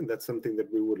implementation, that's something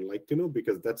that we would like to know,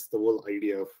 because that's the whole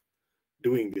idea of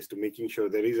doing this, to making sure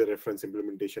there is a reference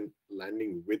implementation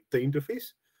landing with the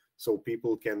interface. So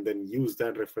people can then use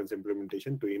that reference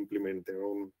implementation to implement their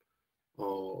own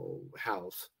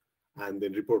HALs and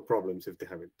then report problems if they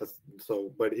have it.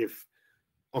 But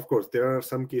of course, there are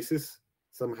some cases,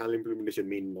 some HAL implementation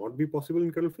may not be possible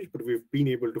in Cuttlefish, but we've been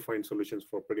able to find solutions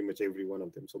for pretty much every one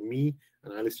of them. So me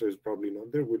and Alistair is probably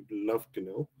not there. Would love to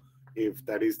know if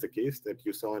that is the case, that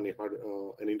you saw an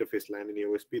interface land in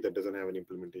AOSP that doesn't have an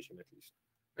implementation at least.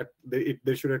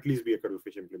 There should at least be a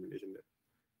Cuttlefish implementation there.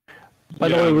 By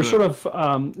the way, we're sort of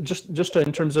just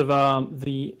in terms of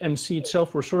the MC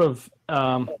itself, we're sort of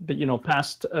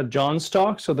past John's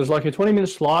talk. So there's like a 20-minute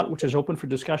slot which is open for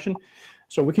discussion.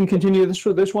 So we can continue this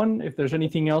for this one. If there's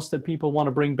anything else that people want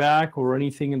to bring back or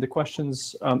anything in the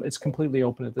questions, it's completely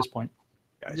open at this point.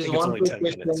 Yeah,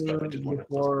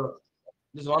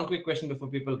 Just one quick question before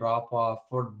people drop off.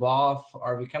 For BOF,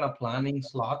 are we kind of planning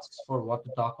slots for what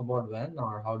to talk about when,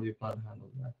 or how do you plan to handle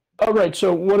that? All right.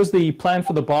 So what is the plan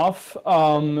for the BOF?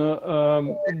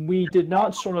 We did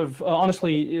not sort of,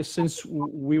 honestly, since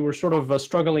we were sort of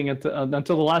struggling until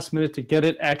the last minute to get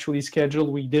it actually scheduled,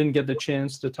 we didn't get the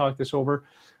chance to talk this over.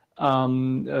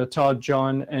 Todd,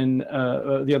 John, and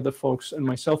the other folks and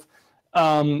myself.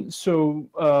 So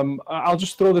I'll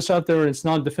just throw this out there. It's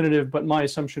not definitive, but my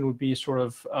assumption would be sort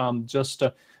of just,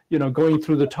 going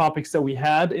through the topics that we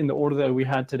had in the order that we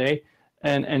had today.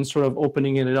 And sort of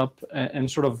opening it up and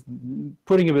sort of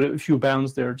putting a few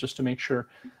bounds there just to make sure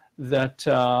that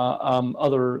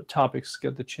other topics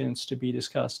get the chance to be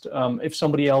discussed. If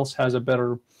somebody else has a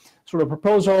better sort of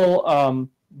proposal,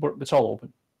 it's all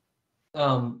open.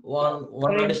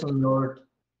 One additional note,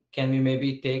 can we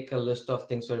maybe take a list of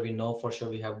things where we know for sure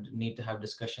we need to have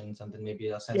discussions and then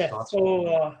maybe send Yes, thoughts?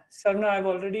 so Sarna, I've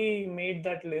already made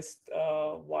that list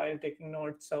while taking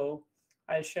notes. So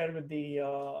I'll share with the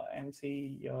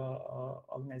MC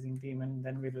organizing team, and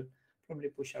then we'll probably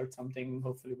push out something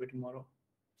hopefully by tomorrow.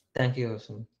 Thank you,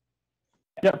 Sumit.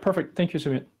 Yeah, perfect. Thank you,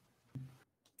 Sumit.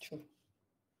 Sure.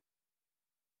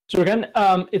 So again,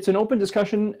 it's an open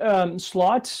discussion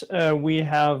slot. We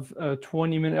have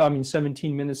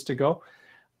 17 minutes to go.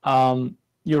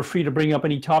 You're free to bring up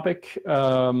any topic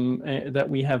that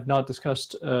we have not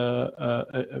discussed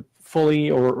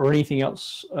fully or anything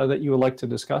else that you would like to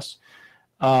discuss.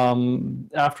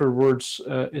 Afterwards,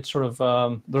 it's sort of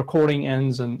the recording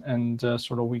ends and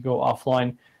sort of we go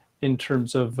offline in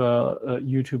terms of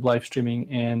YouTube live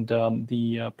streaming and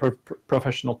the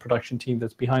professional production team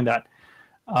that's behind that.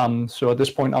 So at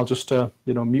this point, I'll just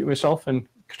mute myself and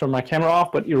turn my camera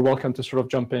off. But you're welcome to sort of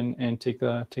jump in and take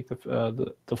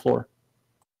the floor.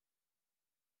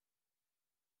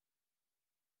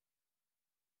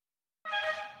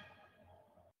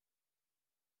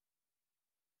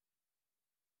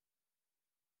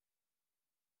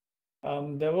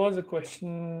 There was a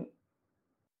question.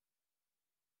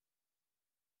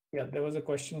 Yeah, there was a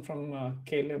question from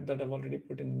Caleb that I've already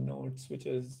put in notes, which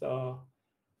is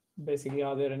basically,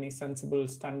 are there any sensible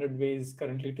standard ways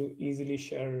currently to easily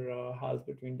share HALs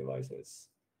between devices?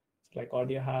 So like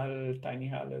Audio HAL, Tiny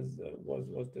HAL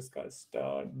was discussed.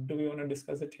 Do we want to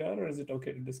discuss it here, or is it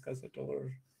okay to discuss it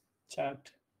over chat?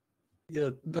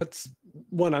 Yeah, that's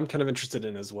one I'm kind of interested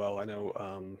in as well. I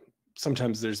know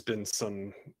sometimes there's been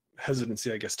some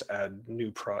hesitancy, I guess, to add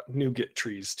new Git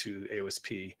trees to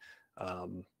AOSP.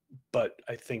 But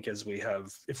I think if we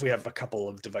have a couple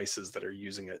of devices that are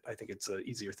using it, I think it's an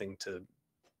easier thing to,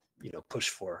 push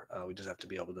for. We just have to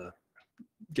be able to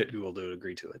get Google to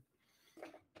agree to it.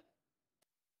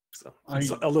 So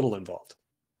it's a little involved.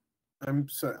 I'm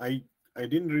sorry, I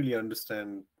didn't really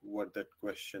understand what that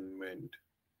question meant.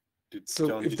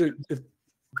 So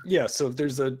if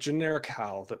there's a generic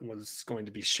HAL that was going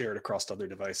to be shared across other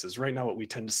devices, right now what we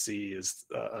tend to see is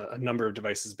a number of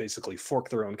devices basically fork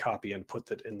their own copy and put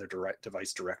that in their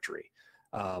device directory.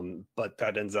 But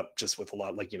that ends up just with a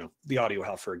lot, like, the Audio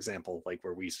HAL, for example, like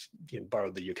where we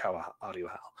borrowed the Yukawa Audio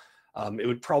HAL. It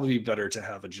would probably be better to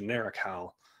have a generic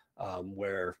HAL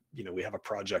where, we have a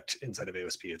project inside of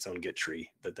AOSP, its own Git tree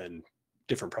that then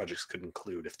different projects could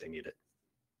include if they need it.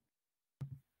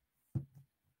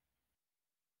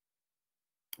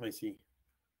 I see.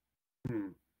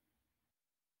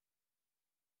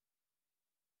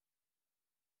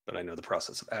 But I know the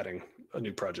process of adding a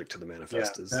new project to the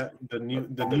manifest is the new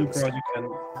project, and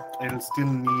it'll still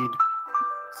need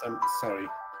some. Sorry,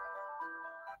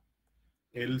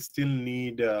 it'll still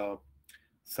need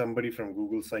somebody from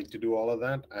Google site to do all of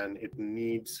that, and it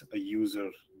needs a user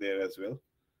there as well.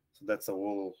 So that's a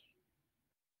whole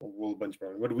bunch of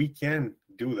problems. But we can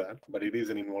do that, but it is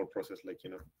an involved process, like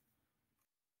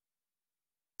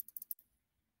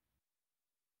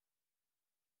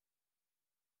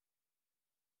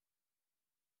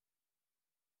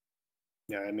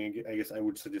Yeah, and I guess I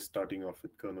would suggest starting off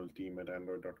with kernel team at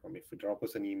android.com. If you drop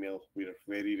us an email, we're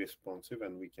very responsive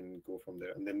and we can go from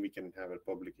there. And then we can have a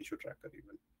public issue tracker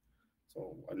even.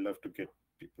 So I'd love to get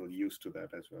people used to that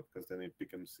as well, because then it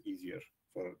becomes easier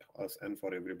for us and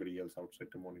for everybody else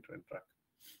outside to monitor and track.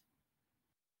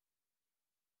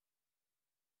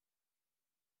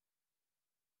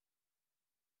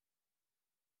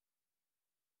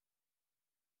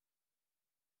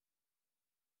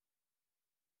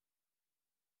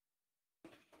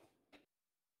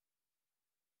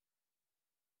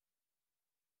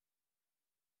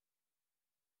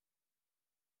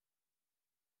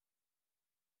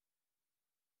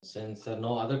 Since there are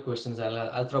no other questions,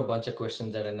 I'll throw a bunch of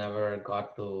questions that I never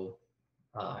got to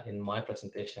in my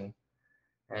presentation.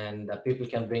 And people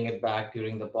can bring it back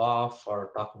during the BOF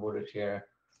or talk about it here.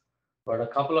 But a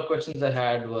couple of questions I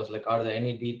had was like, are there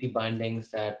any DT bindings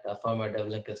that firmware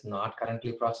DevLink is not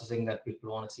currently processing that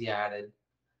people want to see added,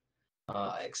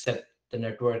 except the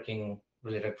networking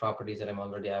related properties that I'm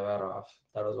already aware of?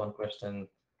 That was one question.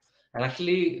 And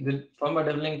actually, the firmware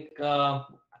DevLink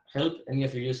help any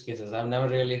of your use cases? I've never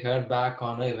really heard back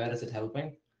on it. Where is it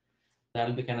helping?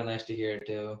 That'll be kind of nice to hear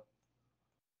too.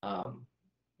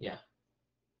 Yeah.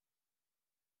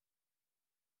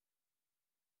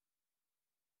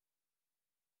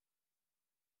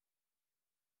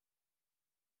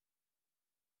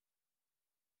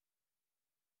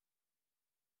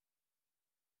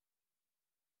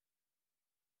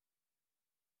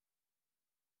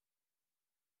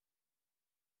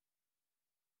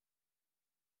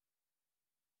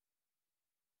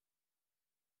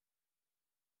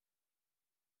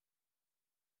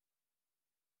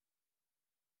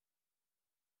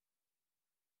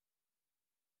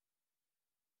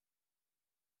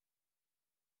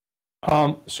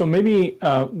 So maybe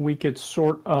we could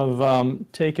sort of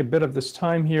take a bit of this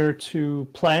time here to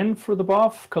plan for the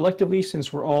BOF collectively,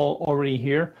 since we're all already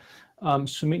here.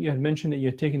 Sumit, you had mentioned that you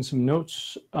had taken some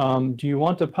notes. Do you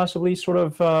want to possibly sort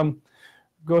of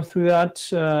go through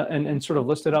that and sort of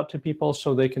list it out to people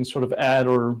so they can sort of add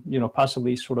or,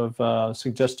 possibly sort of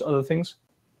suggest other things?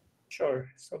 Sure.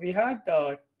 So we had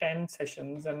 10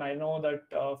 sessions, and I know that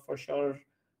for sure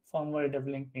firmware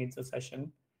DevLink needs a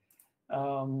session.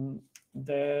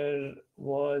 There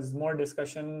was more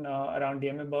discussion around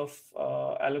DMA-BUF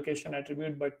allocation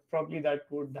attribute, but probably that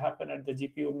would happen at the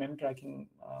GPU mem tracking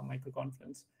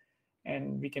microconference,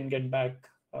 and we can get back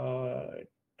to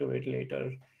it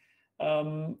later.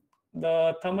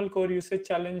 The thermal core usage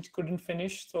challenge couldn't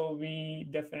finish, so we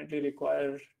definitely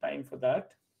require time for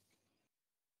that.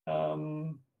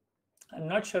 I'm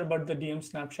not sure about the DM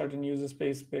snapshot in user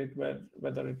space bit,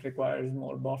 whether it requires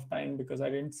more BOF time, because I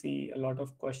didn't see a lot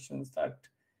of questions that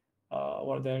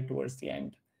were there towards the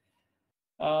end.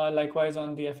 Likewise,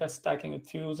 on the FS stacking with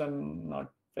Fuse, I'm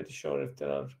not very sure if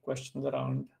there are questions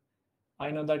around. I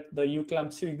know that the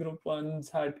UCLAMP group ones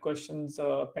had questions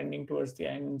pending towards the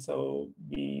end, so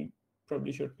we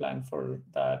probably should plan for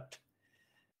that.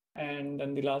 And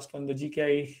then the last one, the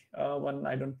GKI one,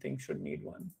 I don't think should need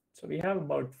one. So we have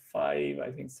about 5,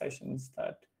 I think, sessions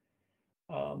that,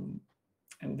 and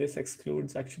this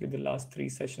excludes actually the last 3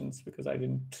 sessions because I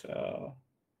didn't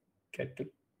get to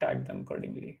tag them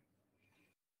accordingly.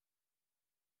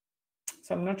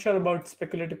 So I'm not sure about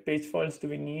speculative page faults. Do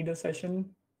we need a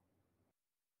session?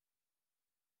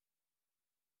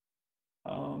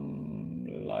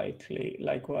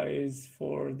 Likewise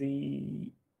for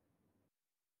the,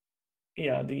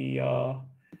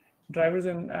 drivers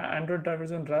and Android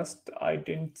drivers in Rust, I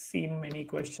didn't see many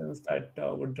questions that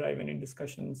would drive any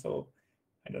discussion. So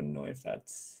I don't know if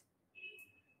that's,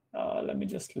 let me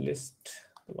just list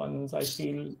the ones I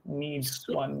feel need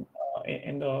one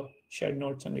in the shared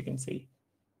notes, and we can see.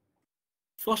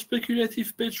 For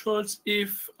speculative page faults,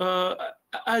 if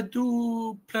I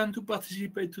do plan to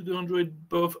participate to the Android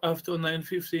BOF after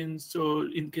 9:15, so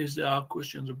in case there are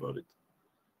questions about it.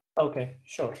 Okay,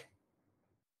 sure.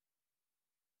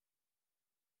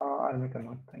 I'll make a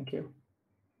note. Thank you.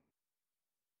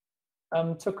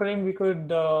 So Karim, we could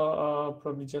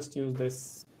probably just use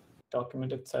this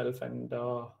document itself and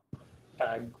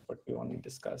tag what we want to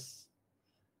discuss.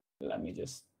 Let me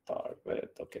just start with,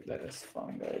 okay, let us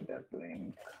find that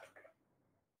link.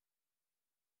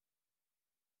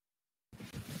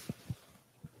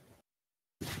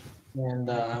 And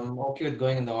I'm okay with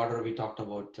going in the order we talked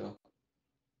about too.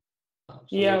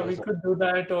 Yeah, we could do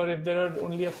that, or if there are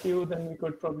only a few, then we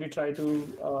could probably try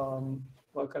to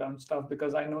work around stuff,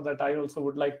 because I know that I also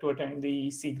would like to attend the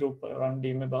C group around the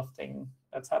DMA-BUF thing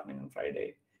that's happening on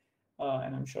Friday,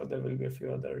 and I'm sure there will be a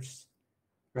few others.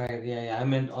 Right, yeah. I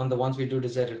meant on the ones we do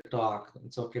decide to talk,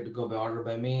 it's okay to go by order.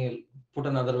 By me, put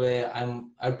another way,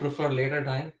 I prefer later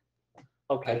time.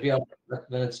 Okay. I'd be up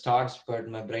when it starts, but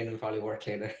my brain will probably work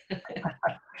later.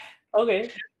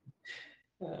 Okay.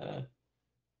 Yeah.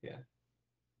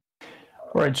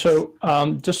 All right, so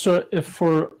just so if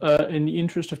for in the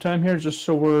interest of time here, just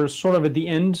so we're sort of at the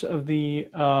end of the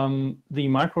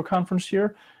micro conference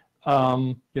here,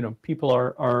 people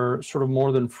are sort of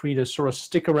more than free to sort of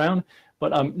stick around,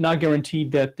 but I'm not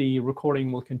guaranteed that the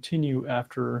recording will continue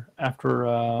after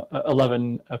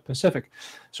 11 Pacific.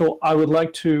 So I would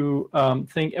like to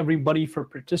thank everybody for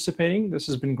participating. This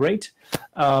has been great.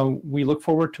 We look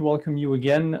forward to welcome you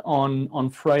again on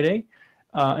Friday.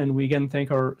 And we again thank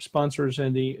our sponsors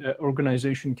and the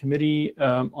organization committee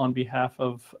on behalf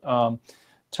of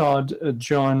Todd,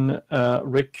 John,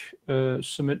 Rick,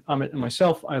 Sumit, Amit, and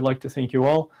myself. I'd like to thank you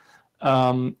all.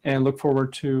 and look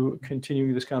forward to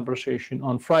continuing this conversation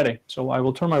on Friday. So I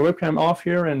will turn my webcam off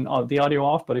here and the audio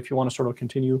off, but if you want to sort of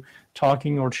continue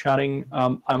talking or chatting,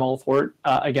 I'm all for it.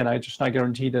 Again, I just not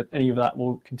guarantee that any of that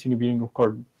will continue being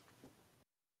recorded.